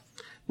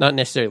 Not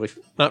necessarily,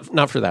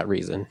 not for that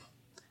reason.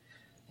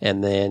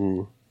 And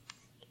then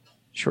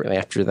shortly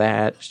after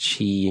that,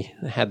 she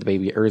had the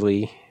baby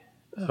early.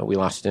 We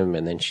lost him,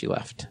 and then she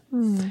left.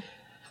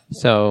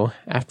 So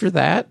after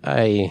that,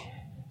 this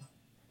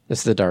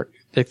is the dark.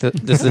 This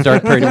is the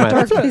dark period of my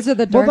life. These are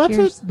the dark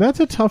years. That's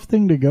a tough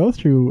thing to go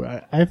through.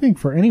 I think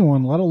for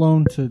anyone, let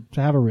alone to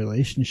have a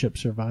relationship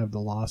survive the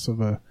loss of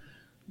a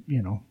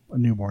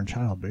newborn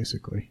child,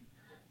 basically.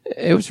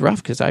 It was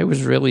rough because I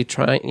was really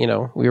trying.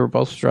 We were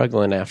both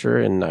struggling after,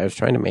 and I was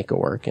trying to make it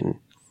work. And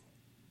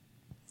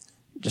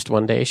just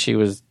one day, she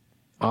was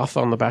off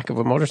on the back of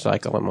a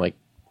motorcycle. I'm like,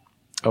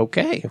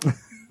 okay.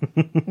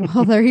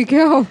 Well, there you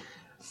go.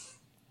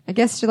 I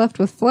guess she left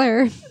with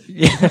Flair. I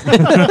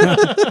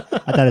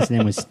thought his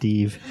name was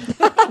Steve.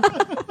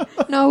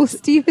 No,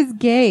 Steve is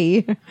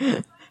gay.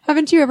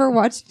 Haven't you ever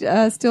watched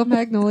Steel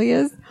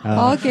Magnolias?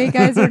 All gay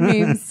guys are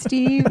named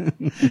Steve.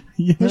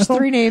 There's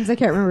 3 names. I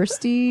can't remember.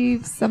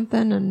 Steve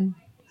something and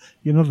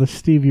The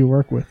Steve you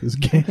work with is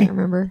gay. I can't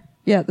remember.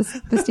 Yeah, the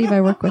Steve I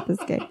work with is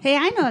gay. Hey,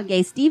 I know a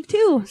gay Steve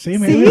too. See,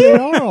 maybe they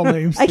are all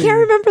names. I can't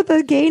remember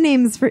the gay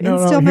names for No,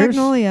 in Steel here's-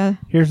 Magnolia.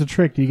 Here's the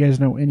trick. Do you guys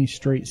know any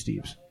straight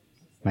Steves?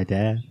 My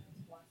dad.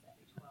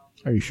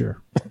 Are you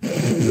sure?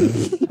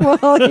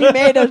 Well, he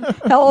made a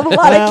hell of a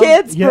lot of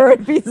kids yeah. for it.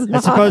 If he's I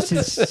not. suppose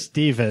he's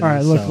Steven. All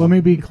right, look, so- let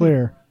me be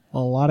clear. A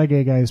lot of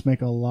gay guys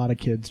make a lot of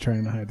kids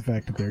trying to hide the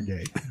fact that they're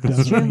gay.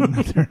 Doesn't mean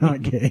that they're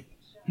not gay.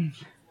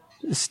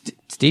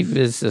 Steve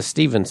is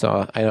Steven,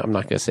 so I'm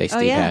not going to say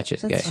Steve Hatch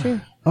is that's gay.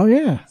 true. Oh,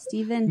 yeah.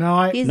 Steven.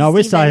 No, He's No,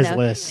 we Steven, saw his though.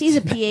 list. He's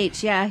a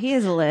PH. Yeah, he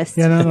has a list.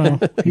 Yeah, no.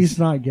 He's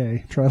not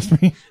gay.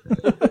 Trust me.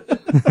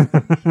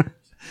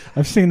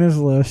 I've seen his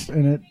list,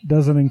 and it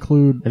doesn't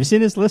include... Have you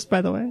seen his list,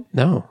 by the way?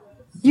 No.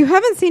 You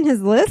haven't seen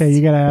his list? Okay,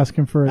 you got to ask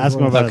him for his Ask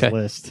him list. about Okay. his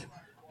list.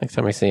 Next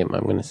time I see him,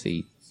 I'm going to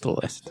see the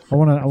list. I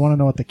want to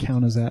know what the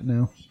count is at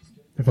now.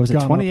 If Was it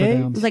gone up or 28?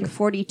 down. It was like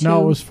 42.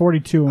 No, it was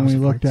 42 when we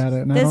looked at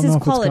it, and I This don't know is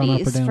if it's gone up or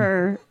qualities down.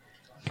 for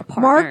a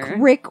partner. Mark,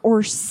 Rick,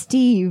 or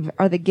Steve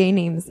are the gay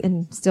names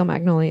in Steel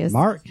Magnolias.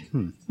 Mark?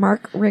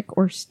 Mark, Rick,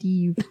 or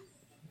Steve.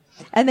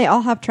 And they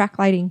all have track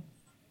lighting.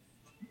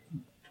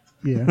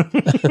 Yeah.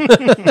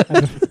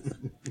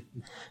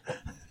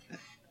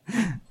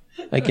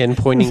 Again,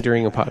 pointing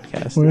during a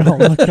podcast. We all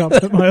look up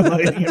at my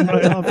lighting in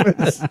my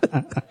office.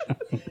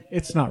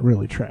 It's not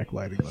really track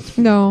lighting. Let's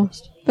be No,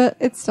 honest. but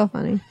it's still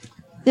funny.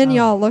 Then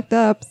y'all looked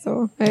up,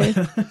 so hey.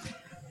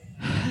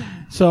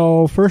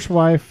 So, first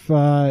wife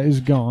is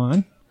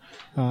gone.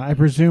 I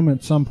presume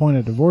at some point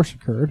a divorce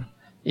occurred.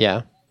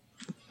 Yeah.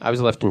 I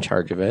was left in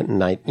charge of it,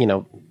 and I,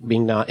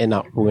 being not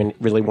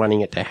really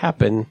wanting it to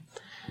happen,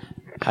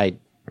 I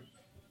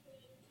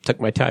took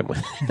my time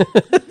with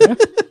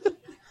it.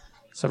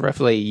 So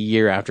roughly a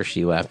year after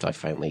she left, I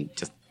finally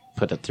just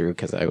put it through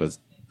because I was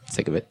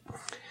sick of it.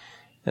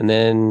 And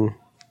then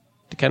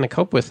to kind of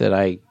cope with it,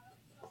 I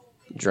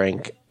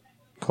drank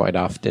quite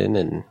often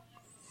and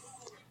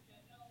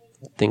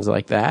things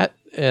like that.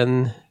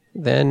 And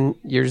then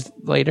a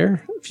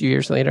few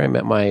years later, I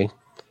met my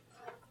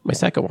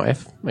second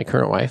wife, my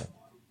current wife,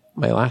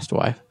 my last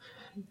wife.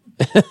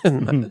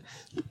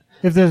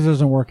 If this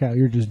doesn't work out,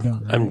 you're just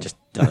done. Right? I'm just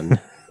done.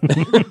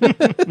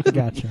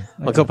 Gotcha.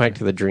 I'll go back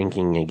to the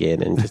drinking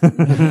again and just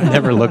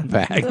never look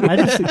back.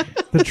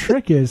 The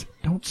trick is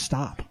don't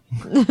stop.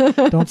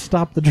 Don't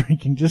stop the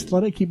drinking. Just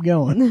let it keep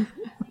going.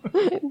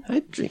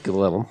 I drink a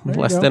little you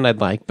less go. than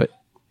I'd like, but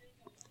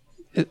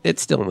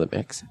it's still in the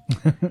mix.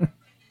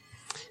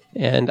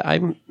 And I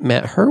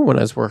met her when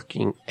I was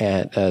working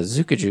at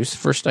Zuka Juice.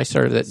 First, I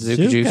started at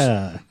Zuka Juice.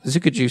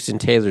 Zuka Juice in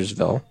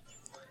Taylorsville.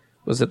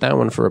 Was at that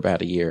one for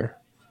about a year.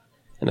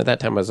 And at that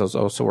time, I was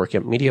also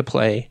working at Media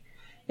Play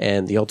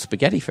and the old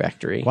Spaghetti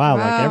Factory. Wow,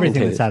 like Wow.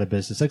 everything that's out of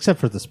business except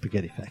for the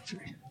Spaghetti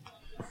Factory.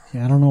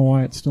 Yeah, I don't know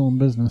why it's still in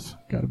business.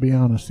 Got to be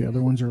honest. The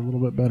other ones are a little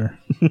bit better.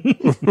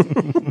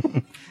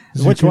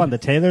 Which one? The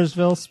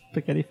Taylorsville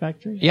Spaghetti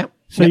Factory? Yep.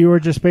 So you were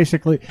just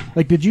basically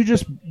like, did you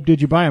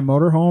buy a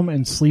motorhome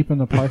and sleep in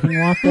the parking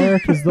lot there?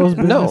 Because those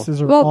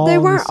businesses are Well, all they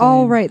the weren't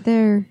all same. right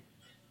there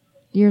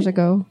years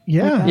ago.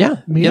 Yeah, Like Yeah.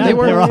 Me Yeah, too. they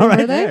were. They were all right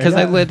Were they? there. Because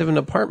I lived in an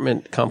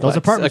apartment complex. Those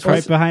apartments across-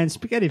 right behind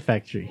Spaghetti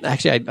Factory.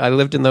 Actually, I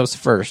lived in those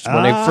first when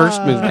I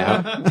first moved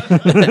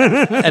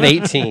out at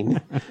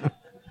 18.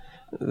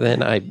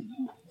 Then I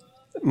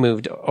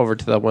moved over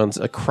to the ones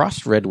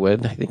across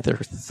Redwood. I think they're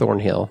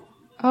Thornhill.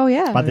 Oh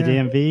yeah. By the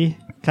DMV,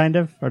 kind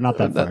of? Or not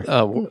that far?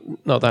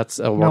 No, that's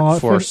No,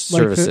 Workforce like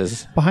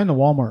Services. behind the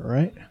Walmart,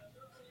 right?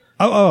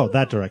 Oh,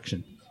 that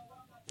direction.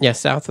 Yeah,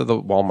 south of the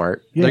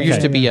Walmart. Yeah, There used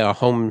okay, to be a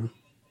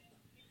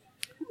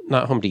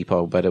not Home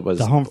Depot, but it was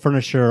The home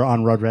furniture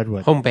on Road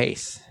Redwood. Home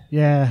Base,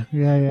 Yeah.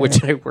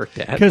 which I worked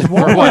at Because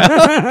for a while.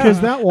 that had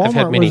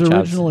Walmart many was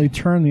jobs. originally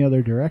turned the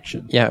other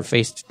direction. Yeah, it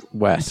faced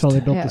west. So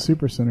they built Yeah. the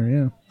super center.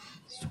 Yeah.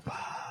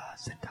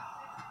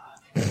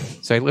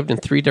 So I lived in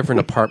 3 different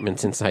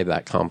apartments inside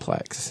that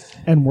complex.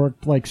 And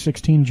worked like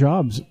 16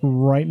 jobs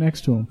right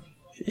next to him.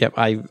 Yep,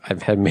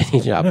 I've had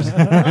many jobs,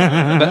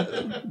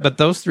 but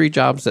those 3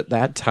 jobs at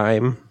that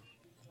time,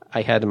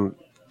 I had them.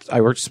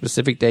 I worked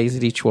specific days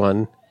at each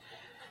one,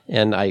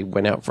 and I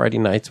went out Friday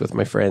nights with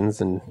my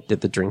friends and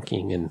did the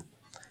drinking and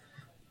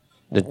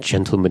the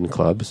gentleman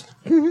clubs.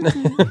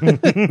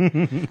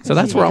 So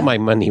that's where all my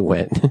money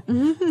went.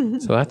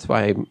 So that's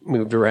why I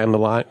moved around a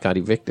lot, got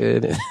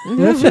evicted.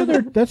 That's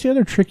the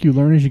other trick you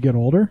learn as you get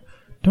older.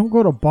 Don't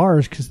go to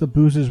bars because the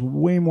booze is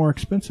way more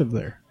expensive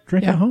there.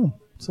 Drink Yeah. at home.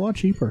 It's a lot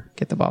cheaper.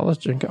 Get the bottles,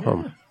 drink at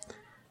home.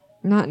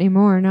 Not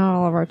anymore. Now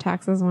all of our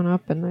taxes went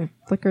up and the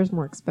liquor's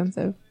more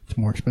expensive. It's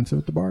more expensive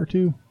at the bar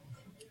too.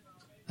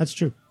 That's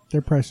true.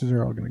 Their prices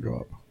are all going to go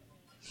up.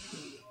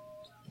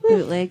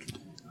 Bootleg.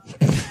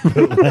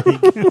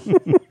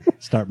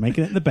 Start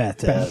making it in the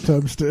bathtub.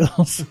 Bathtub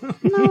stills.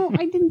 No,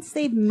 I didn't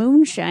say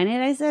moonshine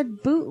it. I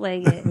said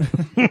bootleg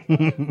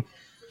it.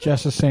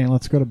 Jess is saying,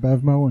 let's go to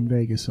Bevmo in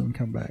Vegas and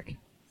come back.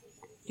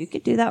 You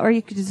could do that, or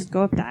you could just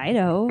go up to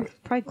Idaho.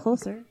 Probably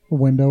closer.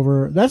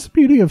 Wendover. That's the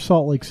beauty of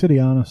Salt Lake City,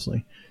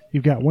 honestly.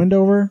 You've got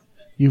Wendover,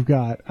 you've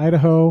got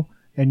Idaho,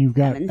 and you've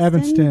got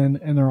Evanston,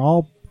 and they're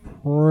all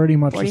pretty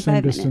much the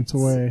same 45 distance minutes.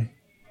 away.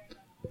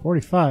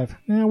 45.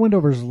 Yeah,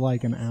 Wendover's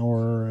like an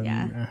hour and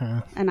a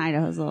half. And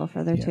Idaho's a little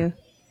further, too.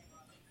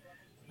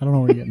 I don't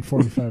know where you're getting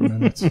 45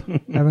 minutes.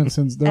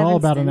 Evanston's, they're all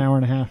about an hour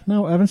and a half.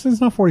 No, Evanston's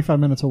not 45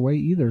 minutes away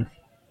either.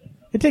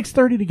 It takes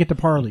 30 to get to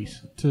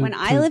Parley's. When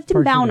I lived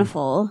in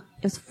Bountiful,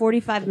 it was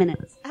 45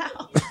 minutes.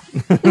 Ow.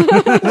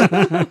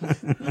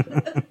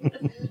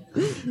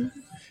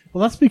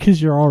 Well, that's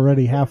because you're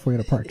already halfway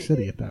to Park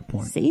City at that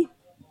point. See?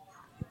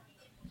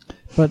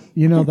 But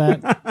you know that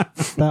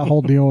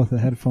whole deal with the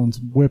headphones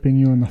whipping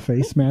you in the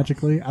face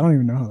magically. I don't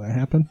even know how that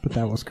happened, but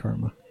that was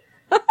karma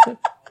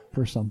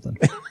for something.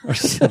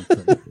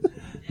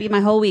 Be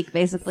my whole week,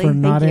 basically. For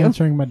Thank not you.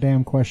 answering my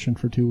damn question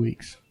for 2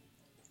 weeks.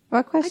 What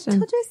I question?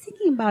 told you I was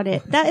thinking about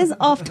it. That is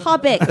off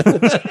topic.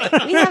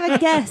 We have a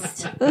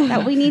guest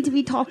that we need to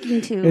be talking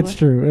to. It's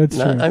true. It's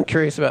No, true. I'm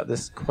curious about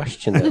this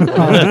question that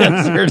I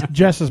answered.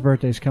 Jess's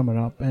birthday's coming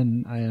up,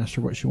 and I asked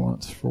her what she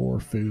wants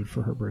for food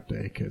for her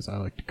birthday because I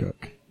like to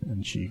cook,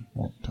 and she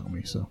won't tell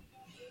me. So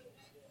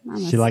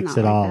Mama's She likes not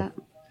it like all. that.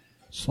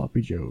 sloppy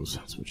joes.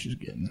 That's what she's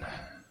getting.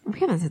 We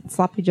haven't had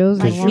sloppy joes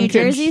in Like a long New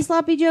time. Jersey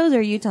sloppy joes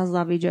or Utah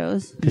sloppy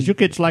joes? Because you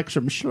kids like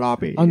some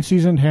sloppy.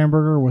 Unseasoned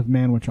hamburger with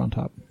manwich on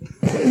top.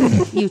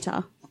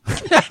 Utah.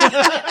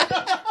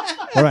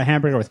 What about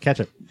hamburger with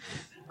ketchup?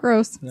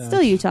 Gross.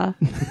 Still Utah.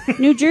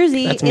 New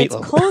Jersey, That's it's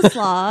meatloaf.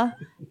 coleslaw,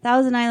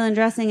 Thousand Island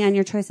dressing, and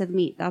your choice of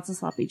meat. That's a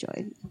sloppy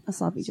joy. A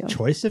sloppy joe.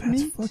 Choice of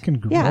meat? Fucking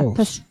gross.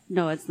 Yeah.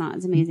 No, it's not.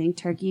 It's amazing.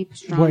 Turkey,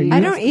 pastrami. Wait, I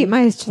don't eat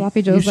my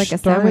sloppy joes like a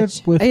started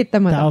sandwich. with I eat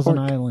them with a Thousand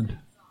fork. Island.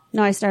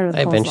 No, I started with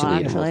I coleslaw, eventually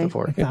ate them actually.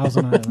 before.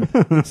 Thousand Island.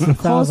 It's the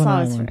Thousand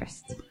Coleslaw is Island.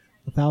 first.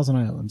 The Thousand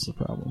Island's the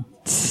problem.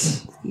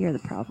 You're the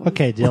problem.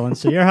 Okay, Dylan,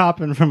 so you're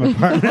hopping from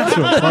apartment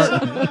to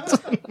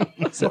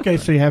apartment. Okay,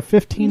 so you have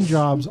 15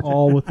 jobs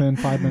all within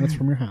 5 minutes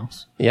from your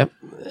house. Yep.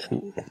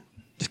 And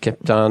just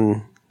kept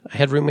on. I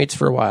had roommates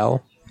for a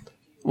while.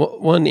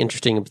 One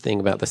interesting thing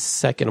about the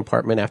second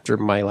apartment after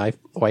my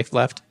wife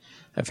left,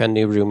 I found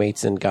new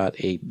roommates and got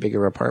a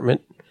bigger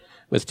apartment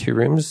with 2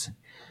 rooms.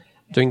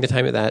 During the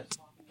time of that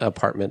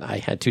apartment, I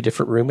had 2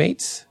 different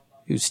roommates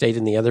who stayed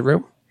in the other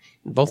room.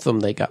 Both of them,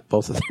 they got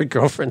both of their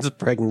girlfriends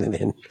pregnant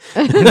in.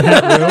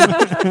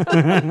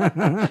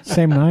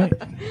 Same night?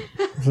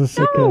 Is this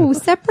like No,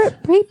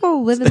 separate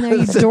people living there,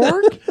 you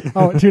dork.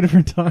 at 2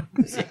 different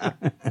times?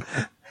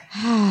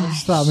 I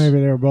just thought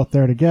maybe they were both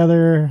there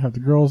together, have the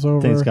girls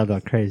over. Things got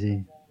about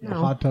crazy. A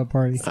hot tub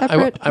party.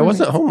 I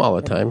wasn't home all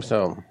the time,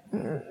 so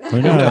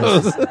Who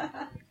knows?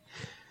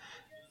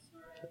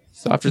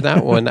 So after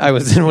that one, I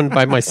was in one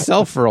by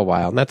myself for a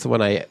while, and that's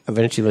when I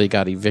eventually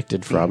got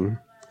evicted from.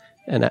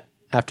 And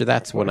after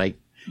that's when I...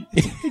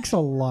 It takes a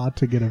lot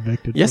to get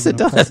evicted. Yes, from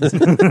it an does.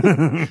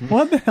 apartment.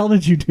 What the hell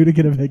did you do to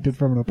get evicted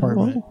from an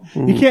apartment?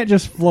 You can't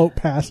just float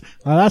past.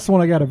 That's the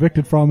one I got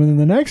evicted from, and then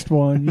the next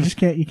one you just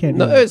can't. You can't.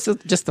 No, do that. it's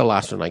just the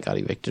last one I got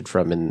evicted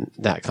from in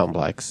that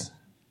complex.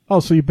 Oh,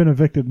 so you've been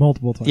evicted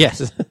multiple times?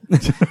 Yes.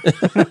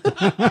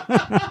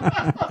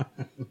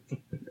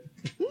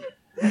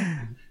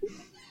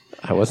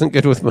 I wasn't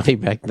good with money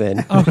back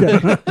then.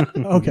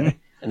 Okay.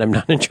 And I'm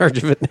not in charge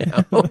of it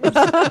now.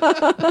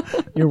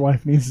 Your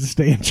wife needs to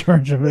stay in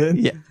charge of it.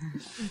 Yeah.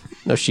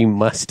 No, she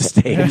must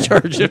stay in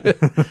charge of it.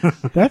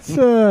 That's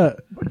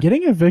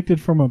getting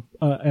evicted from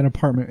an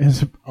apartment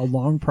is a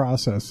long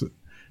process. I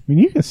mean,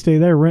 you can stay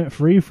there rent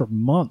free for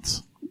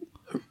months.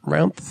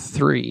 Round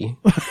 3.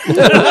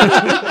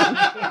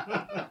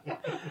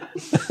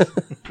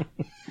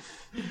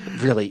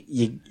 Really,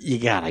 you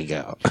gotta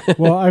go.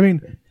 Well, I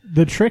mean,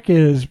 the trick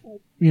is,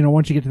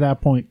 once you get to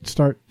that point,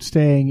 start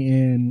staying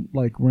in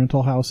like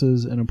rental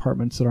houses and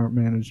apartments that aren't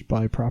managed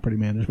by property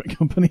management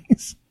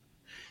companies.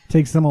 It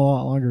takes them a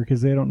lot longer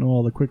because they don't know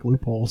all the quick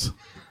loopholes.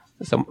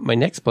 So my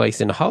next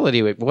place in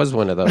Holiday was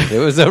one of those. It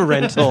was a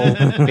rental,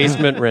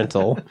 basement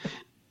rental.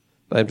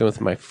 I lived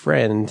with my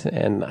friend,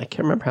 and I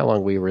can't remember how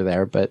long we were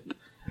there, but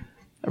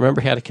I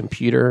remember he had a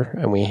computer,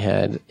 and we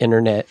had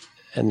internet,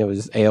 and there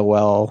was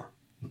AOL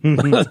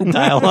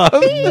dial-up.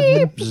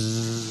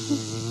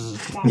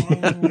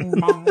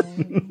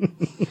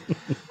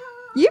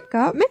 You've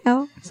got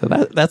mail. So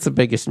that's the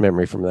biggest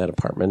memory from that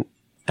apartment.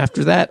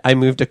 After that, I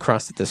moved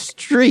across the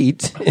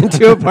street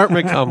into an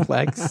apartment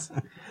complex. I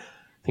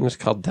think it was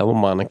called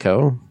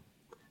Delmonico.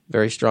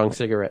 Very strong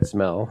cigarette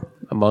smell,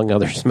 among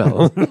other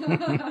smells.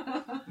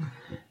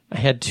 I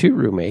had 2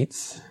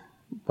 roommates.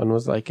 One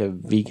was like a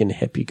vegan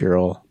hippie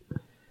girl.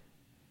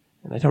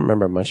 And I don't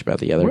remember much about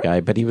the other guy,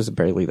 but he was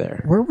barely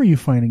there. Where were you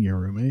finding your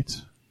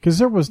roommates? Because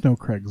there was no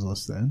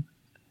Craigslist then.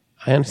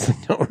 I honestly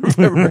don't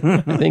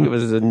remember. I think it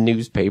was a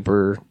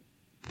newspaper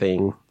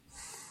thing.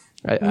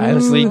 I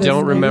honestly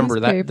don't remember.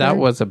 That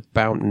was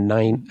about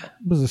 9. It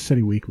was a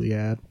City Weekly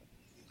ad.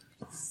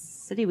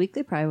 City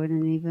Weekly probably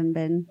wouldn't even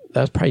been.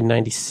 That was probably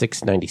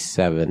 96,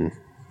 97.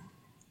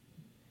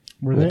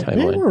 Were they?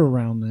 They were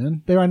around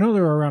then. I know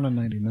they were around in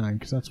 99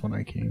 because that's when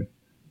I came.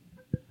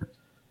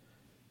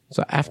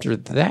 So after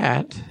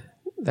that,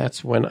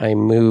 that's when I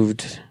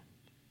moved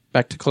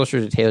back to closer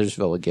to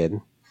Taylorsville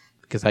again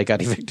because I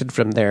got evicted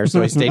from there.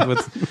 So I stayed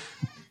with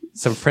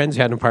some friends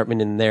who had an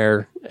apartment in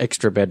their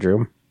extra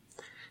bedroom.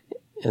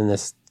 And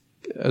it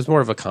was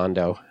more of a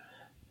condo.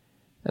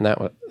 And that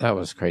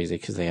was crazy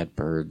because they had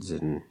birds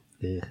and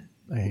I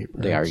hate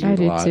birds. they argued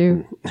a lot.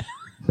 Too.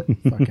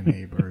 Fucking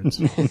hate birds.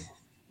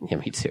 Yeah,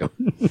 me too.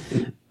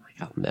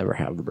 I'll never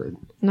have a bird.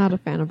 Not a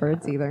fan of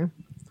birds either.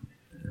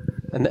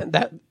 And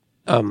that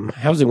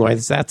housing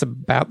wise, that's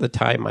about the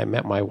time I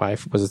met my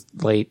wife. Was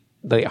late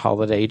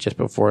holiday, just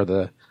before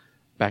the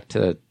back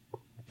to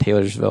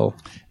Taylorsville.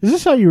 Is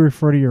this how you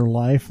refer to your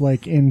life,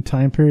 like in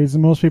time periods?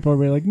 And most people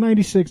are like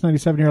 96,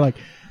 97. You're like,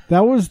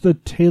 that was the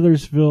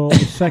Taylorsville, the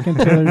second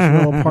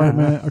Taylorsville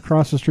apartment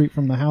across the street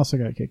from the house I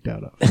got kicked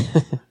out of.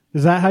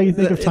 Is that how you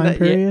think of time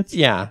periods?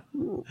 Yeah.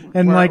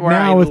 And where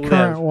now I with live.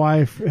 Current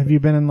wife, have you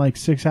been in like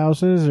 6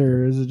 houses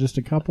or is it just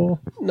a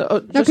couple? No,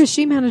 because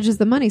she manages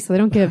the money, so they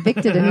don't get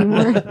evicted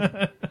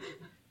anymore.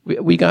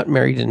 We got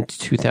married in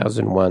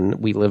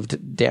 2001. We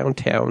lived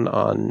downtown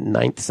on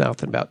 9th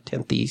South and about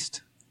 10th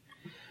East.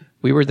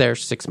 We were there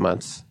 6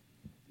 months.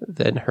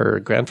 Then her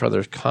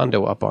grandfather's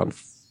condo up on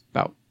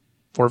about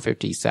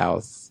 450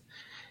 South.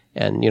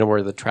 And you know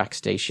where the track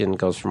station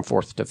goes from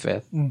 4th to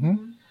 5th?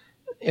 Mm-hmm.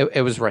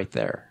 It was right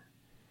there.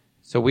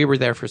 So we were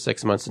there for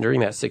 6 months. And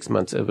during that 6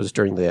 months, it was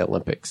during the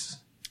Olympics.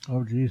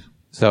 Oh, geez.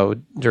 So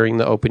during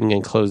the opening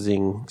and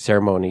closing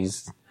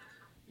ceremonies,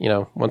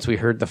 once we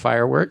heard the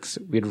fireworks,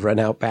 we'd run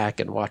out back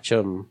and watch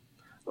them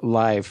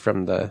live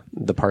from the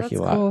parking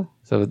lot. Cool.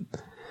 So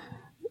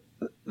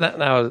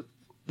that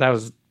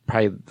was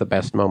probably the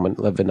best moment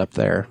living up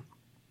there.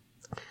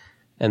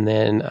 And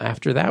then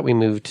after that, we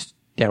moved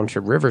down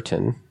to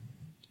Riverton,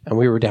 and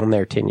we were down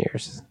there 10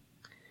 years.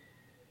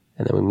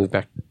 And then we moved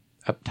back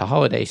up to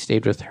Holiday,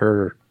 stayed with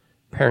her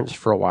parents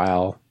for a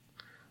while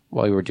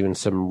we were doing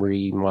some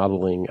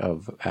remodeling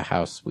of a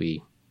house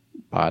we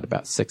bought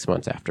about 6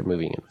 months after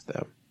moving in with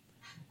them.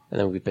 And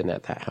then we've been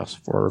at that house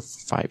for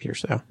 5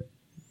 years now.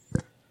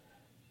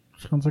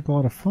 Sounds like a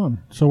lot of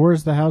fun. So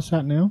where's the house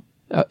at now?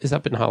 It's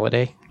up in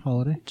Holiday.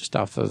 Holiday? Just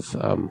off of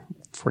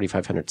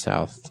 4500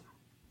 South.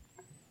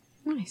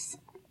 Nice.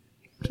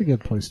 It's a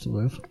good place to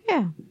live.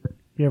 Yeah.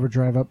 You ever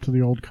drive up to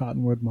the old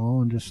Cottonwood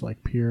Mall and just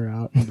like peer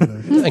out into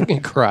the I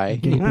can cry.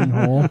 gaping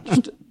hole?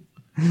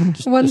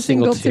 Just One a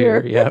single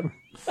tear. Yeah.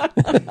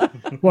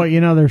 Well,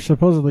 they're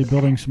supposedly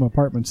building some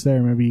apartments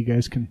there. Maybe you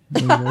guys can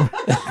move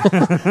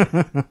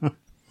there.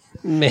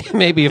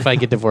 Maybe if I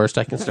get divorced,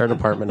 I can start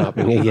apartment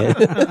hopping again.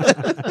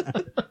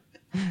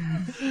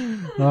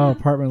 Oh,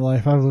 apartment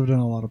life. I've lived in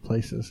a lot of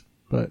places,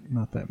 but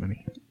not that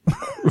many.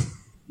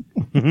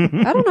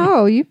 I don't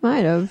know. You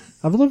might have.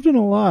 I've lived in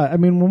a lot. I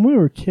mean, when we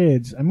were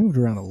kids, I moved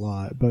around a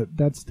lot, but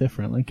that's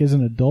different. Like as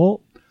an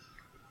adult,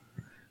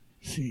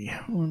 let's see,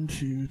 1,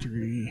 2,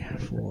 3,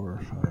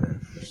 4,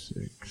 5,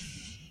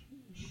 6,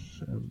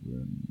 7,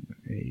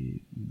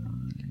 8,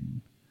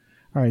 9.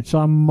 All right, so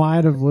I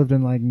might have lived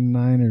in like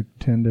 9 or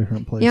 10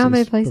 different places. You know how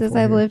many places before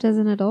I've here. lived as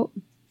an adult?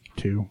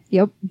 2.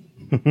 Yep.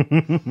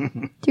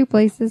 2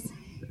 places.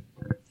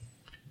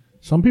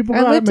 Some people I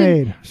got it lived in-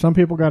 made. Some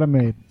people got it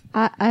made.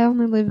 I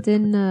only lived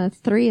in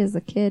 3 as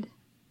a kid.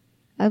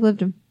 I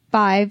lived in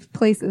 5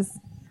 places.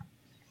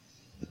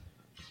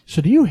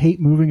 So do you hate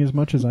moving as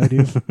much as I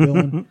do,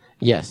 Dylan?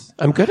 Yes,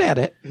 I'm good at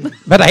it,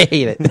 but I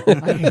hate it.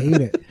 I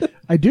hate it.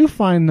 I do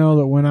find though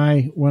that when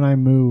I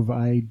move,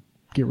 I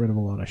get rid of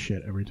a lot of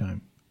shit every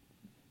time.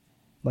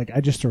 Like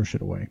I just throw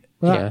shit away.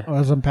 Yeah.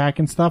 As I'm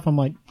packing stuff, I'm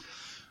like, I'm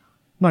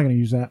not going to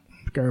use that.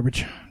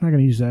 Garbage. I'm not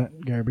going to use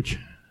that. Garbage.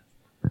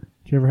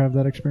 Did you ever have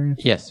that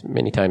experience? Yes,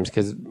 many times,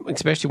 because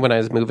especially when I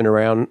was moving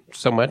around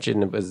so much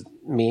and it was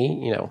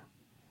me,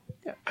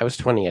 I was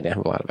 20, I didn't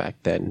have a lot back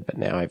then, but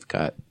now I've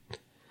got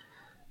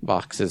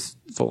boxes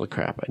full of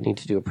crap. I need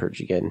to do a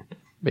purge again.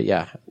 But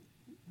yeah,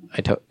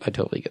 I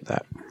totally get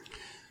that.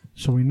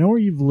 So we know where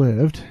you've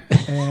lived,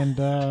 and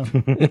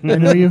I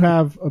know you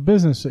have a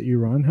business that you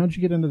run. How'd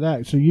you get into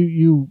that? So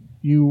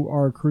you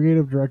are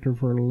creative director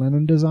for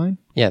Lennon Design?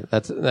 Yeah,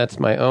 that's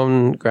my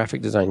own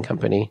graphic design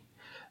company.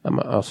 I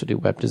also do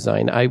web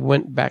design. I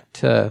went back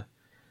to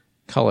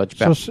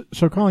college.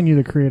 So calling you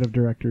the creative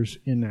director is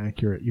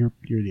inaccurate. You're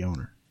the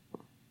owner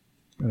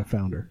and a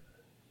founder.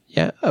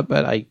 Yeah,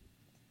 but I'm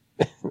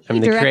He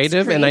the directs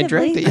creative and I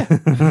direct it.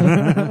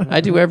 Yeah.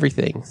 I do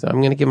everything, so I'm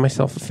going to give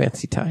myself a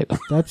fancy title.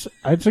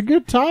 It's a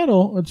good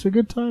title. It's a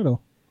good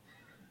title.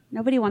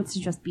 Nobody wants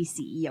to just be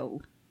CEO.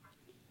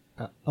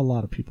 A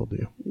lot of people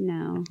do.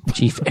 No.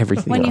 Chief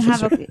everything When you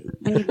officer.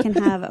 when you can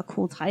have a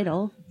cool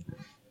title.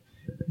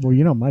 Well,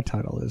 you know what my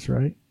title is,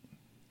 right?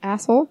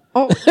 Asshole.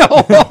 Oh.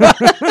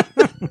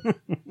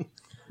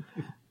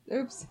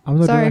 Oops.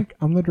 Sorry.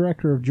 I'm the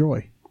director of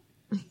Joy.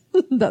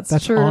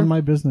 That's true. on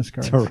my business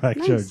card.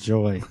 Director Nice.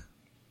 Joy.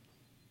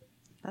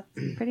 That's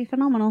pretty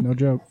phenomenal. No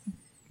joke.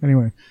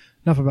 Anyway,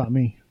 enough about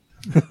me.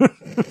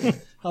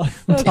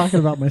 I'm talking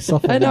about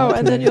myself. I know,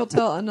 and then you'll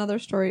tell another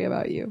story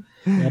about you.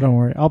 Yeah, don't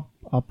worry. I'll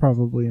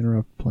probably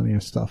interrupt plenty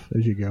of stuff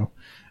as you go.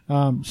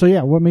 So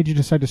yeah, what made you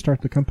decide to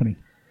start the company?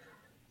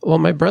 Well,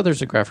 my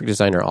brother's a graphic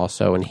designer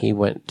also, and he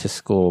went to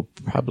school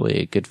probably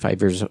a good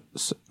 5 years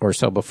or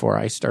so before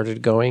I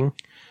started going.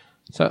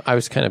 So I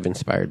was kind of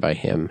inspired by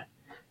him.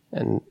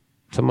 And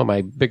some of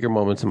my bigger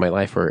moments in my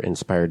life were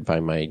inspired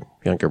by my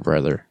younger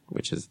brother,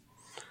 which is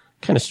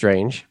kind of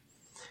strange.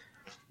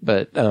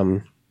 But,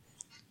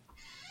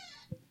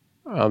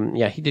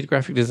 yeah, he did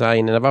graphic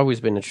design, and I've always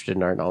been interested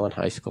in art. All in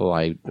high school,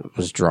 I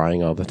was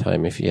drawing all the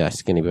time. If you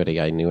ask anybody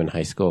I knew in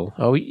high school,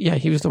 oh, yeah,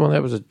 he was the one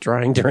that was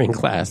drawing during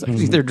class. I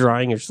was either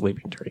drawing or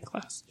sleeping during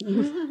class.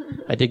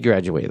 I did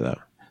graduate, though.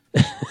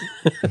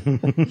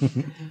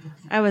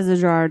 I was a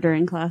drawer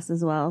during class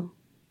as well.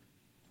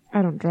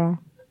 I don't draw.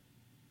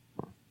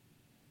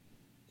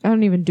 I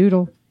don't even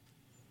doodle.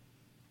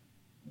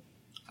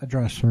 I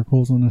draw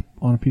circles on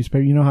a piece of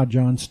paper. You know how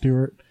Jon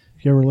Stewart,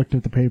 if you ever looked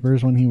at the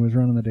papers when he was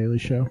running the Daily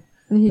Show,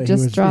 And he that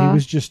just draw. He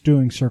was just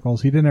doing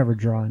circles. He didn't ever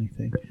draw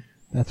anything.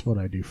 That's what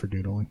I do for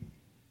doodling.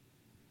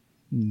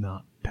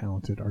 Not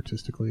talented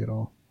artistically at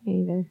all.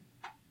 Me either.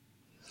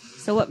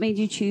 So what made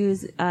you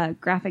choose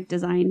graphic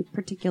design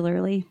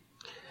particularly?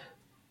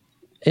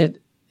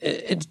 It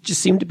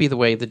just seemed to be the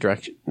way the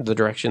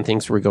direction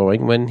things were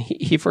going. When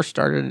he first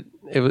started,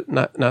 it was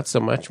not so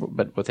much,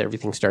 but with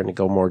everything starting to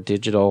go more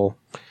digital,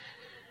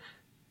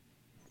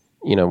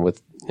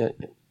 with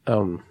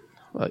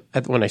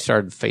when I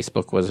started,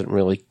 Facebook wasn't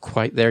really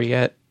quite there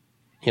yet.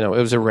 It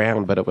was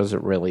around, but it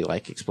wasn't really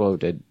like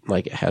exploded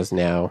like it has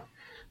now.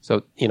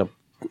 So,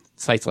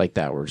 sites like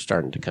that were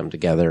starting to come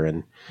together,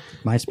 and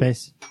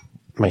MySpace.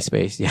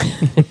 yeah.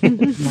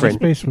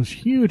 MySpace was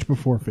huge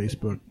before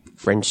Facebook.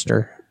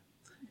 Friendster.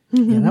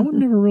 Yeah, that one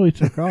never really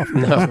took off.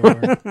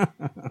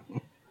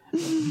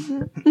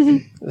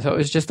 So it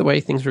was just the way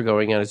things were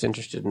going. I was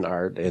interested in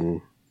art,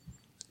 and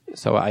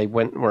so I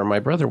went where my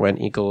brother went,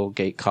 Eagle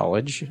Gate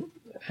College,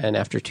 and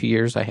after 2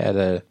 years I had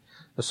a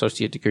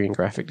associate degree in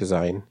graphic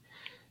design,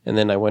 and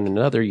then I went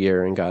another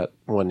year and got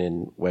one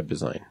in web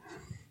design.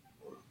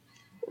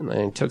 And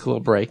I took a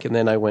little break, and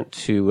then I went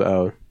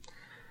to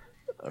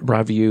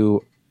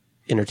Broadview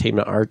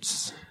Entertainment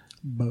Arts.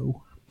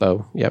 Bo.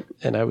 Yep.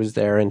 And I was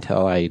there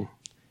until I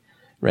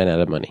ran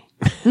out of money.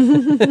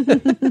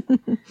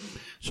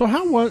 So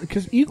how was,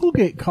 because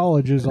Eaglegate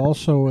College is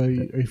also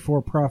a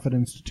for-profit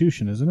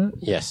institution, isn't it?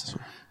 Yes.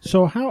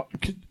 So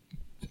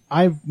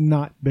I've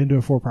not been to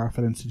a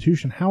for-profit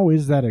institution. How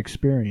is that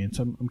experience?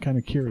 I'm kind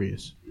of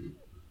curious.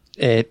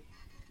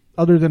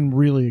 Other than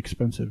really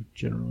expensive,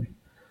 generally.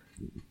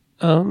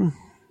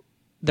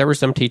 There were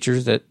some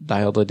teachers that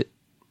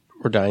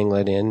were dialing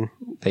it in.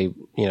 They,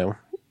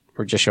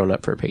 were just showing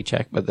up for a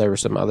paycheck, but there were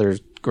some other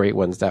great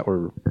ones that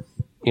were,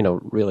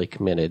 really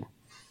committed.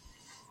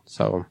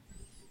 So,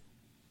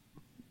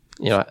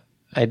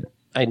 I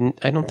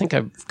don't think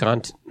I've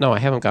gone to, no, I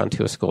haven't gone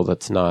to a school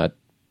that's not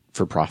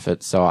for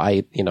profit. So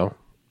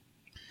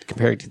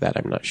comparing to that,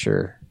 I'm not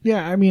sure.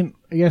 Yeah, I mean,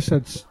 I guess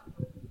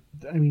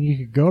you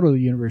could go to the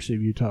University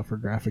of Utah for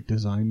graphic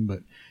design, but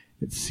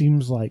it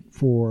seems like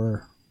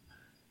for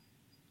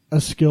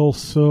a skill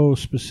so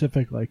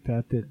specific like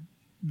that,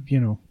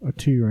 a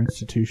two-year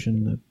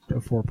institution, a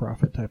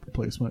for-profit type of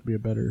place might be a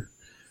better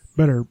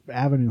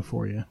avenue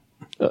for you.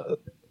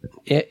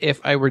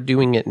 If I were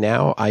doing it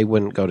now, I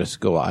wouldn't go to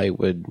school. I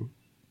would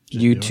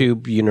just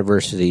YouTube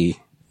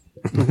University.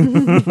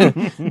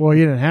 Well,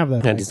 you didn't have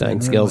that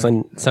design skills,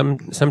 and some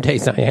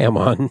days I am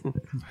on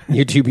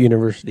YouTube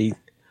University,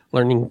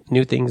 learning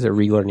new things or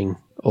relearning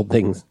old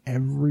things.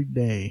 Every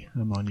day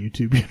I'm on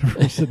YouTube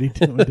University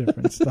doing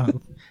different stuff.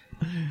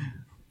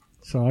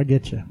 So I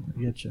get you.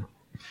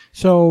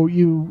 So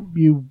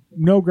you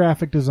know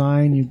graphic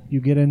design, you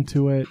get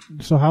into it.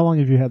 So how long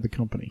have you had the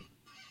company?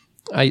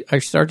 I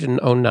started in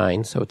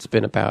 2009, so it's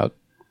been about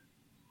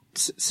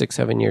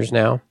 6-7 years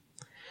now.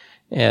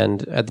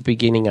 And at the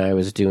beginning, I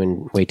was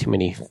doing way too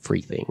many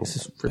free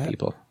things for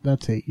people.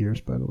 That's 8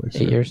 years, by the way.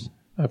 8 years?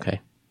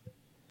 Okay.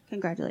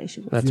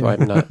 Congratulations. That's why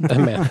I'm not a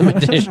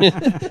mathematician.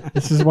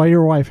 This is why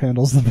your wife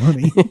handles the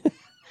money.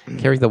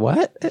 Carry the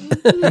what?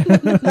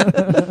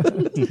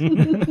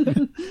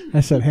 I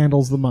said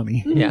handles the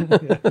money. Yeah.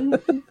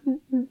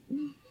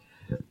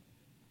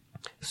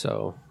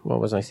 So,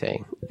 what was I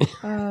saying?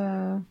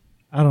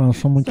 I don't know.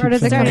 Someone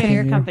Started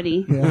your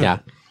company. Yeah.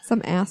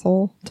 Some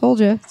asshole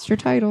told you it's your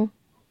title.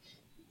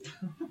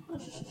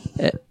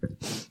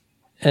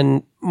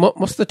 And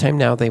most of the time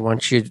now, they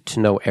want you to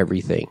know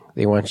everything.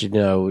 They want you to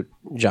know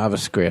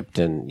JavaScript,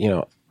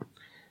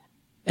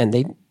 and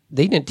they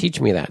didn't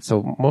teach me that.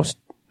 So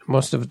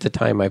most of the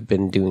time I've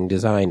been doing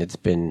design, it's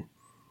been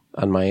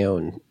on my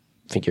own,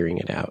 figuring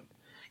it out.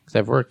 Because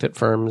I've worked at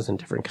firms and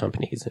different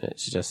companies, and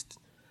it's just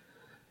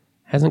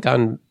hasn't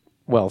gone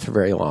well for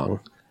very long.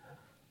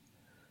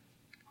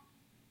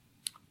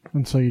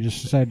 And so you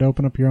just decided to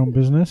open up your own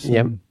business?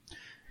 Yep.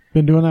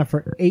 Been doing that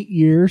for 8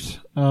 years.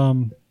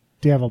 Do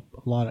you have a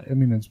lot of,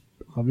 it's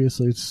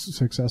obviously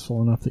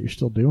successful enough that you're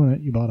still doing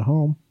it. You bought a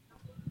home.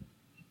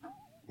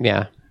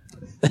 Yeah.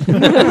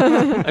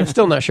 I'm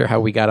still not sure how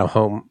we got a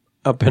home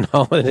up in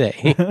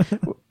Holiday.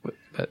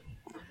 But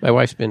my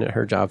wife's been at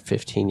her job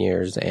 15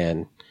 years,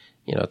 and,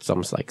 it's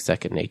almost like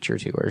second nature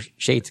to her.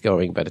 Shade's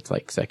going, but it's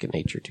like second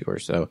nature to her.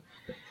 So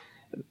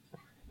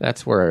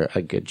that's where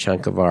a good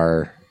chunk of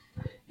our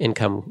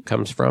income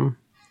comes from.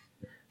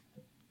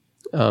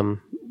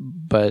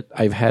 But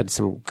I've had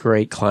some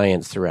great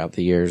clients throughout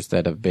the years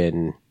that have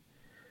been,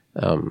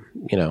 been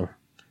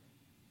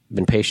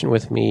patient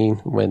with me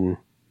when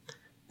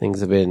things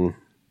have been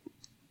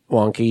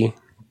wonky.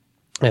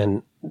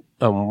 And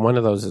one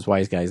of those is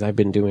Wise Guys. I've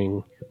been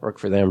doing work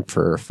for them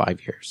for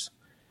 5 years.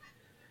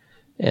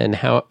 And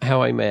how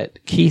I met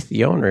Keith,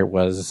 the owner,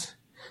 was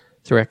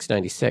through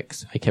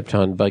X96. I kept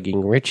on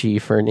bugging Richie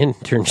for an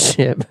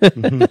internship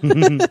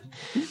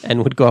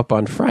and would go up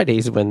on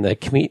Fridays when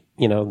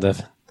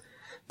the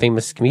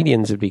famous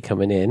comedians would be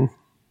coming in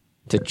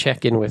to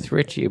check in with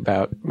Richie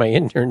about my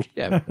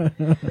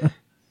internship.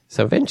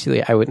 So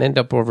eventually I would end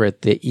up over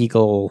at the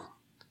Eagle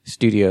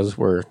Studios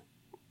where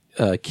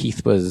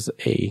Keith was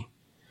a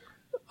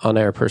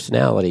on-air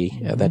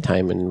personality at that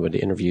time and would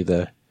interview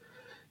the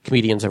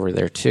comedians over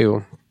there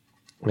too.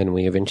 And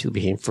we eventually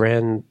became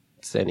friends.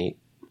 And he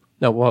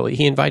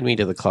invited me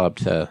to the club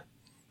to,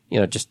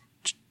 just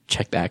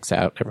check the acts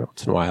out every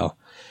once in a while.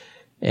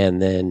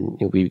 And then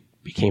we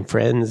became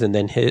friends. And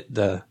then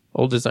the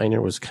old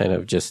designer was kind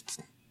of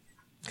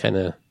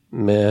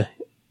meh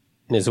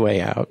in his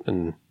way out.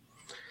 And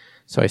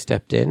so I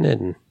stepped in,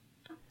 and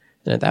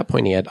at that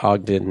point he had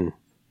Ogden,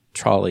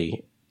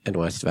 Trolley, and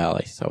West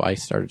Valley. So I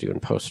started doing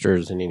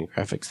posters and any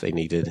graphics they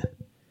needed.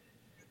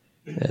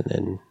 And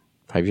then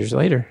 5 years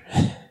later.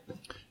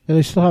 Yeah,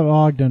 they still have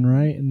Ogden,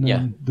 right? And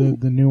then yeah.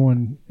 the new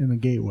one in the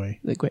Gateway.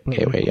 The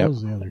Gateway, yeah.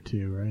 Those are the other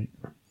two, right?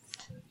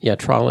 Yeah,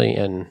 Trolley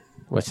and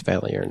West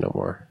Valley are no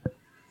more.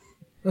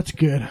 That's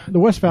good. The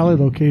West Valley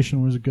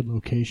location was a good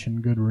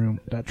location, good room,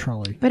 that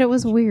Trolley. But it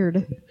was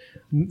weird.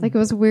 Like, it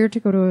was weird to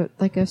go to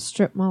a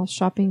strip mall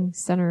shopping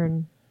center,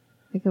 and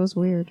it was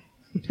weird.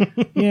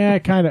 Yeah,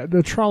 kind of.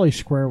 The Trolley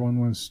Square one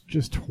was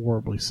just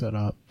horribly set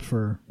up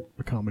for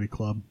a comedy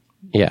club.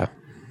 Yeah.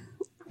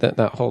 That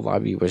whole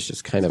lobby was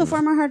just kind of... The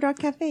former Hard Rock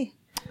Cafe.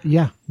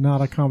 Yeah,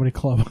 not a comedy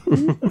club.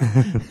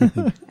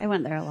 I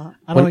went there a lot.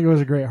 I don't think it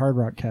was a great Hard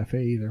Rock Cafe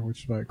either,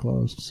 which is why it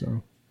closed.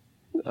 So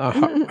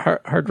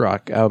Hard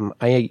Rock.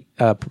 I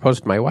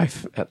proposed to my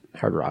wife at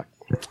Hard Rock.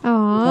 Aww.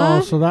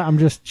 Oh, so that I'm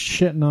just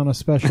shitting on a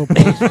special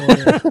place for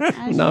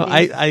you. No,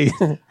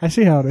 I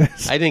see how it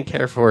is. I didn't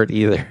care for it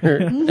either.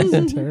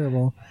 It's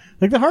terrible.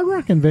 Like the Hard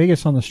Rock in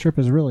Vegas on the Strip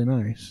is really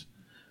nice,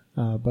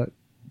 but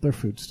their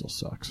food still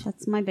sucks.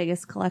 That's my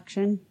biggest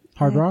collection.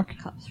 Hard I have Rock?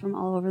 cups from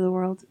all over the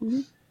world.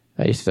 Mm-hmm.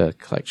 I used to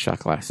collect shot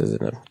glasses,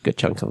 and a good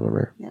chunk of them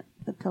are. Yep,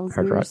 the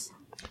Hard Rock. Pilsners.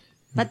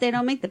 But they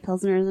don't make the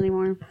Pilsners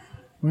anymore.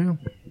 Well,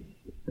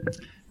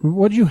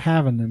 what'd you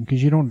have in them?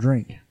 Because you don't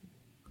drink.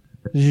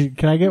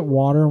 Can I get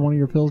water in one of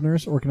your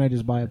Pilsners, or can I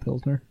just buy a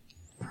Pilsner?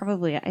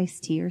 Probably an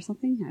iced tea or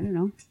something. I don't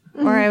know.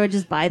 Or I would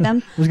just buy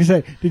them. I was going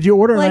to say, did you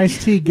order an Like,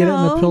 iced tea, get it in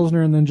the no.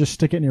 Pilsner, and then just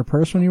stick it in your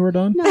purse when you were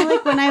done? No,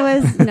 like when I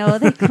was, no,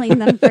 they clean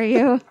them for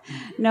you.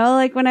 No,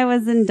 like when I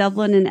was in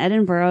Dublin and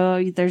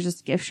Edinburgh, there's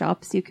just gift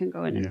shops. You can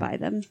go in and buy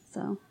them.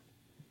 So,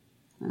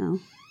 I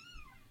don't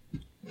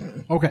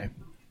know. Okay.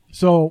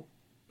 So,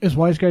 is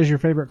Wise Guys your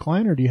favorite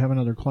client, or do you have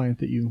another client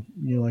that you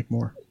like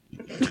more?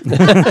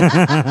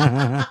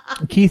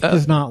 Keith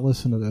does not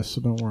listen to this,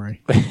 so don't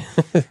worry.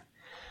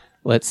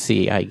 Let's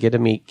see. I get to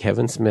meet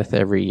Kevin Smith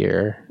every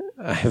year.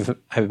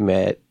 I've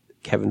met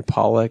Kevin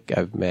Pollak.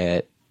 I've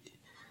met,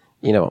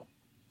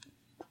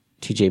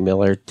 T.J.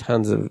 Miller.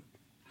 Tons of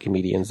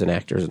comedians and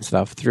actors and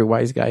stuff through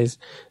Wise Guys.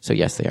 So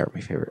yes, they are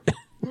my favorite.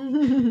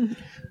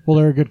 Well,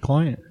 they're a good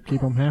client. Keep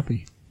them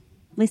happy.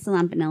 Lisa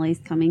Lampanelli's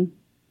coming.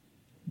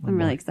 I'm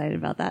really excited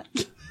about that.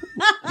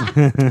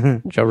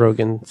 Joe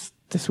Rogan's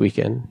this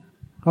weekend.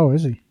 Oh,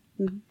 is he?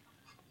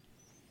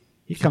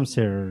 He comes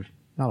here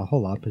not a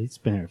whole lot, but he's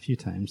been here a few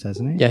times,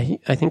 hasn't he? Yeah,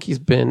 I think he's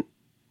been.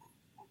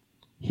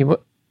 He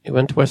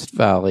went to West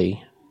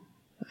Valley.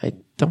 I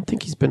don't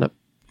think he's been up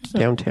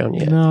downtown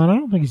yet. No, and I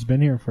don't think he's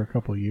been here for a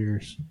couple of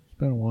years. It's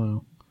been a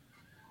while.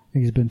 I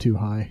think he's been too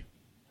high.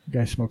 The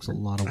guy smokes a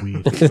lot of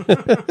weed.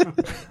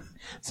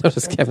 So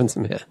does Kevin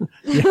Smith.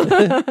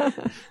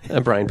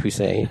 And Brian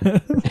Poussey.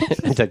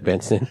 And Doug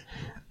Benson.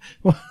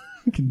 Well,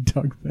 fucking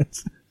Doug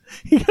Benson.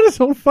 He got his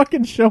own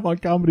fucking show on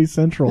Comedy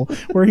Central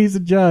where he's a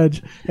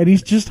judge and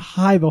he's just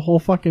high the whole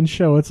fucking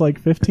show. It's like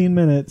 15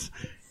 minutes.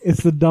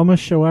 It's the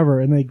dumbest show ever,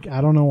 and I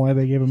don't know why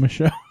they gave him a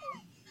show.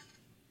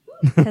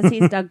 Because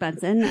he's Doug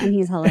Benson and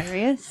he's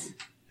hilarious.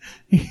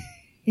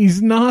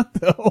 He's not,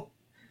 though.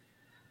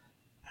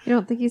 You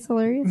don't think he's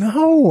hilarious?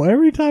 No,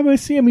 every time I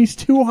see him, he's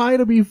too high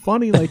to be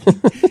funny. Like,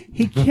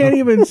 he can't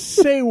even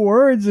say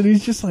words, and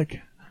he's just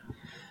like,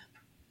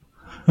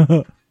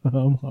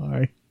 I'm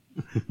high.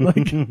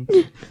 Like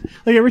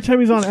every time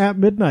he's on At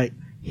Midnight,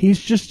 he's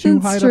just too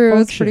high It's true. to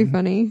function. It's pretty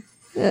funny.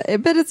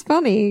 But it's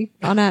funny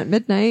on At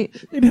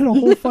Midnight. They did a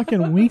whole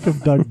fucking week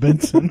of Doug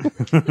Benson.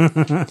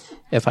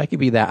 If I could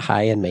be that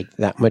high and make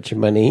that much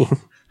money,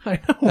 I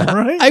know,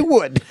 right? I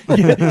would.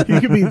 Yeah, you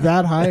could be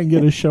that high and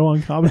get a show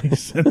on Comedy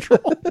Central.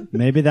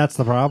 Maybe that's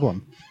the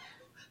problem.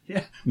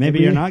 Yeah, Maybe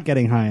you're not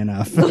getting high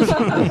enough. Maybe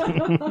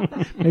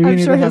you I'm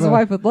need sure to his have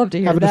wife would love to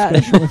hear have a that.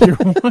 discussion with your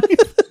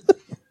wife.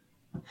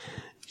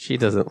 She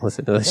doesn't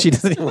listen to this. She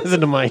doesn't even listen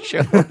to my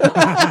show.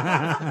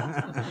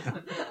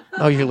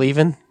 Oh, you're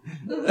leaving?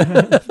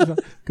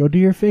 Go do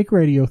your fake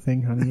radio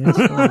thing, honey. It's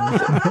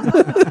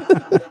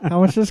fine.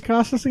 How much does this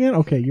cost us again?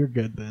 Okay, you're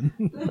good then.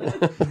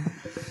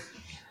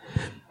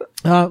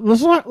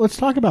 Let's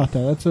talk about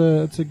that.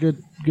 That's a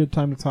good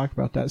time to talk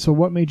about that. So,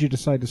 what made you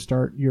decide to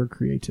start your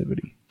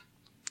creativity?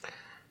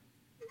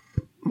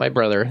 My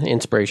brother,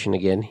 Inspiration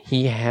again,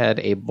 he had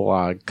a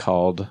blog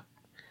called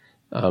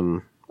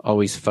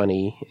Always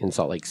Funny in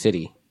Salt Lake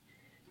City.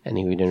 And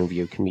he would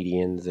interview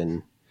comedians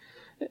and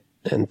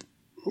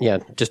yeah,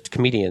 just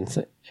comedians.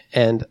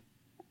 And,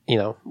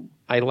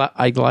 I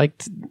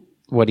liked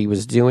what he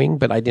was doing,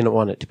 but I didn't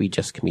want it to be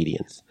just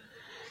comedians.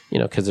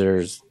 Because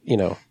there's,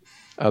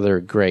 other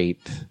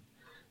great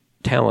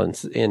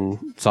talents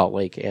in Salt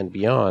Lake and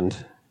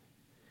beyond.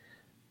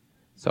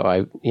 So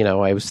I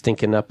was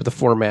thinking up the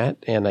format,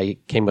 and I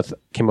came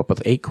up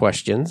with 8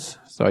 questions.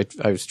 So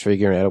I was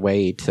figuring out a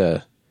way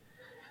to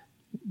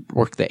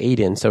work the 8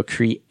 in. So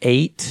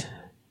creativity.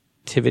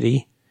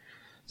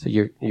 So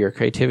your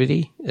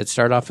creativity. It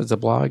started off as a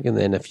blog, and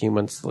then a few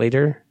months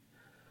later,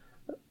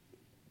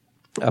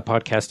 a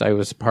podcast I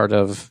was part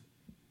of.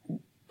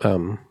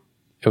 It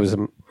was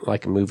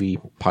like a movie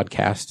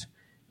podcast.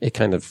 It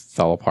kind of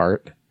fell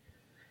apart,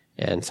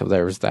 and so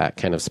there was that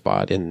kind of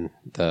spot in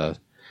the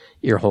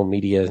Earhole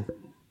Media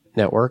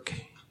Network,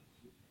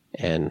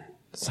 and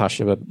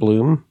Sasha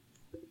Bloom,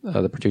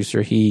 the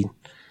producer, he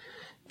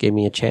gave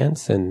me a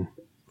chance, and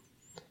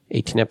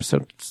 18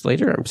 episodes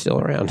later, I'm still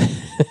around.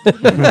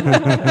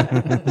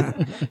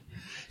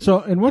 So,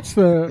 and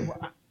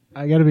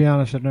I got to be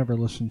honest, I've never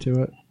listened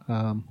to it.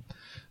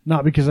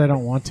 Not because I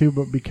don't want to,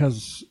 but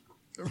because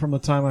from the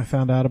time I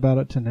found out about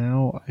it to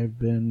now, I've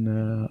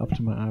been up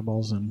to my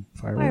eyeballs in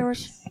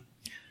fireworks.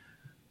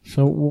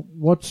 So,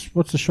 what's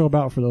the show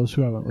about for those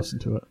who haven't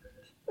listened to it?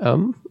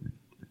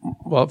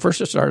 Well,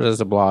 first it started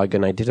as a blog,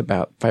 and I did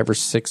about 5 or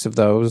 6 of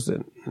those.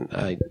 And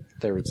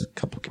there was a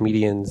couple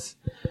comedians,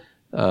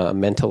 a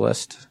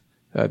mentalist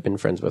who I've been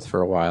friends with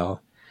for a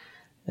while,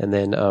 And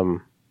then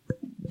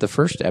the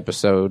first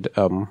episode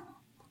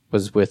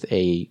was with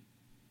a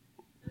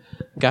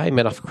guy I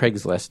met off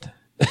Craigslist.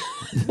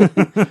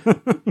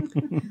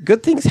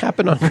 Good things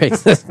happen on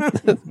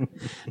Craigslist.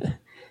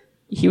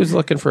 He was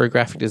looking for a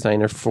graphic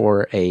designer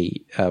for a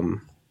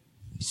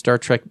Star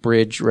Trek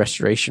bridge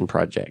restoration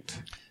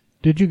project.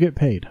 Did you get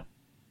paid?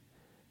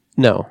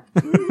 No.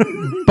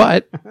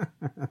 But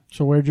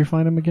So where'd you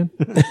find him again?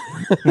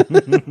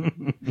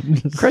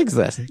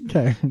 Craigslist.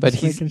 Okay. But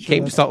just he making sure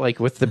came to that- Salt Lake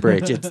with the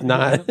bridge. It's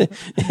not.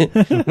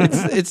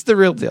 it's the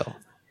real deal.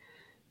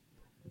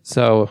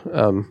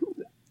 So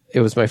it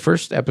was my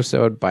first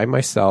episode by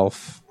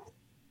myself,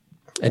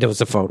 and it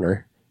was a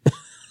phoner.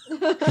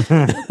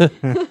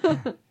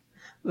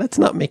 Let's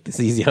not make this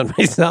easy on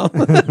myself.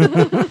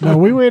 No,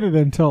 we waited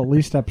until at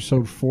least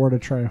episode 4 to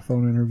try a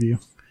phone interview,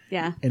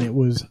 Yeah. and it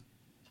was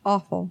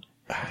Awful.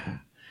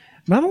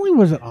 not only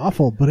was it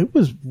awful, but it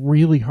was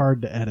really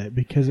hard to edit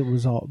because it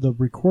was all the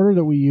recorder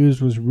that we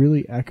used was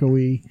really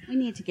echoey. We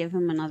need to give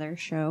him another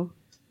show.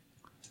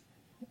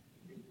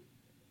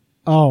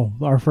 Oh,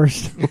 our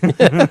first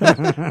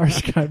our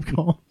Skype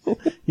call.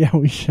 Yeah,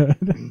 we should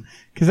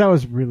because that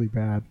was really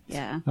bad.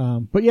 Yeah.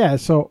 But yeah,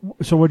 so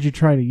what'd you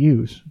try to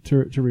use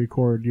to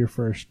record your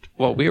first?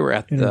 Well, we were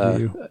at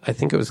Interview. I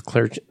think it was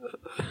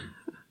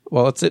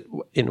well, it's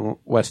in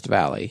West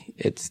Valley.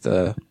 It's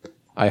the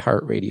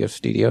iHeartRadio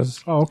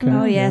studios. Oh, okay.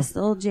 Oh, yes. The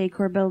old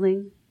J-Core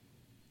building.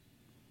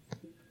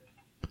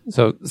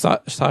 So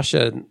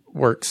Sasha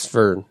works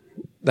for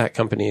that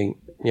company,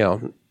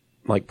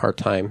 like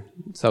part-time.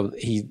 So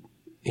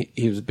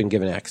he's been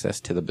given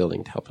access to the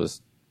building to help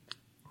us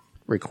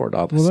record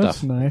all this Well, stuff.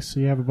 that's nice. So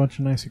you have a bunch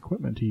of nice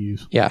equipment to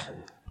use. Yeah.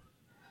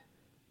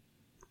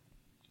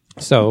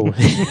 So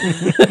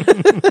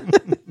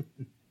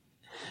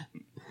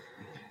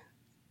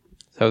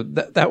so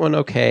that one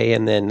okay,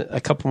 and then a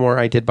couple more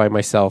I did by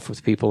myself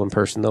with people in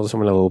person. Those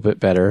went a little bit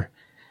better.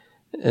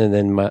 And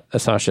then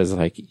Sasha's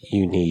like,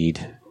 you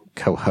need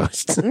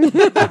co-hosts.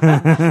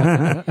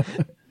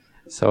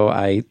 So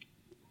I,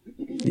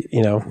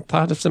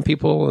 thought of some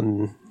people,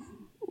 and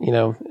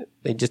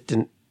they just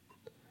didn't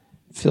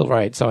feel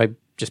right. So I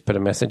just put a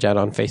message out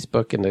on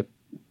Facebook, and the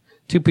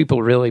two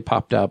people really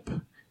popped up.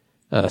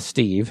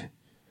 Steve,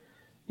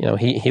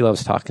 he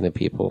loves talking to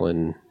people,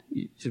 and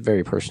he's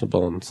very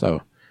personable, and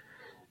so,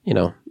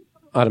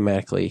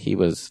 automatically he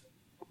was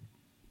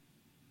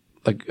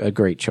a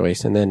great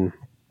choice. And then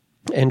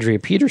Andrea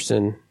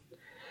Peterson,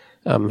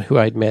 who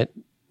I'd met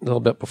a little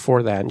bit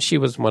before that, and she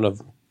was in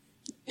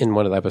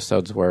one of the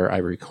episodes where I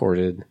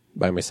recorded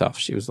by myself.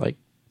 She was like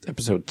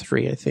episode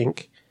 3, I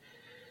think.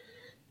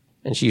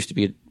 And she used to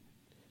be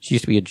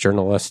a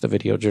journalist, a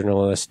video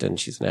journalist, and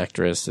she's an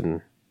actress,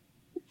 and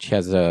she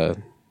had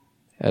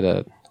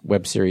a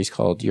web series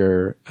called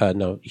You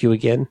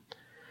Again.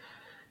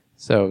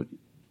 So,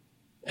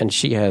 and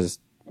she has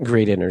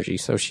great energy,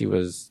 so she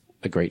was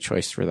a great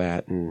choice for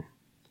that, and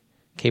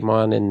came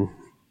on, and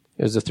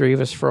it was the 3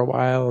 of us for a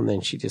while, and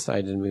then she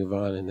decided to move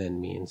on, and then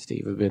me and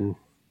Steve have been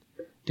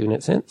doing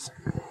it since.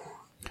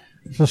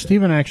 So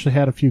Stephen actually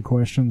had a few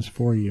questions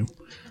for you.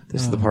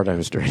 This is the part I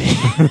was dreading.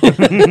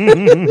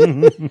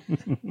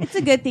 It's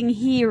a good thing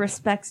he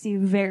respects you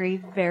very,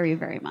 very,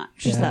 very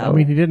much. Yeah, So I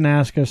mean, he didn't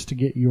ask us to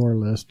get your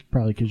list,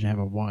 probably because you have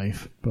a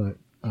wife, but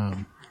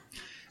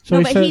so no,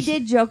 he but he says,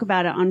 did joke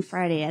about it on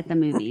Friday at the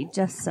movie,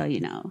 just so you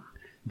know.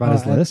 About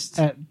his list?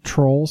 at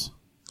Trolls.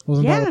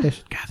 Wasn't that Yeah. what they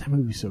said? God, that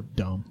movie's so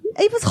dumb.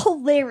 It was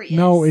hilarious.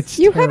 No, it's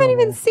You terrible. haven't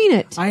even seen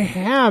it. I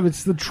have.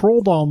 It's the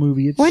Troll Doll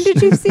movie. It's, When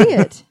did you see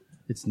it?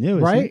 It's new,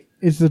 isn't right? it?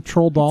 It's the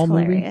Troll Doll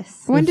movie.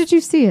 hilarious. When did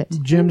you see it?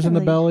 Gems in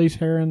the Really? bellies,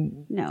 hair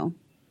and No.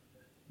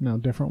 no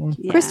different one.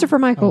 Yeah. Christopher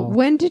Michael,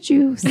 when did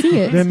you see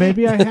it? Then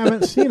maybe I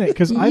haven't seen it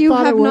because I You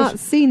thought have it was. not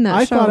seen that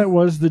I show. thought it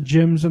was the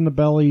Gems in the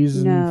bellies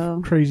and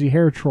No. crazy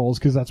hair trolls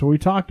because that's what we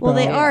talked Well,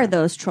 about. they are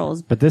those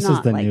trolls, But this is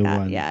not the like new that.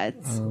 one. Yeah,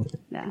 it's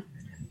yeah.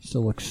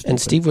 Still looks stupid.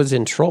 And Steve was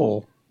in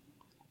Troll.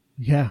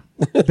 Yeah,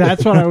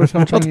 that's what I was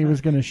hoping he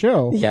was going to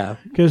show. Yeah.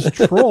 Because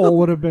Troll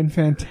would have been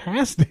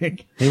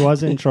fantastic, He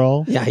was in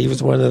Troll. Yeah, he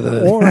was one of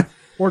the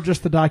or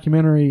just the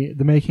documentary,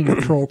 The Making of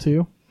Troll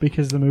 2,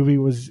 because the movie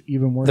was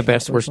even worse. the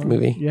best than the worst first one.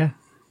 movie.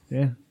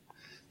 Yeah.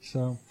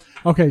 So,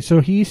 okay,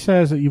 so he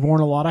says that you've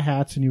worn a lot of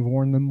hats and you've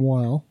worn them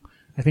well.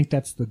 I think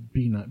that's the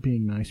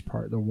being nice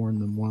part. The worn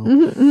them well.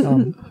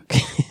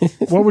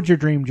 What would your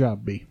dream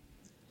job be?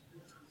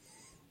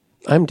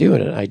 I'm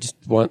doing it. I just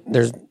want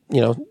there's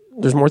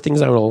more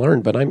things I want to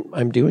learn, but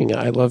I'm doing it.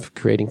 I love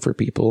creating for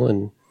people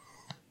and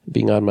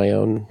being on my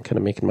own, kind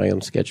of making my own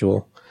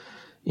schedule.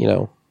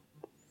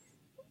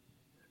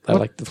 I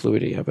like the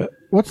fluidity of it.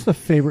 What's the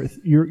favorite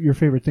your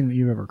favorite thing that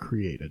you've ever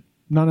created?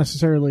 Not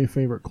necessarily a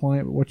favorite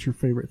client, but what's your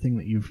favorite thing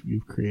that you've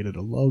created?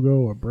 A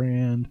logo, a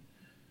brand,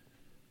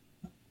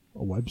 a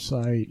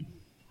website,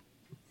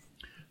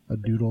 a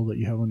doodle that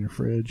you have on your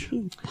fridge.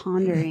 He's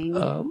pondering.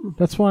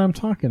 That's why I'm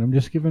talking. I'm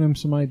just giving him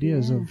some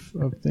ideas of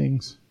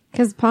things.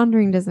 Because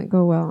pondering doesn't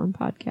go well on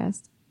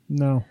podcast.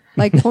 No.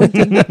 Like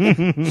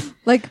pointing.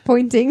 Like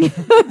pointing.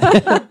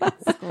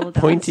 School does.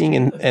 Pointing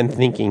and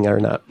thinking are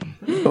not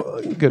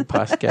good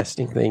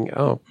podcasting thing.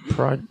 Oh,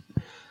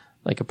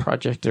 like a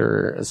project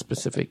or a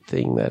specific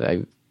thing that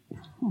I'm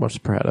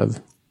most proud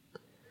of.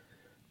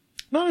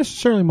 Not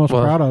necessarily most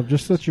proud of,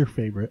 just that's your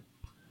favorite.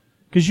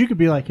 Because you could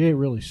be like, hey, it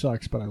really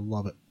sucks, but I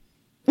love it.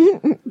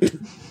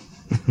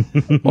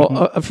 Well,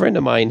 a friend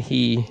of mine,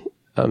 he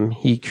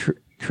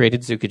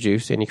created Zuka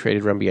Juice and he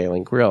created Rumby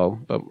Island Grill,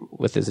 but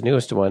with his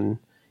newest one,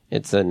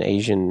 it's an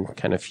Asian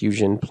kind of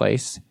fusion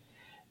place.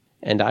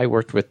 And I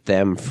worked with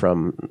them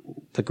from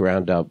the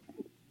ground up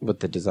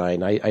with the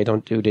design. I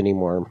don't do it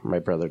anymore. My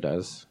brother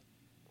does.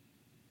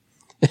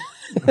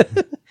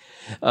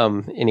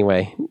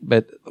 Anyway,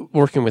 but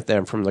working with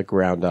them from the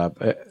ground up,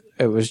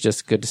 it was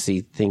just good to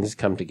see things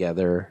come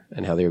together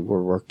and how they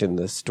were worked in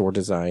the store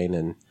design.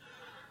 And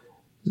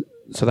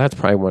so that's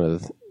probably one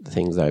of the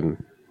things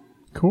I'm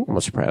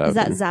most proud of. Is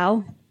that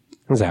Zhao?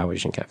 Zhao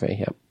Asian Cafe,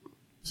 yep.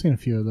 I've seen a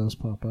few of those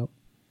pop up.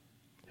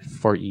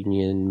 Fort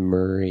Union,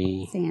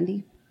 Murray.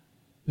 Sandy.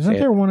 Isn't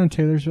there one in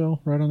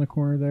Taylorsville, right on the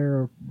corner there,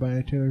 or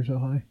by Taylorsville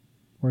High?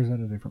 Or is that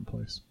a different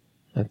place?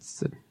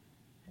 That's a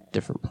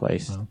different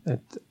place. Oh.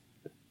 That's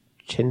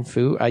Chin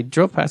Fu. I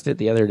drove past it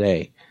the other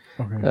day.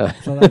 Okay.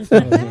 So that's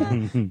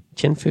not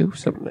Chin Fu?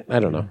 Something. I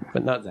don't know,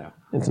 but not Zhao.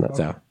 It's not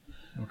Zhao.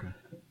 Okay.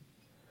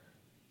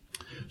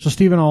 So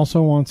Stephen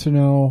also wants to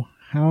know,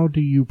 how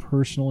do you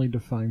personally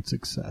define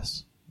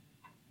success?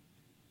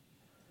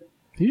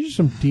 These are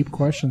some deep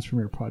questions from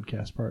your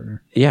podcast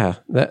partner. Yeah,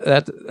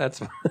 that's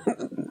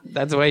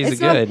that's why he's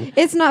good.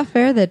 It's not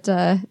fair that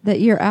that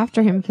you're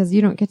after him because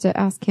you don't get to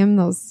ask him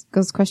those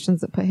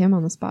questions that put him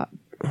on the spot.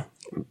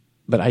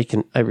 But I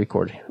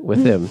record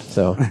with him,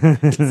 so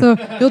So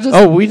you'll just.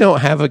 Oh, we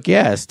don't have a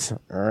guest.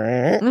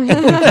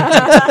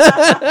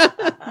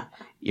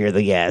 You're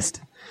the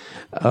guest.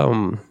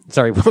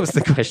 Sorry, what was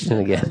the question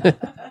again?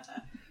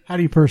 How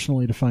do you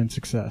personally define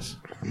success?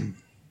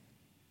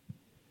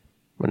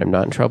 When I'm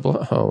not in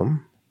trouble at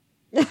home.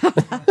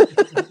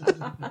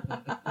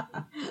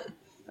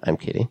 I'm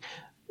kidding.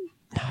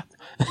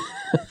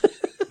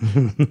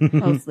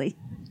 Mostly.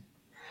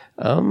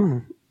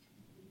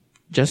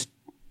 Just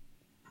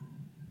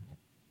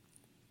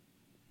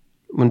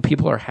when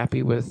people are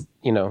happy with,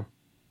 when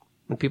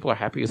people are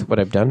happy with what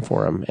I've done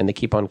for them and they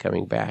keep on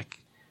coming back,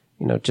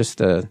 just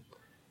the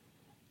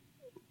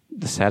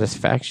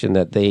satisfaction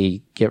that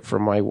they get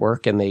from my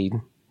work and they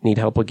need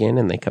help again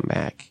and they come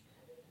back.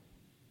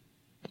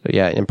 So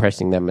yeah,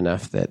 impressing them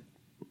enough that,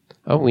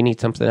 we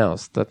need something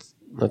else.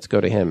 Let's go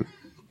to him.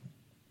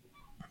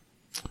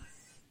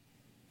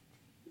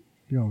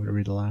 You want me to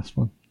read the last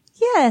one?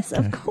 Yes,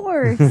 of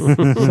course.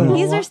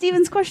 These are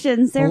Stephen's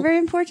questions. They're very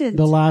important.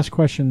 The last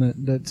question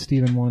that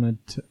Stephen wanted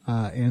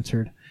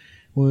answered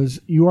was,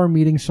 you are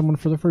meeting someone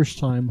for the first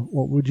time.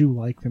 What would you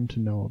like them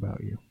to know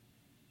about you?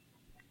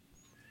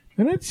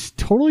 And it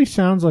totally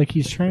sounds like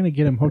he's trying to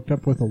get him hooked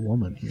up with a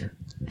woman here.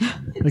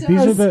 Like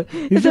these are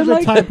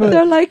the type of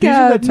they're like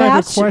a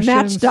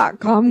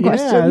Match.com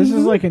questions. Yeah, this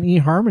is like an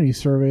eHarmony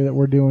survey that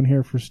we're doing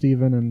here for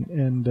Stephen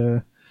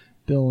and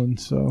Dylan.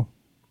 So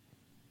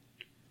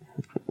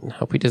I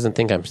hope he doesn't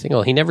think I'm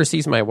single. He never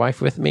sees my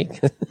wife with me.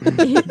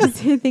 Does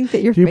he think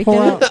that you're do you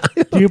faking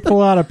it? Do you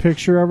pull out a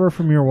picture of her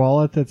from your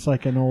wallet that's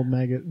like an old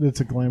that's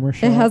a glamour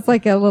shot? It has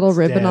like a little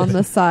ribbon on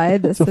the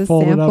side that says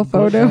folded sample up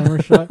photo.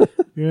 glamour shot.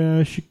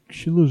 Yeah,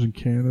 she lives in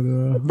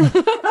Canada.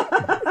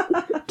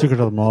 Took her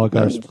to the mall,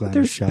 got her some glamour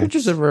There's shots.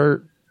 pictures of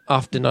her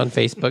often on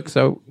Facebook,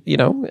 so,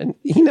 and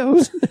he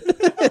knows.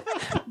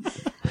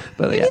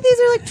 But Maybe these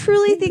are like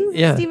truly things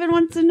Yeah. Stephen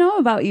wants to know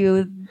about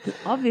you,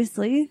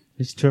 obviously.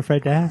 He's too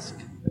afraid to ask.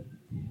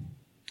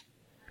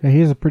 Yeah,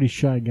 he's a pretty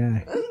shy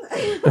guy.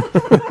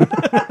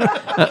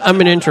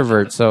 I'm an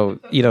introvert, so,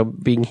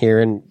 being here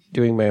and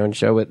doing my own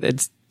show,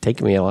 it's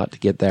taken me a lot to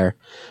get there.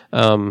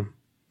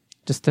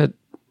 Just that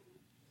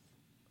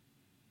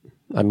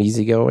I'm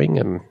easygoing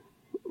and,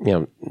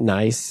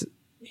 nice,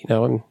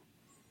 and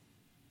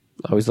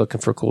always looking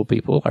for cool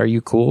people. Are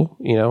you cool?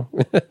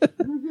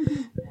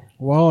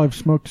 Well, I've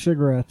smoked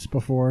cigarettes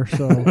before,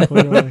 so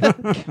clearly.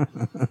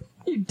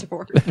 You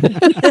dork.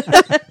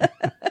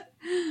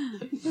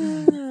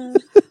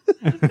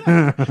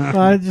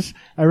 I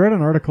read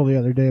an article the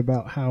other day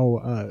about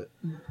how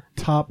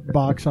top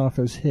box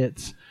office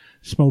hits,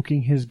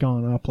 smoking has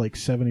gone up like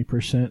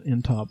 70%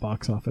 in top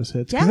box office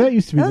hits. Yeah, that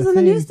used to be that was the on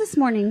thing. the news this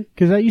morning.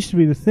 Because that used to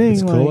be the thing.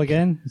 It's cool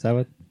again? Is that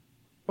what?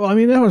 Well, I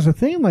mean, that was the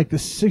thing. Like the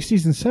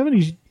 60s and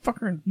 70s,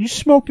 you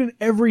smoked in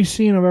every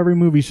scene of every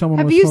movie. Someone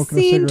Have was you smoking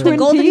seen a The cigarette.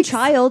 Golden Peaks?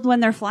 Child when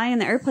they're flying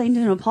the airplane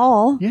to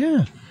Nepal.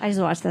 Yeah. I just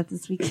watched that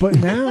this week. But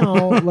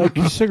now, like,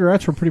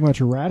 cigarettes were pretty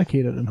much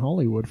eradicated in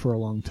Hollywood for a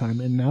long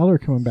time, and now they're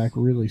coming back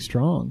really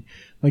strong.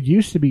 Like,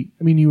 used to be,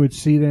 I mean, you would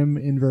see them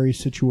in very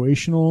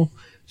situational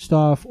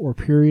stuff or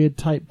period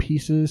type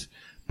pieces,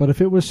 but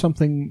if it was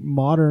something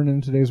modern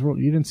in today's world,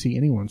 you didn't see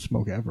anyone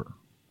smoke ever.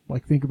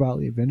 Like, think about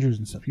the Avengers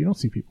and stuff. You don't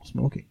see people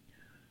smoking.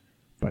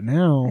 But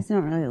now, I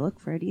don't really look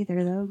for it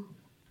either, though.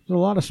 there's a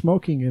lot of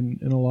smoking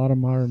in a lot of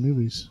modern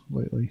movies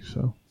lately,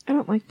 so. I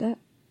don't like that.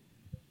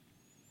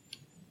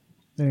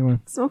 Anyway.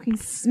 Smoking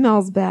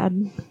smells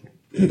bad.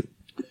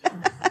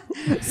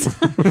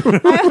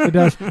 It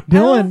does.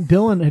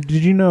 Dylan,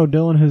 did you know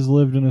Dylan has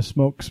lived in a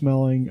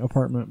smoke-smelling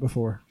apartment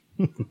before?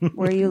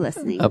 Were you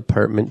listening?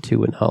 Apartment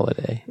 2 and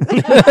Holiday.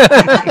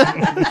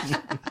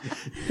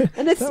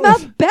 And it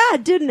smelled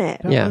bad, didn't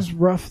it? That was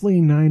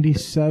roughly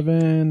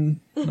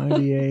 97,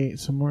 98,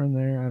 somewhere in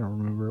there. I don't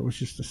remember. It was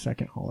just a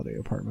second Holiday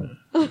apartment.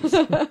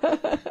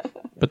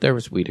 But there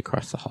was weed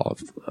across the hall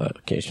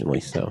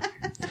occasionally, so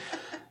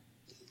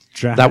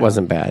Dry. that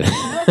wasn't bad.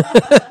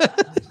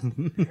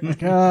 Like,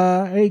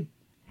 hey,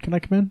 can I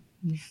come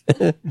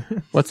in?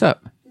 What's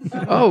up?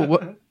 Oh,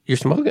 what? You're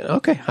smoking?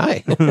 Okay, hi.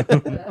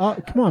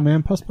 Come on,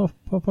 man. Puff,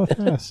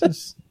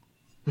 pass.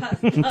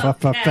 Puff,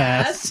 puff,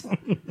 pass.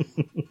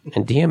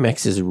 And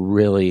DMX is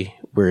really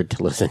weird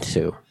to listen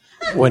to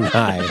when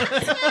high.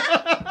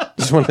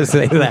 Just want to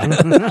say that.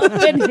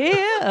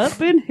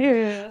 Up in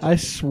here. I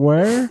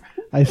swear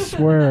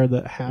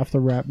that half the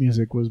rap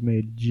music was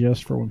made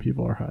just for when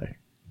people are high.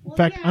 In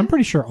fact, I'm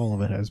pretty sure all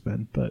of it has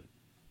been, but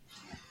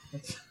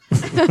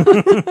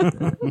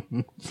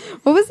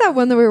What was that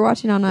one that we were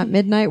watching on at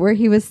midnight where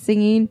he was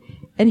singing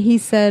and he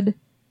said,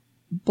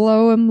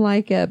 blow him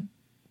like a,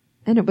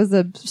 and it was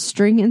a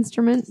string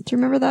instrument. Do you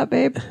remember that,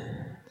 babe?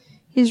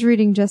 He's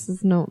reading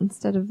Jess's note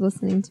instead of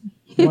listening to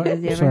me.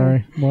 what?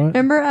 Sorry, what?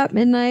 Remember at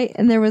midnight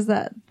and there was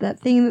that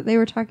thing that they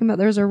were talking about?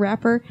 There was a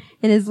rapper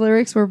and his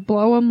lyrics were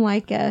blow him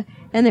like a,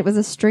 and it was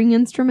a string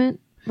instrument.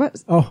 What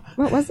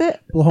was it?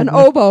 Blow An him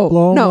oboe.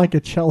 Blow him No. like a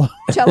cello.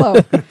 Cello.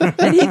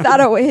 and he thought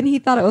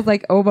it was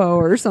like oboe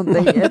or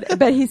something.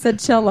 But he said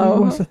cello.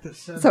 Who was it that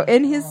said So that?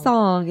 in his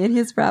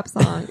rap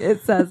song,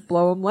 it says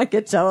blow him like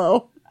a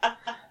cello.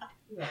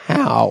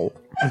 How?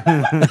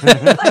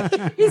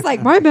 He's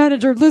like, my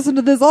manager listened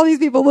to this, all these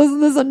people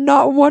listened to this, and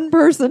not one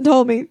person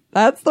told me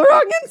that's the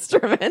wrong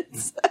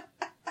instrument.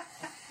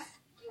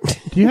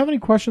 Do you have any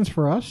questions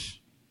for us?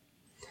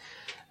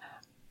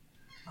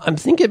 I'm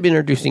thinking of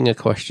introducing a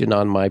question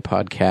on my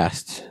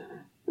podcast.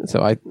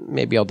 So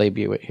maybe I'll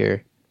debut it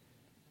here.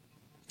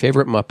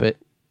 Favorite Muppet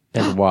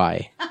and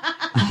why?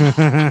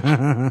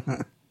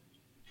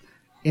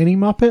 Any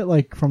Muppet,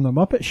 like from the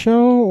Muppet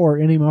Show, or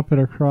any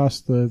Muppet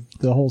across the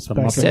whole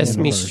spectrum? Muppet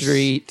Sesame universe.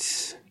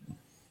 Street,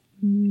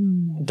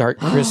 Dark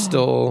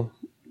Crystal,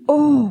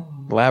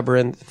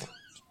 Labyrinth,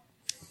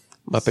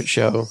 Muppet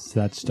Show, So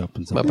that just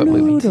opens up. Muppet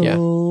movies. Yeah.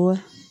 Pluto.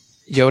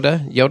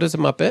 Yoda's a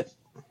Muppet.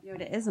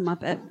 Yoda is a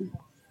Muppet.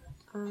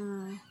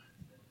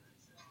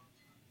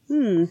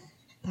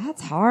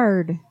 That's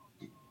hard.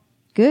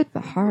 Good,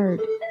 but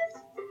hard.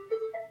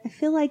 I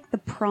feel like the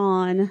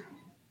prawn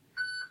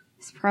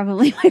is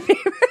probably my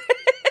favorite.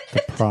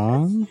 The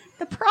prawn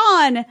The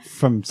prawn.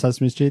 from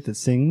Sesame Street that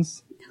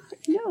sings.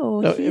 No,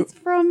 No,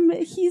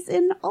 he's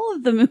in all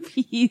of the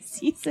movies.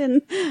 He's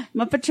in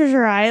Muppet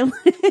Treasure Island.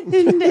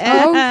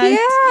 Oh,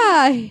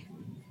 yeah.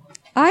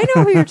 I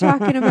know who you're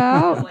talking No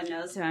about. one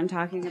knows who I'm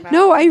talking about.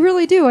 No, I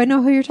really do. I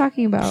know who you're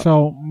talking about.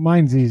 So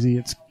mine's easy.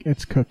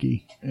 It's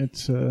Cookie.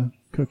 It's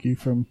Cookie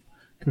from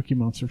Cookie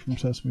Monster from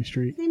Sesame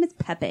Street. His name is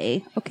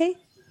Pepe. Okay.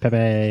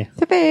 Pepe.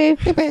 Pepe.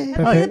 Pepe,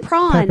 the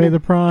prawn. Pepe the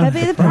prawn.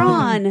 Pepe the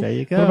prawn. There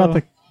you go. What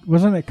about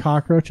wasn't it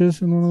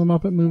cockroaches in one of the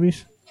Muppet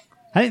movies?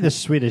 I think the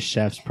Swedish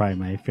Chef's probably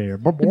my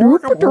favorite.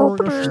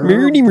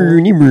 Moony,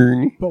 moony,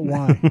 moony. But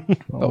why?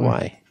 But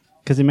why?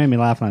 Because he made me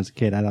laugh when I was a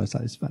kid. I always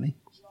thought he was funny.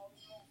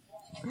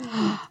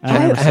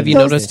 Have you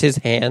noticed his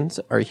hands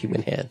are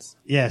human hands?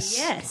 Yes.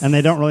 Yes. And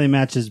they don't really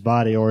match his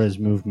body or his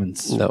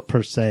movements No.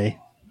 per se.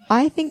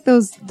 I think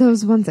those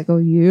ones that go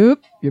yep,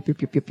 yep,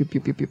 yep, yep, yep, yep,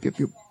 yep, yep, yep, yep,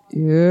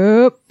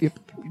 yep,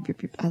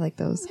 yep, yep. I like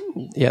those.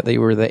 Yeah, they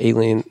were the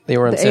alien. They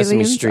were on The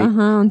Sesame aliens, Street.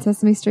 on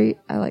Sesame Street.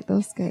 I like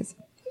those guys.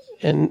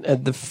 And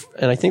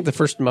I think the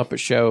first Muppet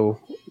Show,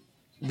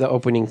 the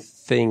opening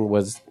thing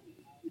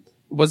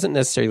wasn't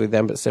necessarily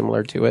them, but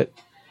similar to it.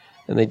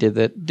 And they did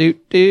that do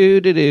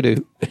do do do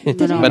do.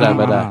 Ba-da,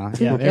 ba-da.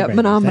 Yeah, Yep, everybody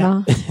mana, does that.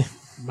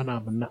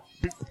 mana.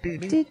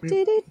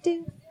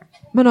 Do.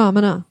 Mana,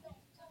 mana.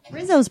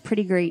 Rizzo's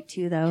pretty great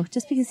too, though,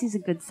 just because he's a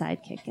good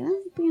sidekick, and I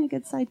like being a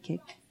good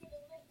sidekick.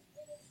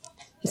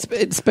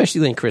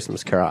 Especially in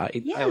Christmas Carol. I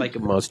Yeah. like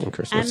it most in And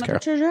Christmas Muppet Carol.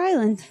 Treasure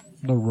Island.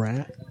 The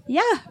rat.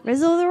 Yeah,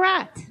 Rizzo the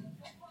rat.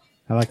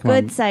 I like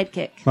Good Muppet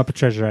sidekick. Muppet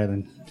Treasure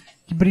Island.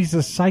 But he's a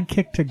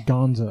sidekick to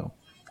Gonzo.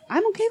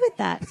 I'm okay with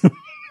that.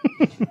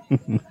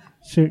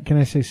 So, can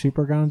I say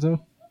Super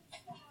Gonzo?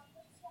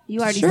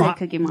 You already Sure. said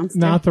Cookie Monster.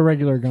 Not the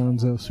regular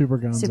Gonzo. Super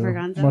Gonzo. Super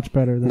Gonzo. Much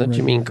better than. Don't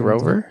you mean regular Gonzo.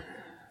 Grover?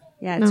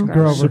 Yeah, it's No. gross.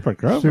 Grover. Super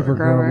Grover. Super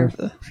Grover.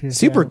 Grover. She's-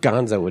 Super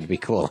Gonzo would be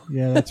cool.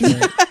 Yeah, that's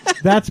right.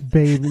 That's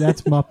baby.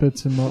 That's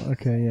Muppets and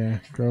okay, yeah.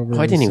 Grover. Oh,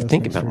 I is didn't even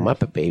think Sesame about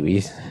Street. Muppet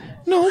Babies.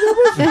 No,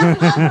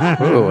 that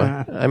was.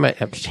 Ooh, I might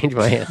have to change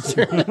my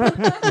answer.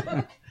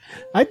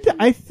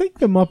 I think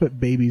the Muppet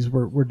Babies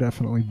were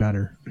definitely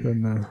better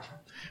than the.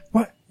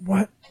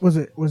 What was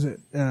it? Was it?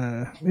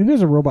 Maybe it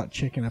was a Robot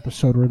Chicken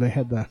episode where they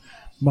had the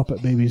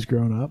Muppet Babies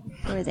grown up.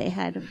 Where they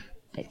had a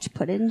bitch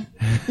put in.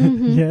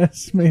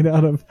 Yes, made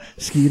out of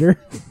Skeeter.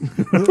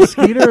 Was it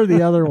Skeeter or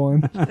the other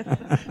one?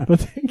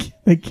 But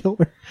they killed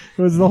her.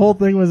 It was the whole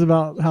thing was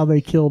about how they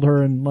killed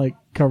her and like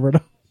covered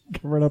up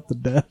Covering up the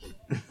death.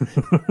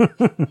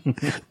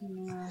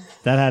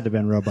 That had to have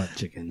been Robot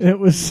Chicken. It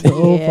was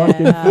so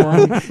fucking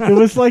funny.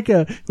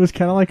 It was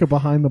kind of like a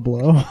behind the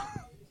blow.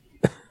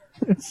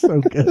 It's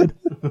so good.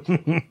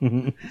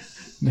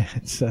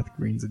 Man, Seth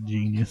Green's a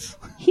genius.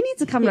 He needs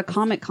to come to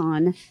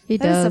Comic-Con. He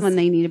That is does. someone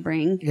they need to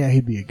bring. Yeah,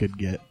 he'd be a good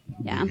get.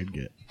 Yeah.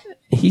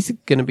 He's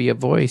going to be a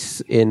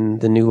voice in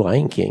the new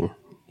Lion King.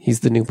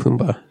 He's the new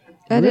Pumbaa.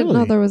 I didn't know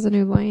Really? there was a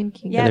new Lion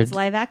King. Yeah, they're it's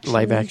live action.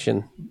 Live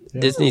action.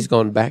 Disney's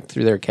going back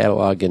through their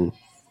catalog and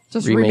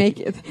Just remake remake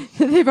it.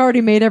 They've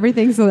already made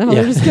everything, so now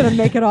Yeah. they're just going to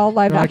make it all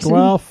live Like, action.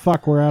 well,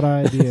 fuck, we're out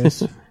of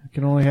ideas. We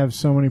can only have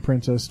so many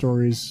princess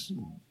stories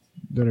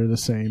that are the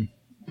same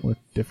with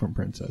different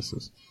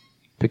princesses.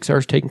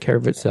 Pixar's taking care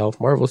of itself.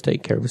 Marvel's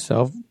taking care of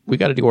itself. We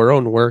got to do our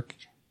own work.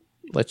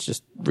 Let's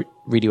just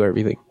redo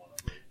everything.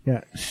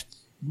 Yeah.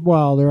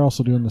 Well, they're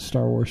also doing the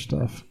Star Wars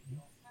stuff.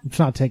 It's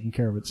not taking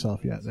care of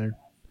itself yet. They're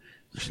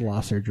just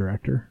lost their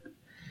director.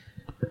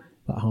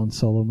 That Han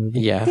Solo movie.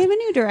 Yeah. They have a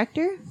new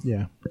director.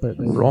 Yeah. But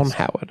Ron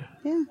Howard.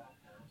 Yeah.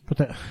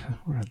 But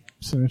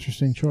it's an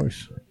interesting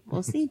choice.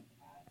 We'll see.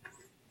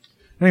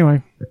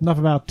 Anyway, enough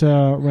about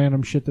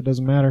random shit that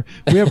doesn't matter.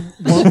 We have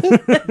one,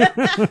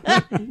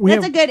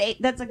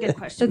 That's a good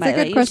question. That's a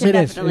good You question. should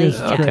It is. definitely- It is.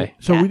 yeah. Okay.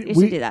 So Yeah, we you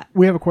should do that.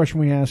 we have a question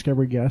we ask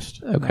every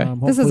guest. Okay. This is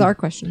hopefully- our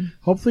question.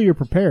 Hopefully you're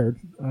prepared.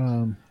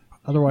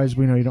 Otherwise,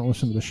 we know you don't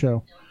listen to the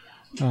show.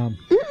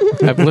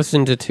 I've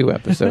listened to 2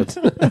 episodes.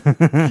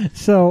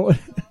 So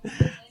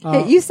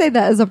Hey, you say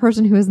that as a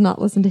person who has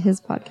not listened to his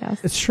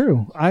podcast. it's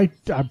true. I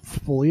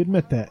fully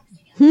admit that.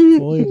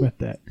 Fully admit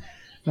that.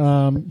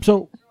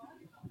 So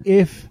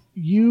if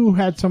you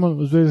had someone that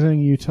was visiting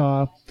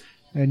Utah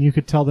and you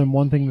could tell them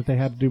one thing that they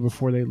had to do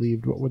before they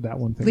leave, what would that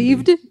one thing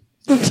Leaved? be?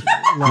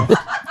 Left.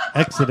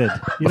 Exited.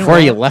 You know Before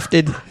what? you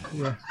lefted,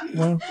 Yeah.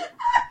 Well,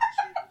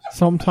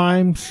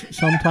 sometimes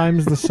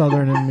the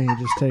Southern in me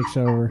just takes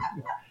over,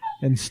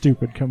 and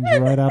stupid comes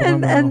right out of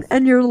my mouth.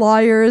 And your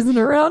lawyer isn't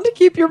around to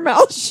keep your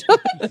mouth shut.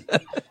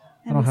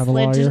 I don't have a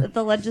lawyer.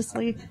 The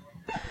legislative.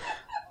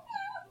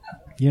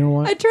 You know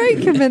what? I try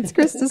and convince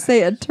Chris to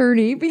say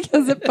attorney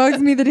because it bugs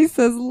me that he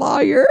says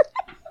lawyer.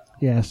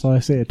 Yeah, so I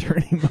say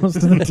attorney most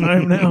of the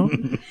time now.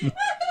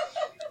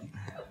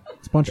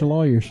 It's a bunch of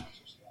lawyers.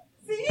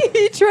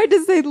 He tried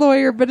to say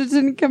lawyer, but it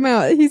didn't come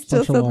out. He still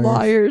Bunch of said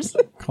liars.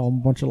 lawyers. Call them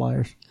a bunch of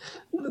liars.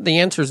 the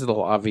answer's a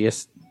little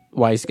obvious.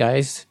 Wise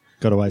guys.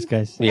 Go to Wise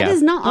Guys. Yeah. It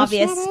is not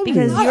obvious not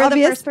because obvious. you're the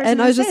Obvious, first person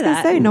and I to was just say going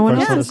to that. say, no one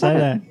First else one to has say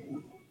said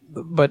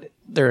that. But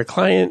they're a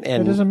client,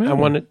 and It doesn't matter. I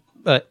want to.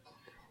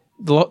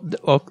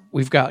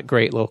 We've got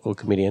great local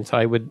comedians.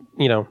 I would,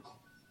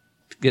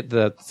 get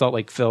the Salt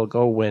Lake Phil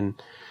go when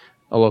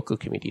a local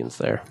comedian's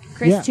there.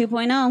 Chris Yeah.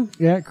 2.0.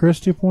 Yeah, Chris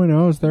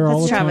 2.0 is there all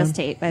That's the Travis time.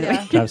 Tate, by the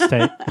way. Travis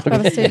Tate.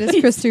 Travis Tate is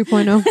Chris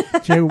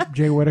 2.0.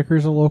 Jay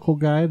Whitaker's a local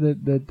guy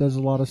that does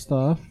a lot of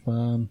stuff.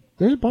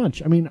 There's a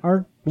bunch. I mean,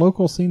 our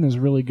local scene is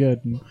really good,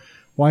 and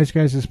Wise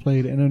Guys has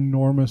played an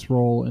enormous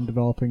role in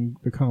developing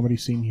the comedy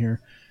scene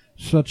here,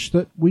 such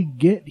that we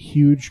get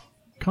huge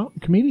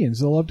comedians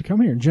that love to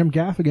come here. Jim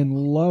Gaffigan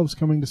loves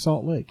coming to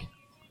Salt Lake.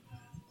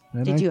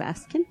 And Did you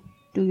ask him?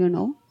 Do you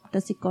know?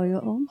 Does he call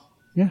your own?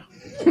 Yeah.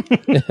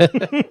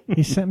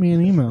 He sent me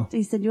an email.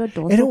 He said you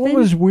adore And what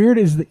was weird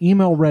is the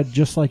email read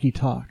just like he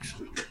talks.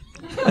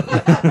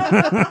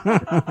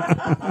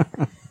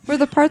 Were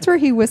the parts where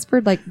he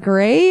whispered like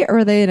gray, or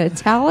were they in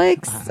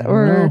italics? I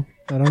don't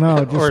know.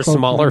 It just Or a spoke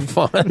smaller to me.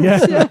 font.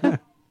 Yeah.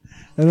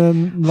 And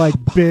then like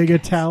big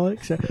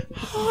italics.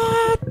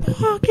 Hot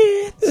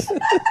pockets.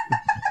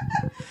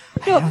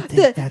 No,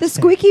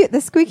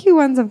 the squeaky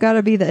ones have got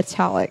to be the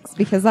italics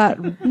because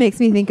that makes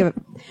me think of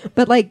it.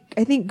 But like,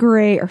 I think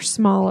gray or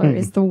smaller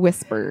is the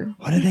whisper.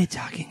 What are they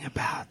talking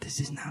about? This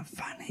is not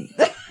funny.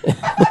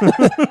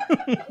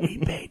 We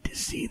paid to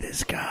see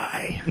this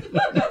guy.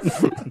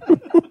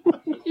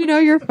 You know,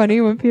 you're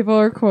funny when people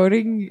are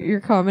quoting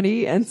your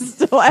comedy and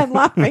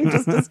laughing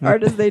just as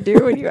hard as they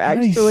do when you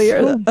actually He's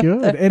are. so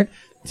good. And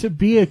to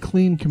be a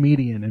clean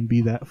comedian and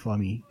be that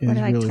funny is What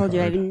if I really told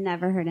you hard. I've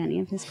never heard any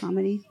of his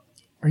comedy?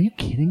 Are you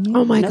kidding me?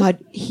 Oh my Nope.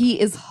 god, he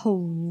is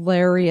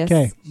hilarious.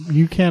 Okay,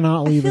 you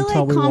cannot I leave feel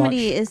until like we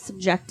comedy watch. is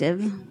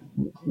subjective.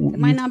 It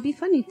might not be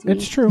funny to me.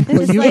 It's true, It's but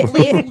just you-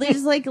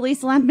 like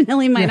Lisa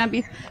Lampanelli might not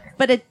be,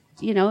 but it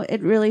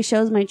it really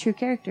shows my true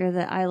character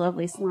that I love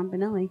Lisa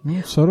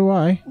Lampanelli. So do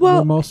I. Well,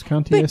 the most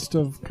cuntiest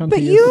of cuntiest.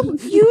 But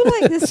you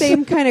like the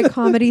same kind of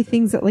comedy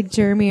things that like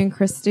Jeremy and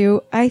Chris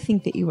do. I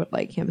think that you would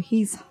like him.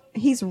 He's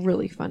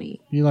really funny.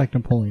 You like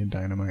Napoleon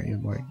Dynamite. You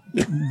like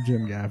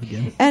Jim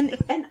Gaffigan. And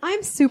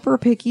I'm super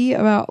picky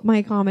about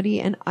my comedy,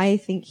 and I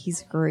think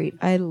he's great.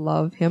 I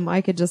love him.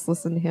 I could just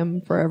listen to him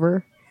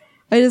forever.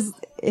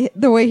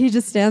 The way he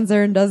just stands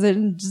there and does it,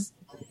 and just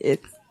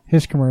it's.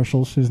 His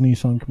commercials, his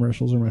Nissan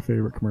commercials, are my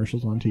favorite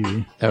commercials on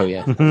TV. Oh,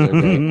 yeah. Those are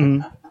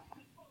great.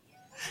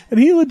 And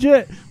he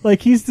legit,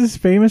 like, he's this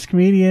famous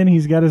comedian.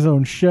 He's got his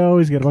own show.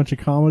 He's got a bunch of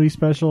comedy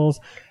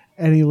specials.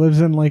 And he lives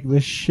in, like,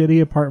 this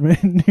shitty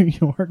apartment in New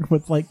York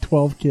with, like,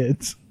 12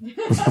 kids.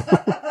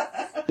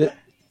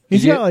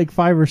 He's got like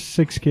 5 or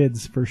 6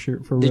 kids for sure.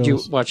 For Did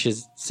reals. you watch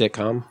his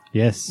sitcom?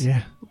 Yes.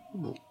 Yeah.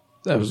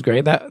 That was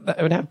great. That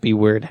would have to be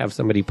weird to have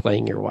somebody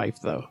playing your wife,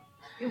 though.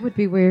 It would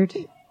be weird.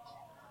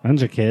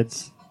 Those are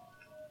kids.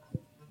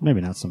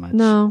 Maybe not so much.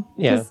 No.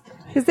 Yeah.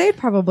 Because they'd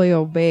probably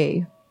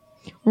obey.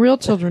 Real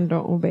children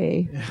don't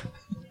obey.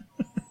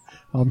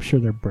 I'm sure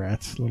they're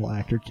brats, little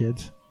actor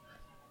kids.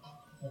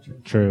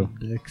 True.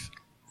 Dicks.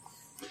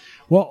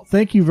 Well,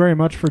 thank you very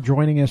much for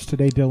joining us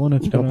today, Dylan.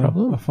 It's No been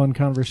problem. a fun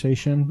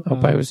conversation.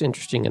 Hope I was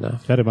interesting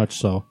enough. Very much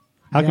so.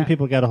 How Yeah. can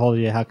people get a hold of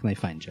you? How can they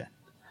find you?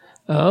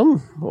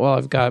 Well,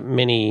 I've got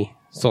many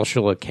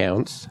social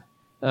accounts.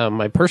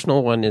 My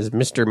personal one is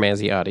Mr.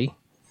 Mazziotti.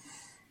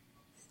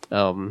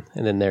 And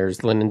then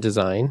there's Linen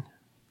Design.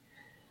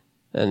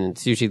 And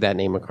it's usually that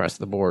name across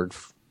the board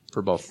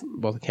for both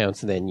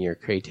accounts. And then your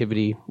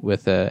creativity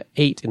with a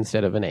 8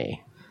 instead of an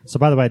A. So,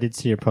 by the way, I did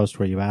see your post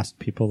where you asked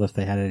people if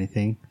they had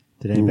anything.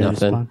 Did anybody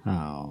Nothing. respond?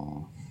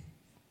 Oh.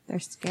 They're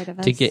scared of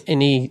us. To get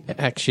any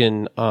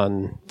action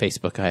on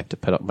Facebook, I have to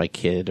put up my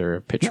kid or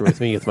a picture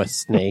with me with my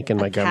snake, and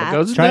my grandma cat.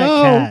 goes, Try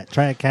 "No." a cat.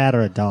 Try a cat or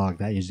a dog.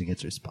 That usually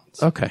gets a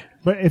response. Okay.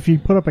 But if you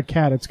put up a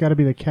cat, it's got to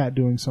be the cat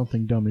doing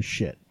something dumb as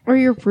shit. Or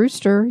your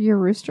rooster. Your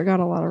rooster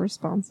got a lot of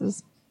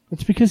responses.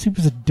 It's because he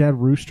was a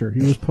dead rooster.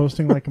 He was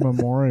posting like a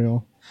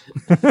memorial.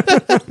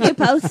 You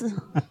post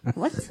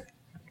what?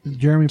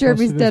 Jeremy's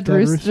Jeremy's dead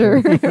rooster.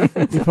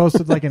 He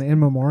posted like an in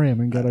memoriam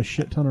and got a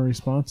shit ton of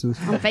responses.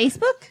 On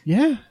Facebook?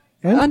 Yeah.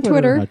 And On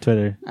Twitter.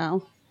 Twitter.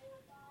 Oh.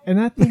 And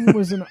that thing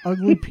was an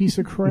ugly piece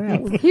of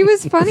crap. He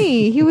was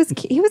funny. He was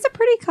a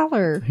pretty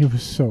color. He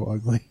was so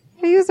ugly.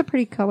 He was a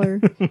pretty color.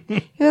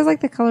 He was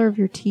like the color of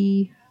your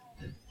tea.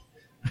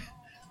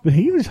 But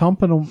he was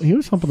humping them. He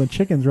was humping the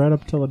chickens right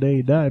up until the day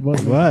he died,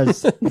 wasn't He he?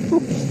 was.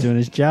 He's doing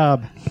his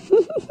job.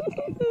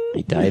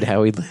 He died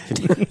how he lived.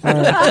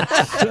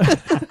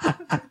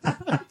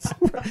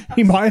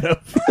 He might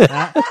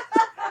have.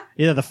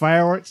 Either the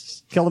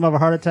fireworks killed him of a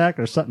heart attack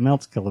or something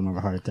else killed him of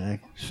a heart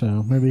attack.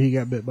 So maybe he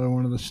got bit by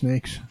one of the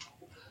snakes.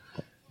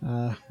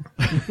 I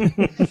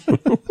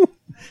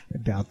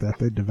doubt that.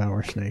 They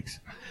devour snakes.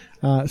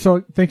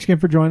 So thanks again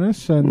for joining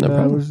us, and No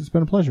problem. it's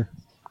been a pleasure.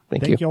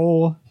 Thank you.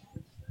 you.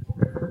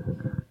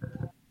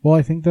 Well,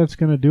 I think that's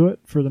going to do it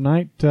for the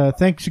night.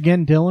 Thanks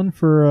again, Dylan,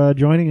 for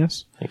joining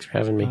us. Thanks for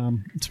having me.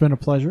 It's been a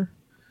pleasure.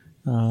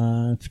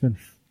 It's been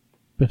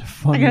a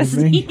fun I gotta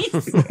evening.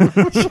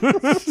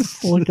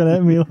 sneeze. Looking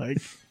at me like.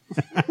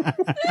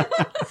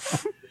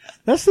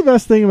 That's the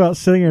best thing about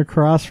sitting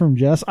across from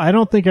Jess. I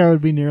don't think I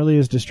would be nearly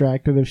as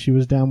distracted if she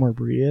was down where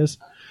Bree is.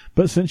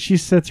 But since she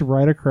sits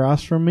right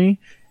across from me,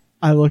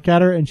 I look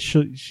at her and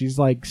she's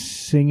like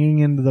singing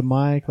into the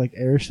mic, like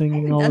air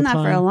singing all the Done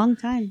time. that for a long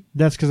time.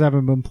 That's because I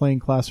haven't been playing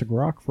classic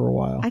rock for a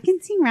while. I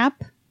can sing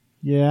rap.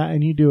 Yeah,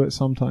 and you do it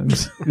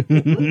sometimes. Do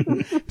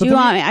you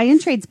want me? I can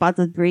trade spots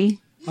with Bree.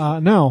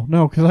 No,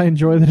 because I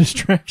enjoy the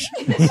distraction.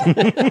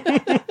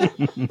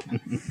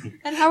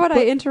 And how would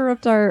I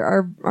interrupt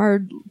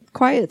our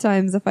quiet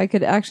times if I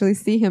could actually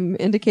see him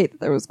indicate that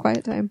there was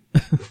quiet time?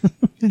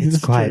 It's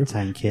quiet true.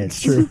 time,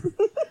 kids. True.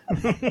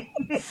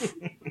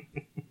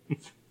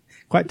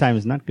 Quiet time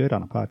is not good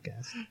on a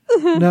podcast.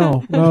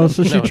 No.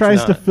 So she No, it's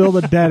tries to not. fill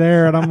the dead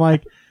air, and I'm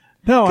like,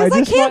 no, I Because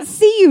I just can't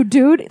see you,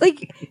 dude.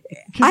 Like,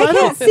 I I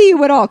can't see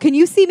you at all. Can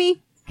you see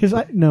me? Because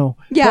no.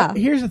 Yeah. But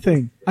here's the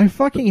thing. I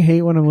fucking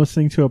hate when I'm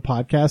listening to a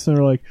podcast and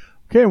they're like,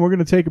 okay, we're going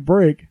to take a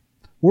break.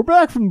 We're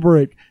back from the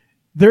break.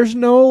 There's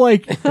no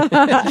like,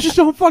 just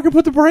don't fucking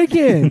put the break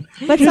in.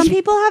 But some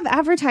people have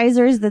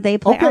advertisers that they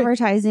play Okay.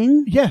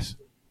 advertising. Yes.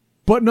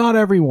 But not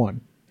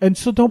everyone. And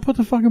so don't put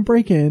the fucking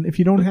break in if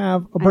you don't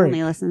have a I break.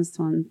 only listen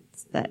to ones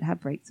that have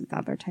breaks with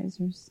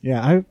advertisers.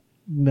 Yeah,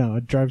 no,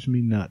 it drives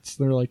me nuts.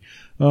 They're like,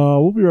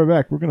 we'll be right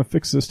back. We're going to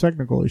fix this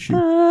technical issue. We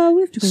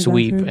have to go to the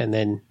Sweep bathroom. and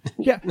then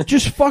Yeah,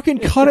 just fucking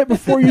cut it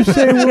before you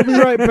say we'll be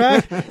right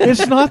back.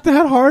 It's not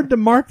that hard to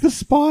mark the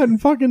spot and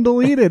fucking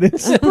delete it.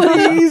 It's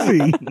pretty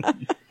easy.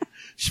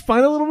 Just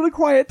find a little bit of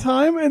quiet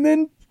time and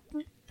then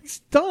it's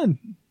done.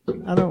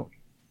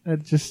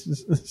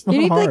 It's not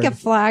You need hard. like a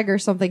flag or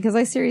something because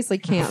I seriously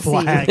can't see.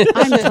 I'm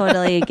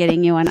totally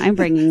getting you one. I'm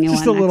bringing you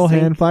just one. a little next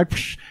week. hand flag.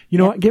 Psh, you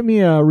know what? Get me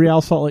a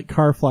Real Salt Lake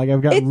car flag.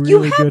 I've got really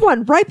You have good.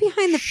 one right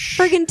behind the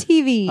friggin'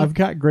 TV. I've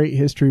got great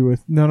history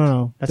with.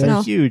 No. That's No,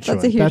 a huge that's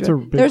one. a huge That's a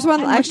one. big- There's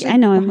one I'm actually. looking- I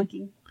know. I'm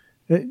looking.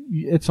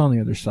 It's on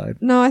the other side.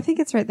 No, I think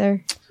it's right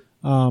there.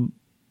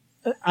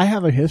 I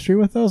have a history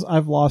with those.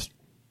 I've lost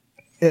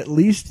at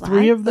least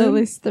 3 of them. At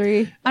least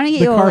 3. I'm gonna get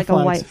The you car like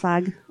flags. a white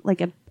flag,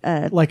 like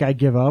a Like I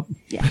give up.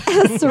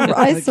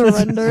 I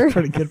surrender.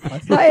 Pretty good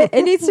flag. No,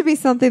 it needs to be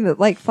something that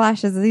like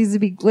flashes. It needs to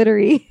be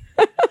glittery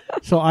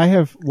So I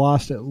have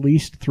lost at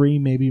least 3,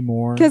 maybe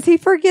more. because he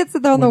forgets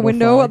it on the Window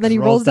window flags. and then he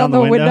Rolls rolls down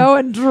the window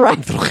and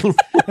drives.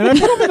 And I put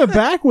them in the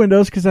back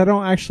windows because I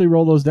don't actually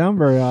roll those down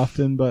very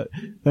often. But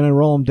then I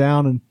roll them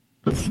down and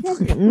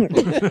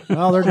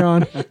oh, they're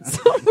gone.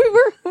 So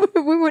we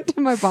we went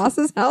to my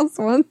boss's house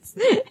once,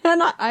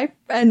 and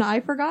I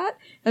forgot.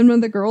 And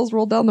when the girls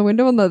rolled down the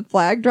window and the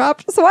flag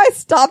dropped, so I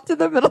stopped in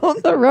the middle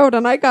of the road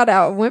and I got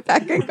out and went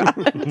back and got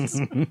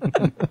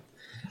it.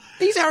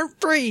 These aren't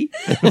free.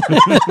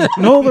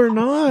 No, they're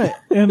not.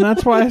 And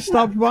that's why I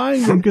stopped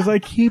buying them, because I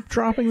keep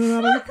dropping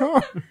them out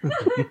of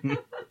the car.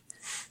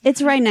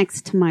 It's right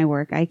next to my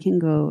work. I can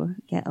go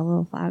get a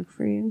little flag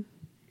for you.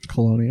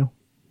 Colonial.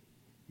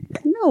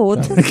 No,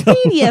 it's a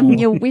stadium,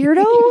 you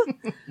weirdo.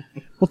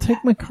 Well,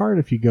 take my card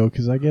if you go,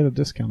 because I get a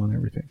discount on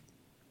everything.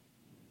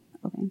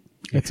 Okay.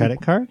 A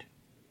credit card?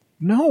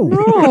 No.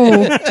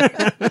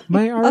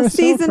 My RSL A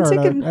season card.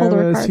 ticket I have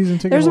holder a card. season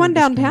ticket There's holder one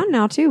discount. downtown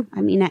now too.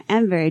 I mean, I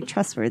am very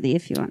trustworthy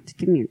if you want to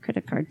give me your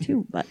credit card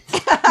too, but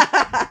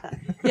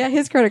Yeah,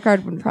 his credit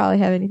card wouldn't probably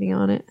have anything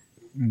on it.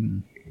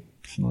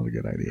 It's not a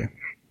good idea.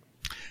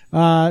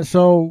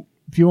 So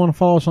if you want to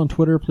follow us on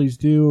Twitter, please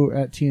do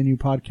at TNU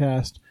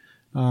Podcast.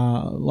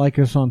 Like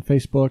us on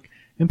Facebook,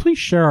 and please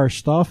share our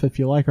stuff if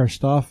you like our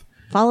stuff.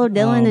 follow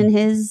Dylan and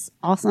his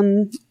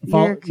awesome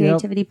Your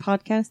Creativity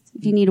podcast.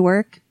 If you need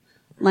work,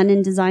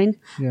 Lennon Design.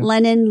 Yeah.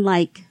 Lennon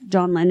like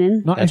John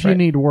Lennon. Not That's if you right.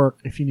 need work,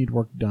 if you need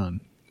work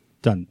done.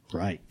 Done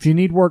right. If you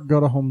need work, go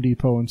to Home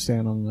Depot and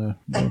stand on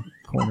the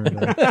corner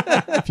there.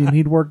 If you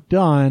need work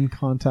done,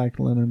 contact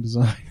Lennon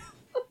Design.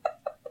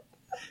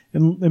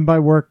 and by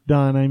work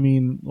done, I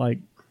mean like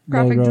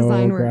Graphic logo,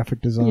 design work.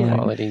 graphic design. Yeah.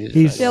 Quality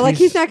He's- design. Yeah, like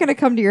he's not going to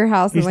come to your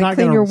house and He's like not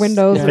clean gonna- your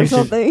windows yeah, or he's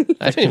just- something.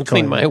 I didn't even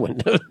clean my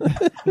windows.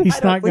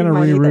 He's not going to clean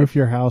mine either. re-roof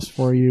your house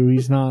for you.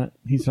 He's not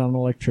an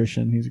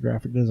electrician. He's a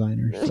graphic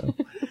designer. So,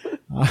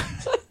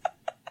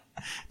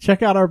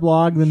 check out our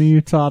blog,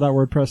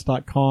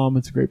 thenewutah.wordpress.com.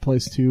 It's a great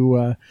place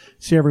to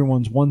see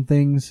everyone's one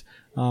things.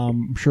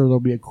 I'm sure there'll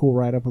be a cool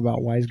write-up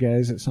about Wise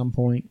Guys at some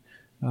point,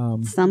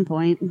 At some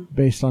point.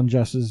 based on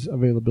Jess's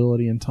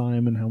availability and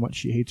time and how much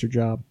she hates her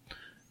job.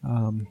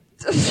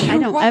 I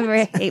don't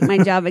ever hate my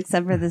job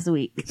except for this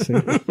week. See?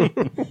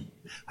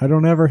 I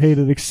don't ever hate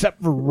it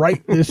except for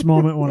right this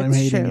moment when I'm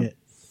It's hating true. it.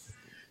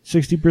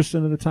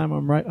 60% of the time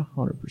I'm right,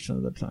 100%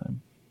 of the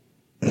time.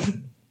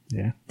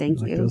 Yeah. Thank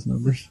like you. those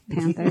numbers.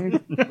 Panther.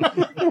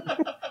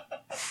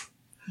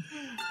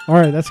 All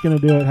right, that's going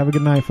to do it. Have a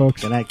good night,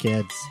 folks. Good night,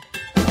 kids.